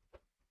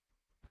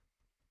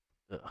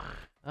in. Ugh.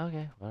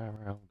 Okay, whatever,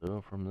 I'll do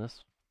it from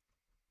this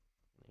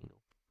angle.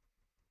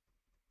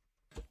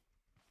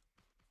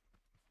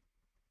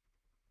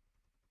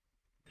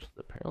 Which is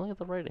apparently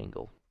the right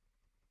angle.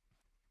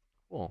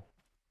 Cool.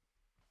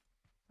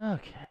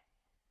 Okay.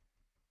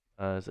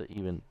 Is it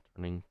even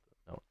turning?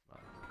 No, it's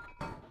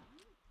not.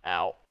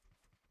 Ow.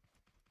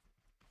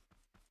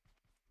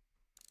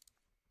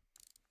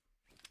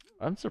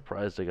 I'm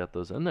surprised I got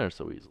those in there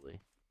so easily.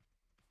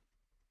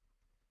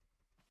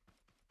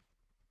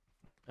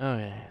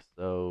 Okay,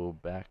 so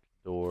back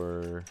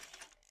door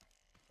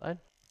side.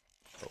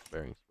 Oh,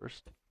 bearings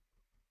first.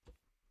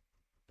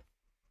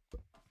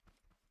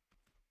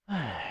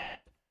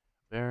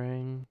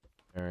 Bearing,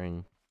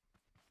 bearing,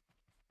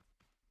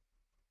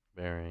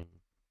 bearing,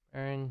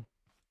 bearing.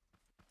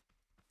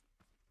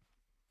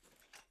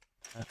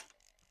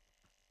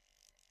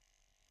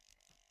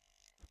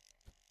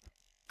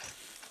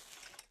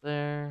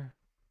 There.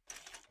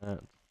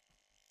 That's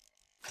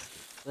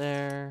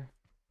there.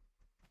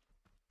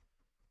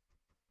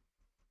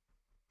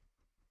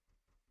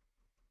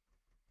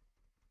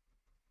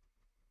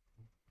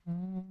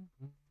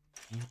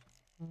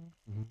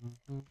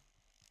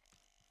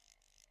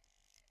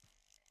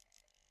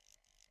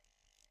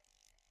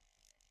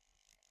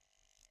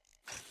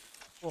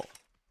 Cool.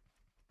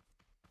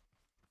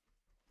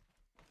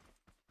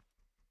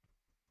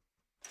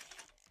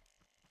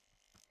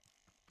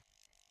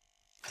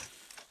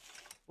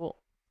 Cool.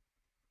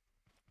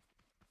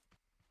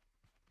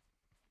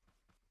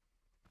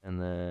 And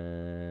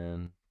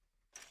then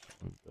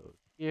one goes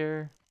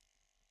here.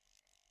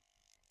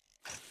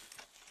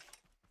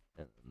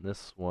 And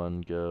this one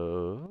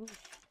goes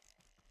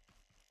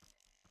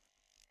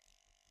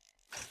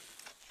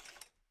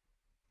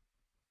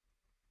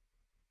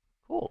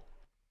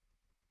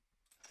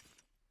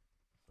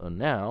So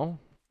now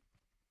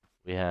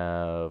we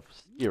have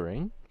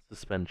steering,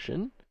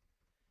 suspension,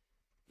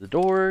 the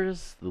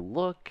doors, the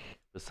look,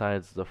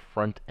 besides the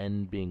front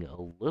end being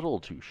a little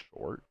too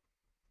short,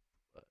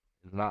 but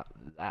it's not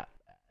that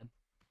bad.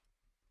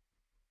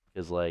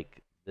 Because,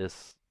 like,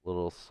 this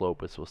little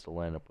slope is supposed to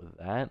line up with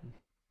that,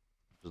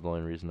 which is the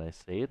only reason I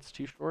say it's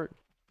too short.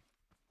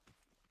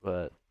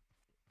 But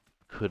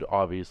could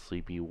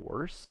obviously be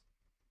worse.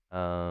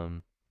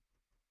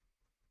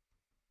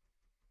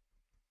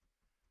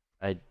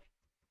 I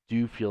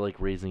do feel like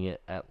raising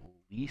it at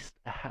least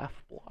a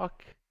half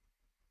block,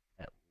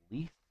 at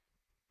least.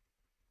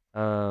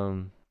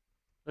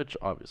 Which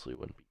obviously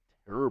wouldn't be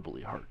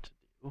terribly hard to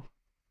do.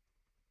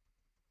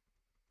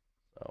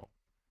 So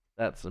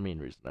that's the main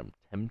reason I'm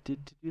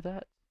tempted to do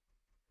that.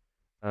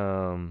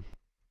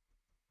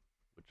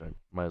 Which I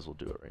might as well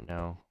do it right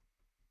now.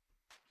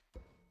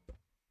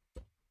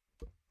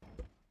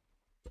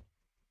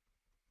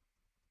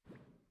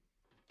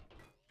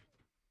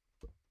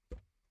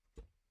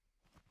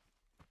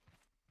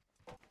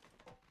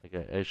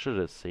 Like I should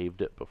have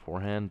saved it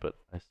beforehand, but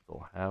I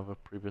still have a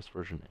previous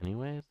version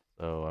anyways,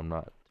 so I'm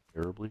not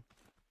terribly.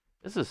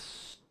 This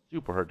is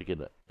super hard to get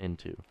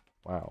into.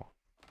 Wow.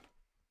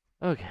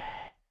 Okay.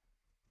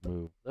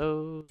 Move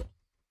those.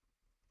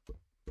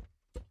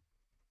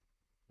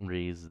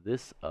 Raise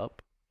this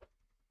up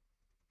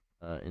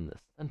in the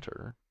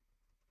center.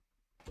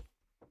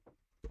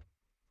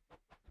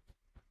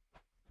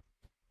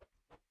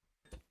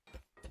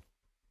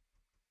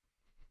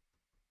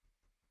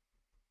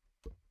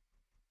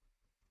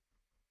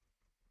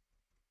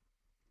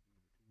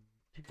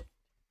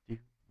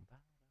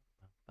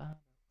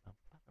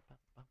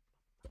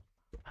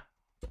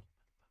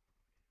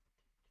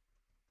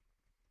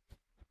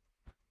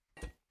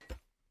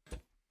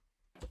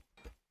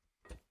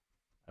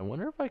 I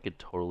wonder if I could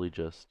totally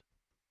just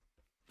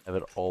have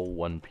it all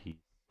one piece.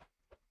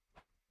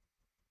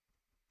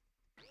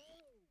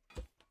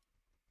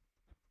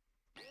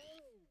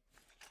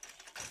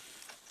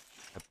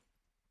 I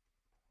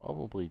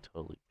probably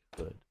totally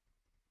could.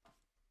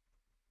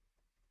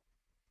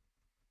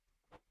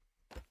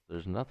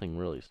 There's nothing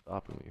really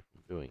stopping me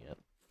from doing it.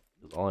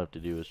 Because all I have to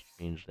do is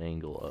change the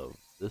angle of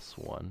this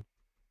one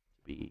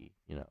to be,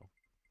 6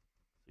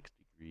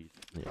 degrees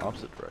in the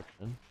opposite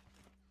direction.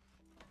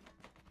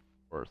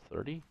 Or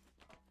 30?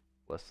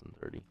 Less than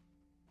 30.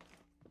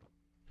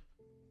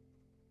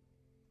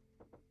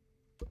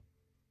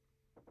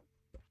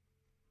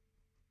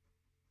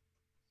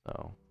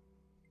 So.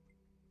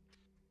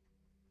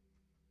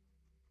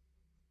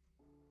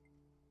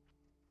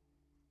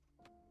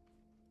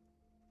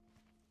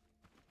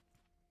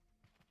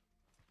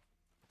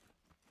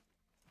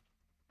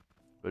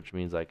 Which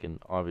means I can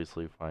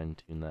obviously fine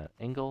tune that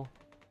angle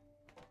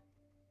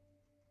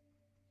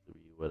to be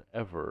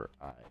whatever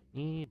I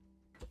need.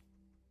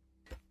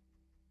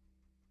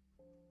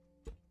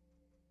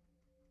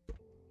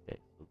 Okay,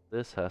 so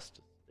this has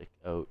to stick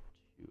out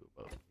to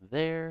about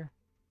there.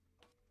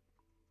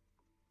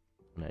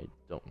 And I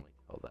don't like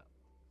how that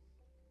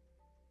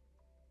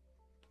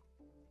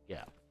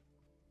gap.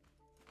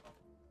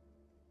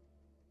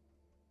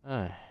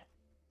 Alright.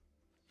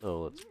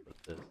 So let's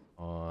put this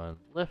on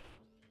lift,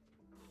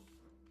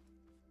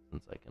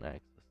 since I can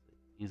access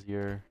it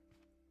easier.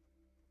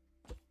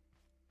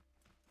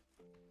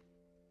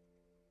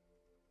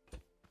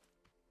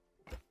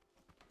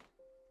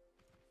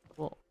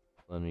 Well,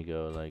 let me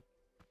go like,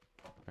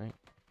 right?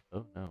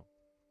 Oh no.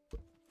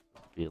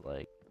 Be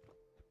like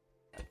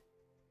that.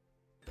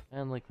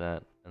 And like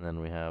that. And then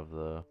we have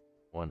the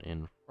one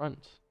in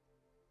front,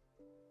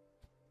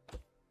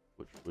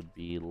 which would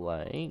be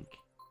like,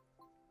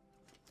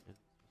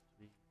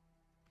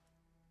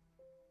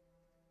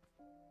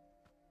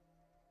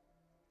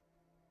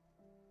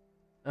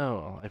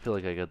 oh, I feel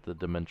like I got the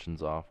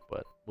dimensions off,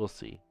 but we'll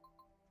see.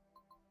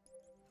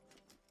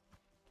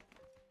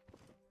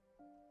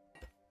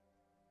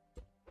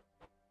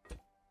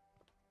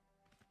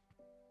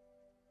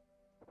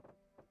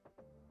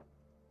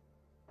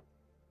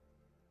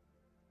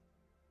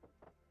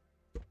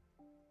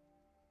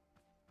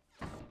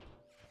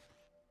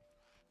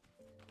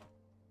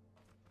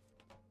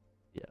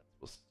 Yeah, it's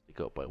supposed to stick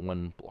out by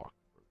one block.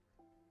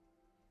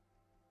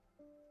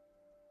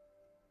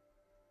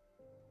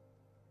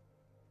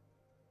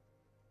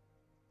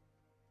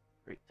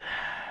 Great.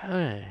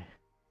 Okay.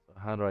 So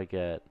how do I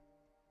get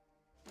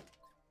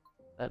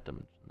that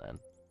dimension then?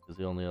 Because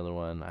the only other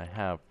one I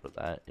have for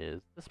that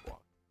is this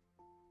block.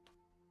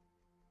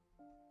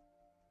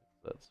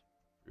 So that's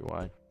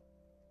 3y.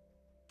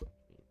 Which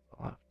means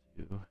I'll have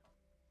to.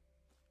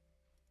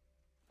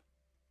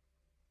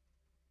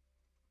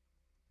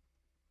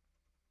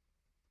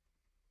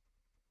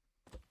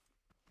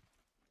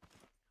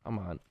 Come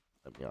on.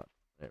 Let me on.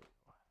 There we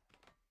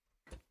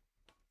go.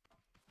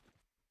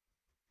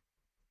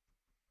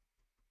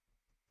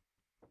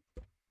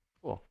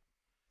 Cool.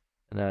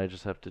 And now I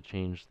just have to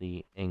change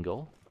the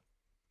angle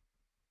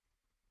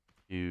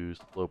to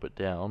slope it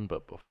down,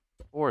 but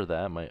before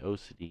that, my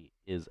OCD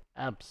is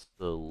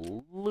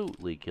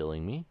absolutely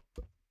killing me.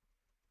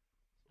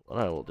 So what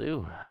I will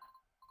do,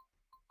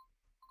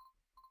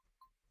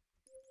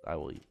 I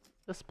will use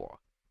this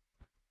block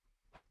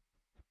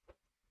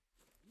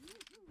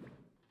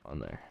on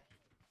there.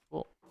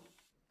 Cool.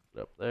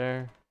 Put up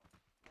there.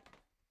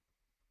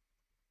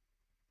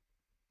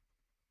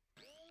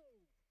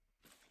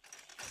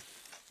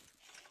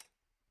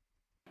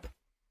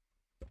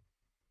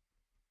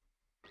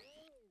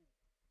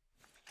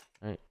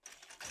 Alright.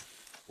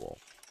 Cool.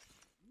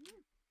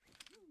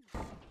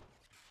 Oh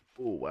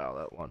wow,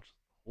 that launched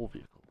the whole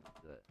vehicle.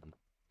 And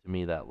to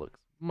me, that looks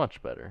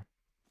much better,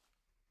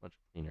 much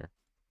cleaner.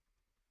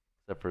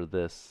 Except for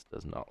this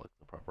does not look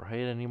the proper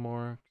height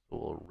anymore, so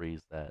we'll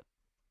raise that,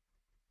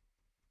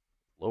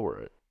 lower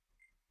it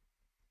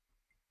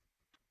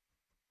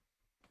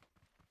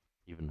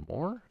even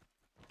more.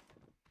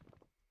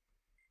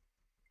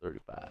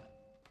 35.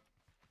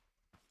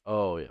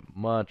 Oh yeah,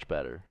 much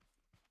better,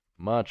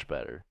 much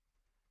better.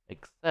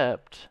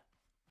 Except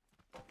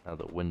now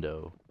the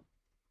window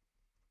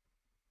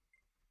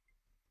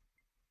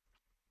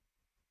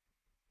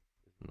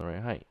isn't the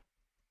right height.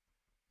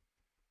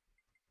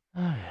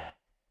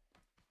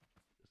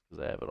 Just because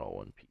I have it all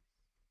one piece.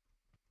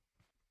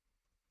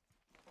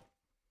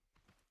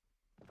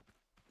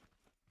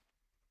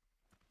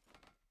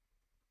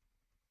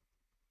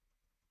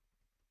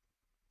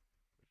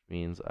 Which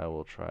means I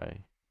will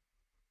try.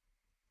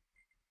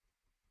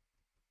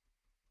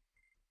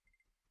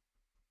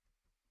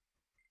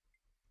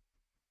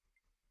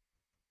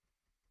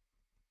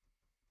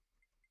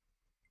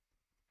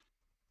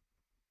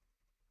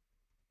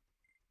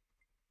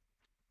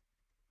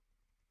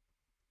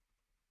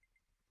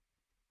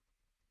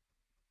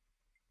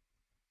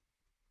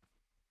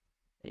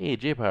 Hey,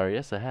 J-Power,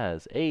 yes it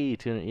has. Hey,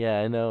 tuna,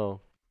 yeah, I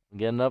know. I'm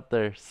getting up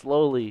there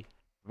slowly.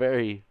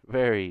 Very,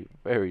 very,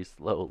 very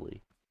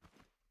slowly.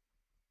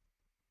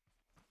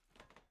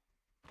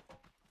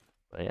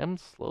 I am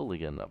slowly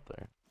getting up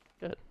there.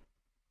 Good.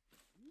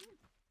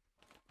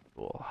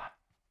 Cool.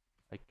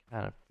 I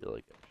kind of feel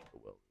like I should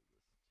have welded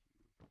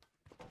this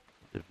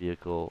to the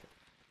vehicle,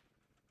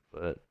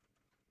 but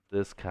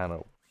this kind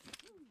of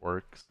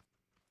works.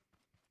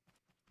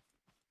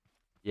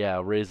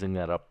 Yeah, raising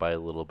that up by a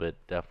little bit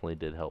definitely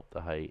did help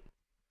the height.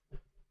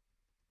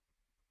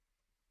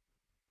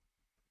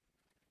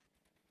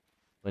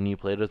 When you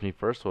played with me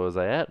first, what was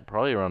I at?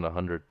 Probably around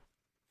 100.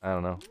 I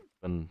don't know. It's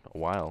been a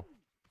while.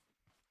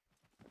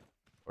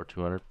 Or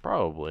 200,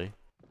 probably.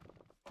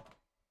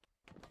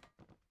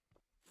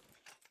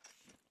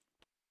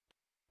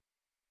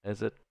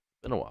 Has it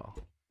been a while?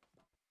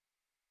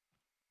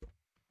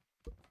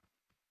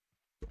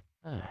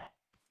 If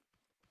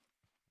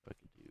I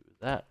could do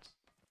that.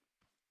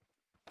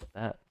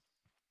 That.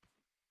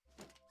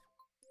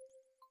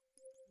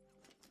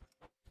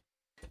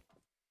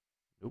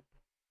 Nope.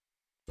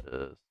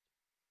 Just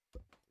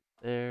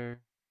there.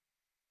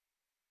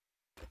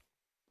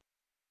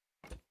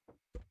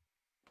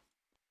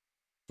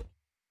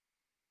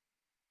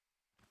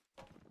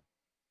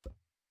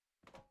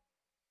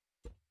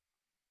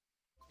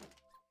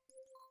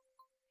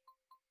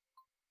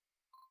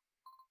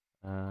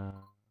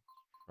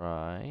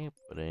 Try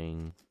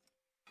putting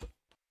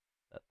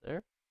that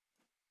there.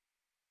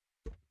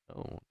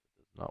 Oh, it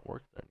does not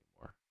work there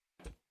anymore.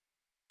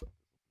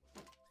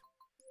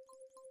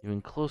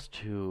 Even close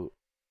to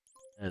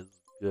as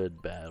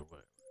good, bad, whatever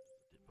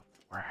it did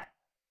before.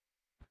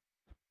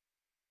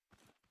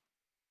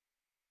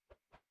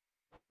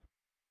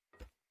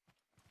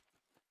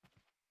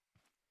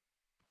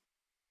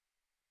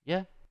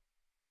 Yeah.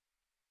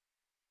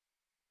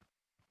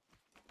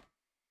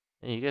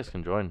 Hey, you guys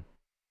can join.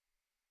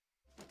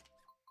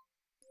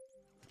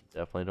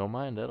 Definitely don't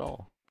mind at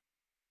all.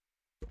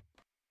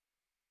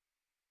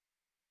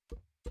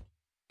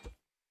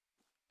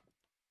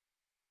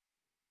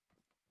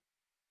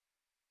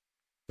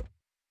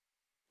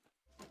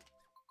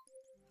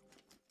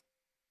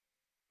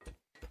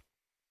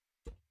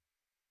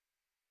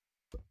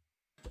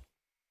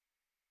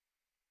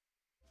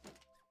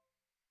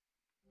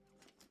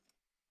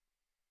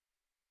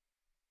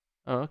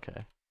 Oh,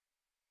 okay.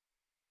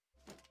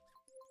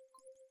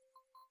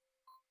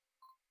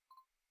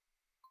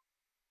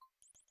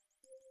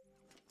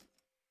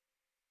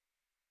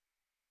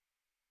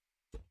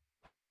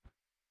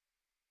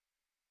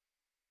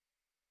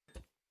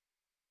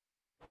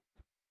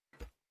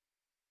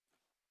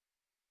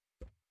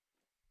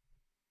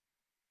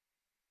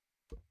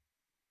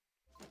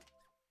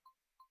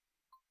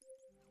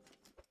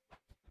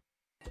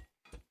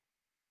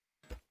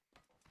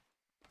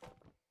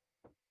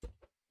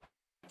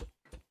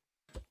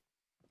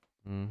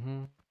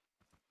 Mm-hmm.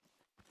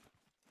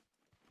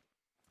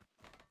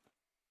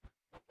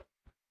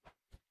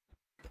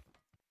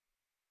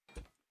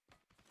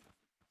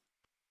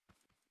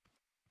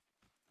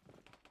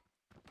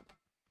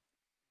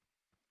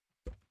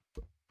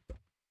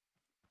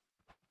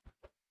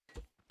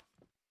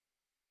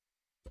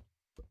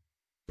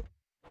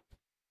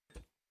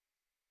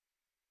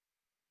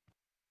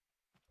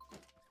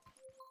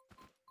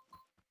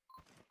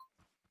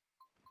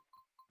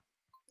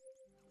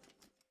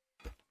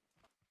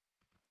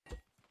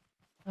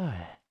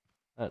 Alright,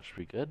 that should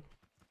be good.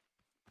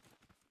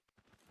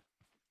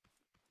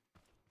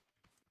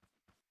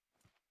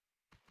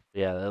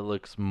 Yeah, that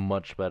looks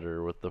much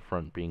better with the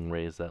front being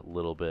raised that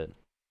little bit. This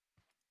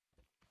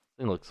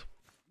thing looks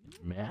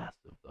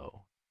massive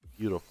though.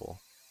 Beautiful.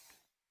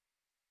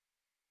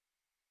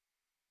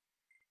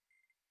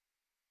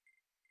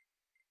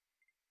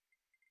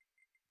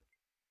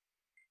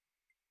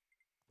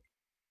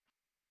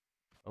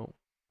 Oh,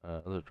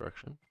 other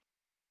direction.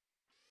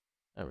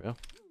 There we go.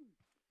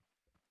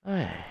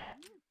 Alright.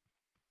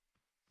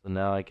 So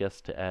now I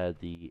guess to add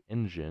the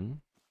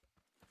engine,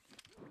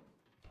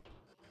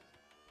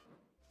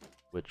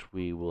 which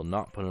we will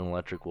not put an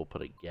electric, we'll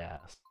put a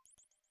gas.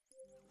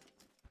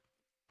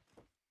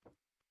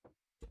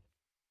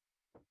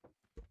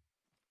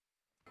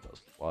 So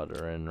slot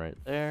her in right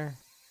there.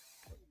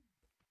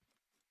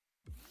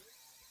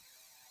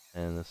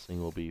 And this thing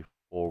will be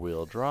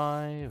 4-wheel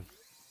drive.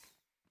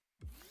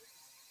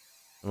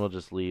 And we'll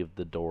just leave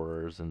the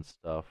doors and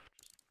stuff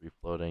just free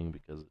floating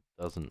because it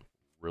doesn't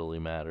really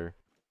matter.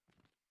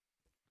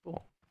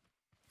 Cool.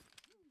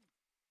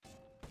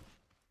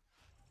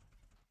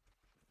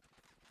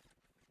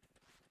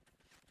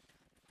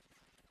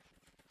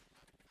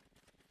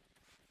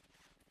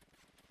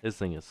 This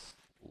thing is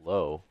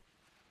slow.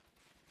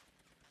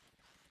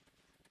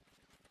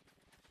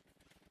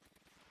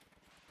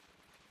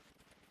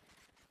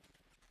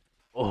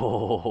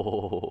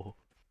 Oh.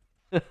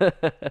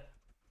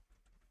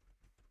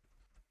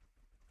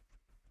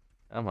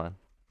 Come on.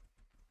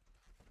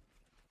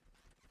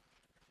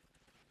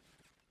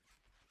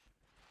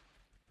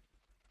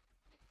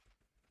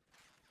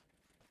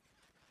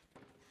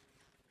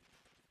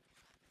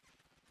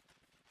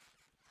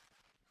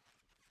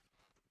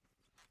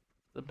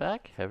 The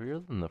back heavier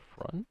than the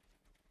front?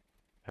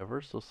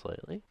 Ever so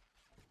slightly?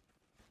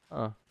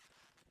 Huh.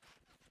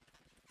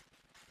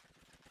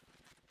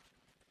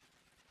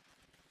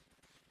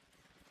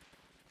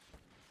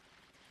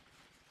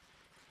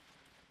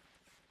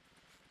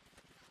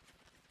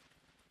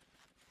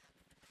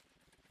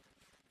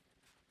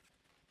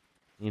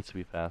 Needs to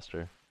be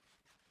faster.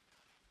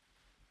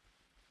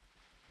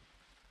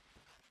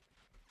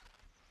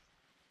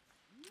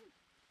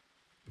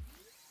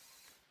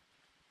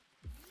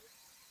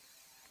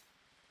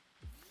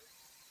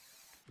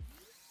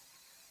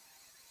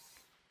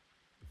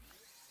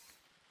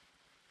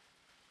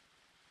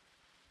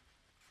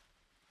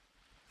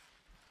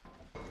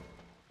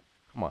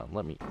 Come on,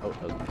 let me out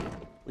of the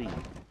vehicle, please.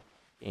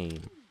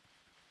 Game.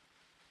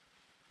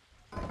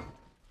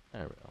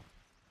 There we go.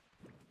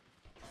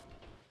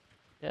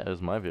 Yeah, it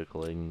was my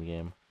vehicle in the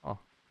game. Oh.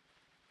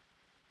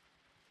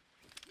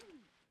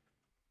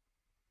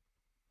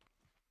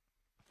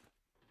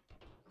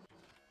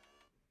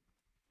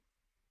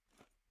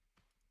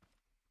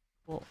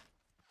 Cool.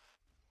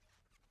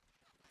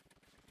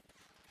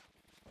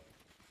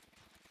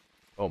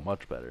 Oh,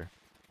 much better.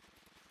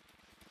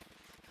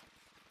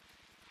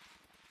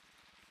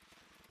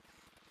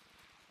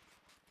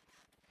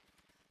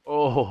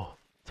 Oh,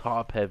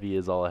 top heavy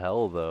is all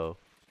hell though.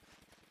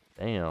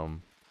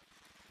 Damn.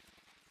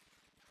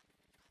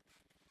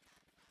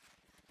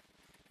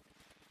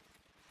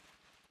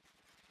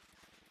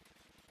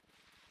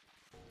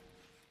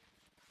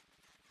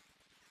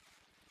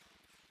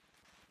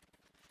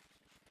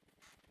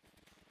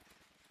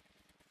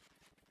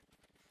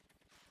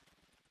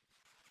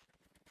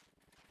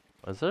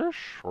 Was there a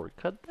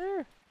shortcut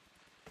there?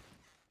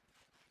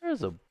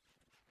 There's a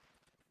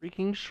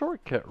freaking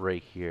shortcut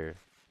right here.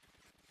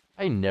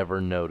 I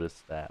never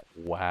noticed that.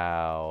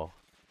 Wow.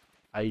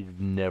 I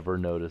never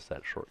noticed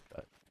that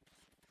shortcut.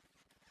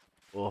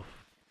 Oof.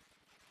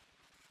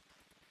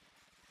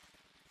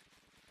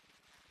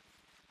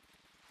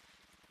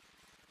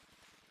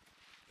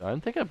 I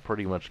think I'm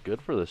pretty much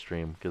good for this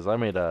stream because I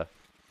made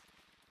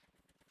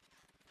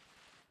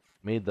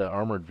the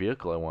armored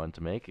vehicle I wanted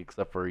to make,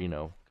 except for, you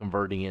know,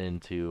 converting it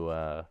into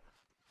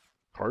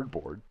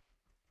cardboard.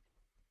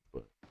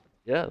 But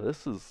yeah,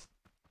 this is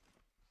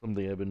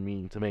something I've been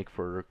meaning to make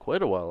for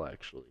quite a while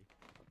actually.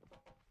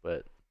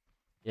 But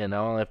yeah,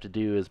 now all I have to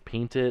do is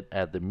paint it,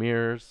 add the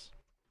mirrors,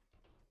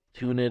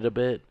 tune it a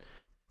bit,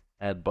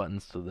 add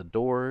buttons to the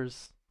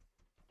doors.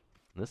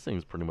 And this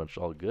thing's pretty much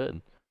all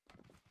good.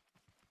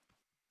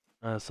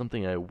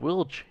 Something I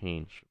will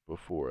change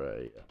before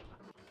I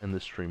end the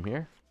stream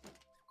here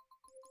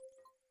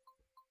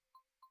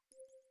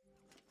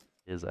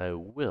is I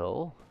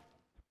will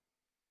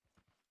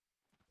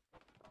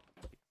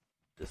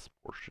this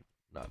portion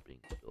not being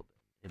filled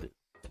in. It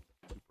is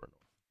super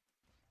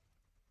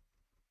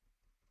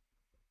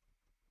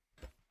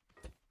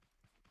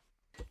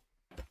annoying.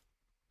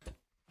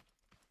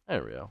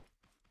 There we go.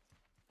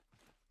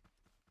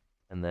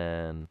 And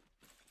then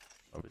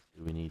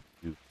obviously we need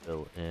to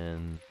fill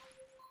in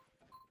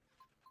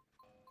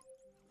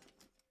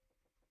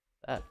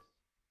that.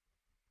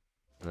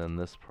 And then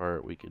this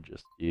part we could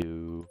just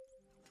do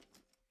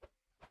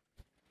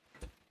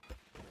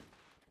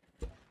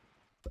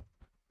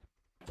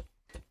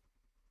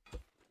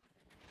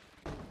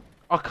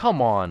oh,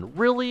 come on.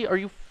 Really? Are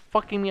you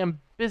fucking me?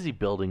 I'm busy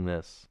building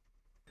this.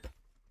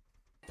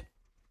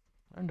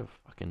 Learn to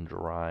fucking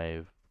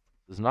drive.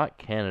 This is not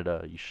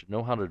Canada. You should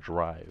know how to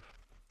drive.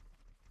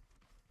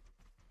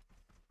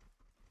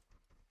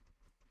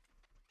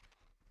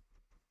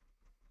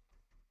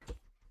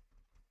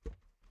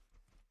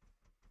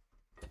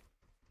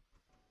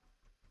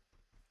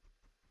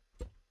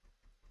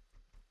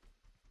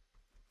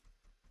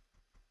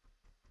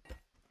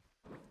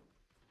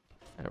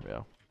 There we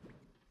go.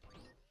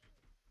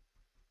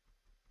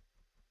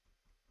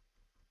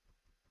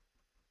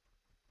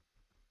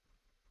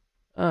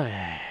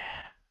 Okay.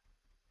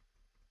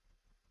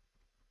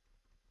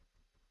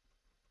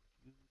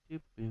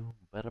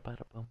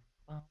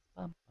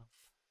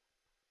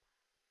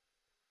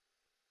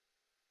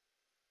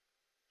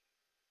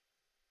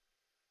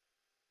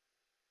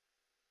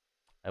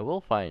 I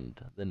will find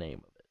the name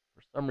of it.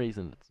 For some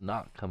reason, it's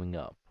not coming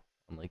up.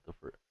 Unlike the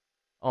first.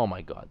 Oh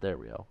my god, there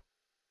we go.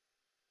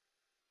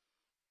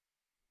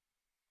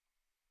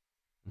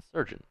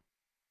 Insurgent.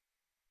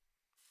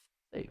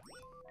 Save.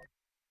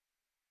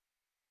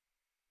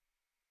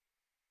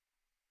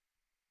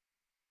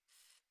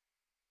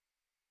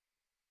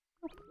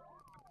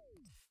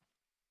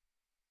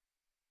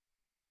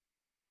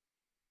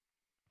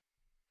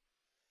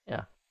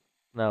 Yeah,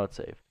 now it's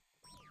saved.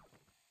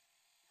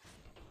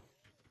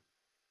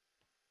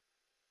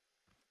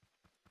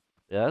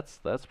 Yeah,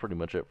 that's pretty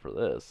much it for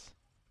this.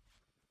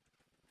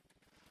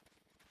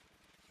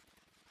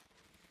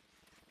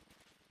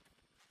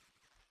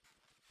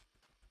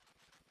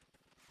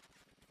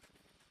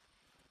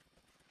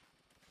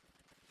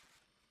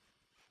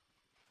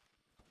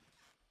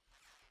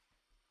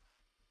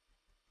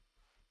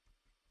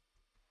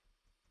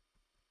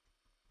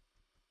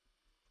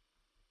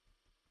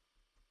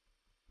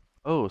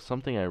 Oh,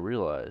 something I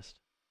realized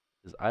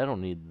is I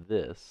don't need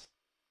this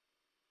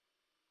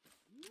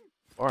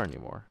bar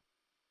anymore.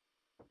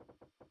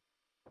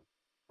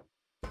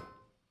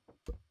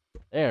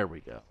 There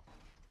we go.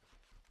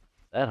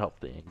 That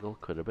helped the angle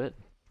quite a bit.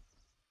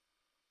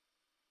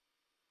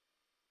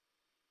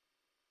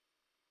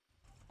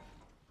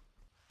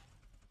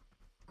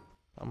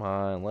 Come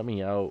on, let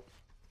me out.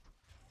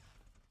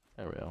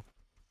 There we go.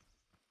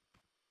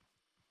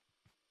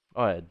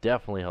 Oh, it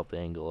definitely helped the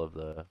angle of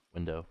the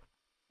window.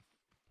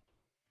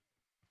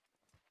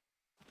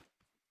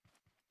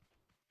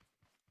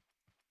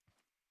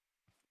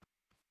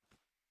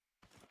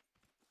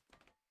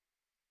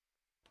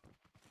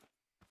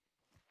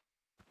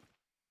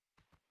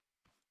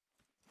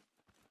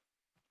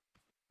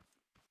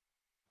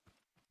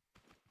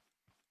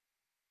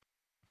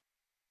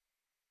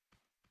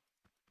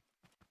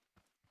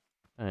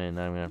 And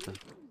now I'm gonna have to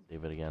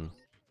save it again.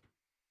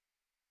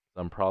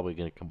 I'm probably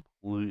gonna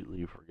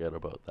completely forget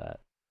about that.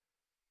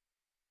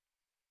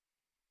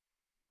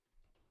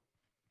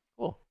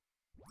 Cool.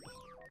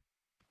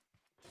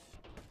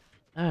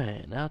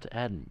 Alright, now to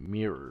add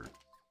mirrors.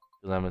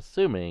 Because I'm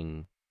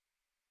assuming...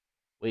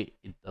 Wait,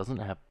 it doesn't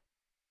have...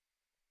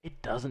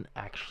 It doesn't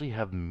actually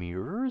have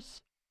mirrors?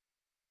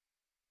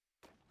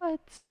 What?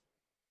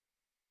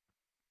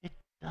 It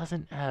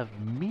doesn't have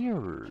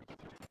mirrors.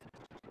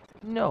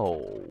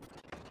 No.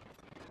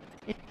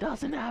 It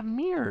doesn't have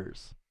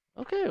mirrors.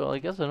 Okay, well I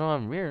guess I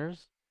don't have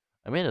mirrors.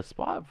 I made a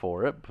spot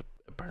for it, but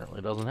apparently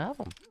it doesn't have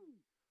them.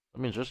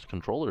 That means just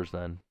controllers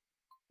then.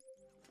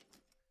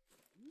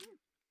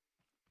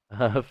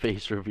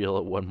 Face reveal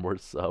at one more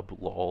sub,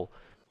 lol.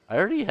 I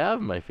already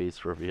have my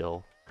face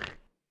reveal.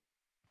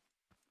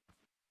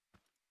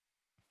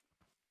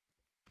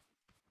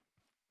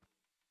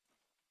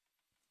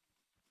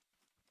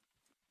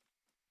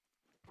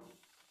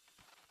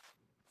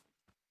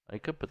 I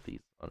could put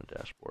these on a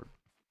dashboard,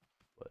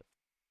 but...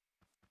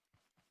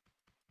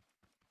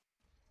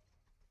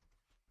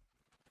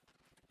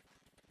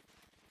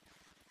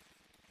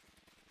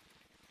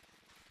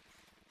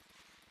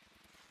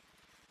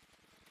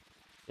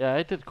 Yeah,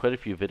 I did quite a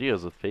few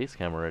videos with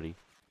Facecam already.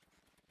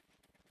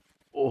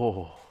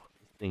 Oh,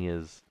 this thing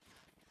is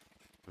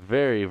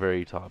very,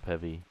 very top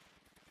heavy.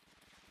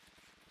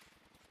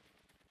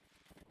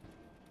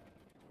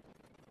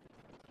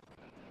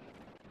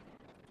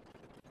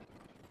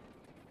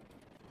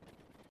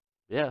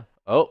 Yeah.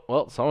 Oh,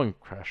 well, someone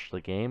crashed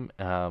the game.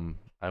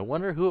 I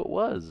wonder who it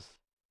was.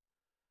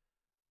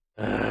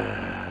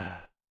 Well,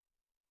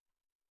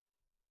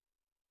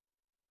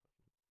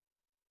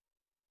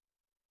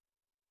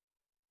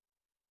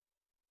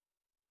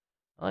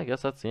 I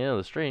guess that's the end of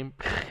the stream.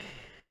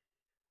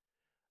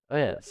 Oh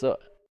yeah, so a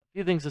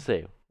few things to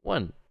say.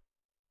 One,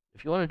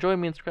 if you want to join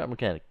me in Scrap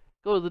Mechanic,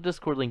 go to the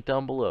Discord link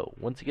down below.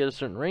 Once you get a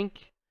certain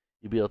rank,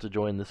 you'll be able to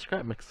join the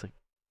Scrap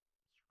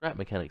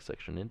Mechanic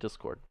section in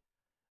Discord.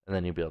 And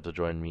then you'll be able to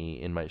join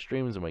me in my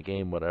streams, in my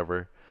game,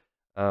 whatever.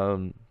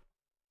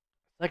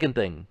 Second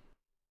thing,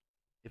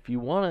 if you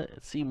want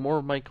to see more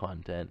of my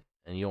content,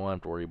 and you don't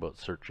have to worry about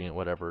searching it,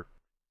 whatever,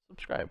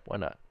 subscribe, why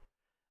not?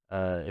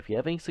 If you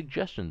have any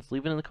suggestions,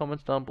 leave it in the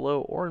comments down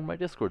below or in my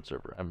Discord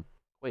server. I'm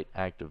quite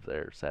active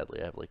there,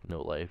 sadly. I have like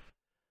no life.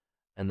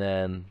 And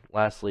then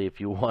lastly,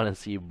 if you want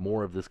to see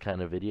more of this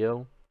kind of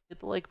video, hit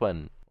the like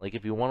button. Like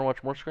if you want to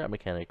watch more Scrap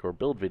Mechanic or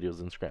build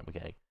videos in Scrap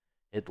Mechanic,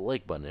 hit the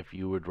like button. If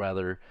you would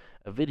rather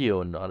a video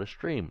and not a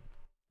stream,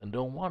 then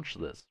don't watch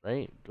this,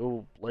 right?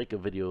 Go like a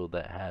video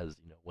that has,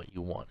 what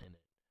you want in it.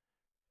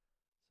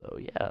 So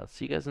yeah,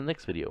 see you guys in the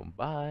next video.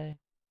 Bye.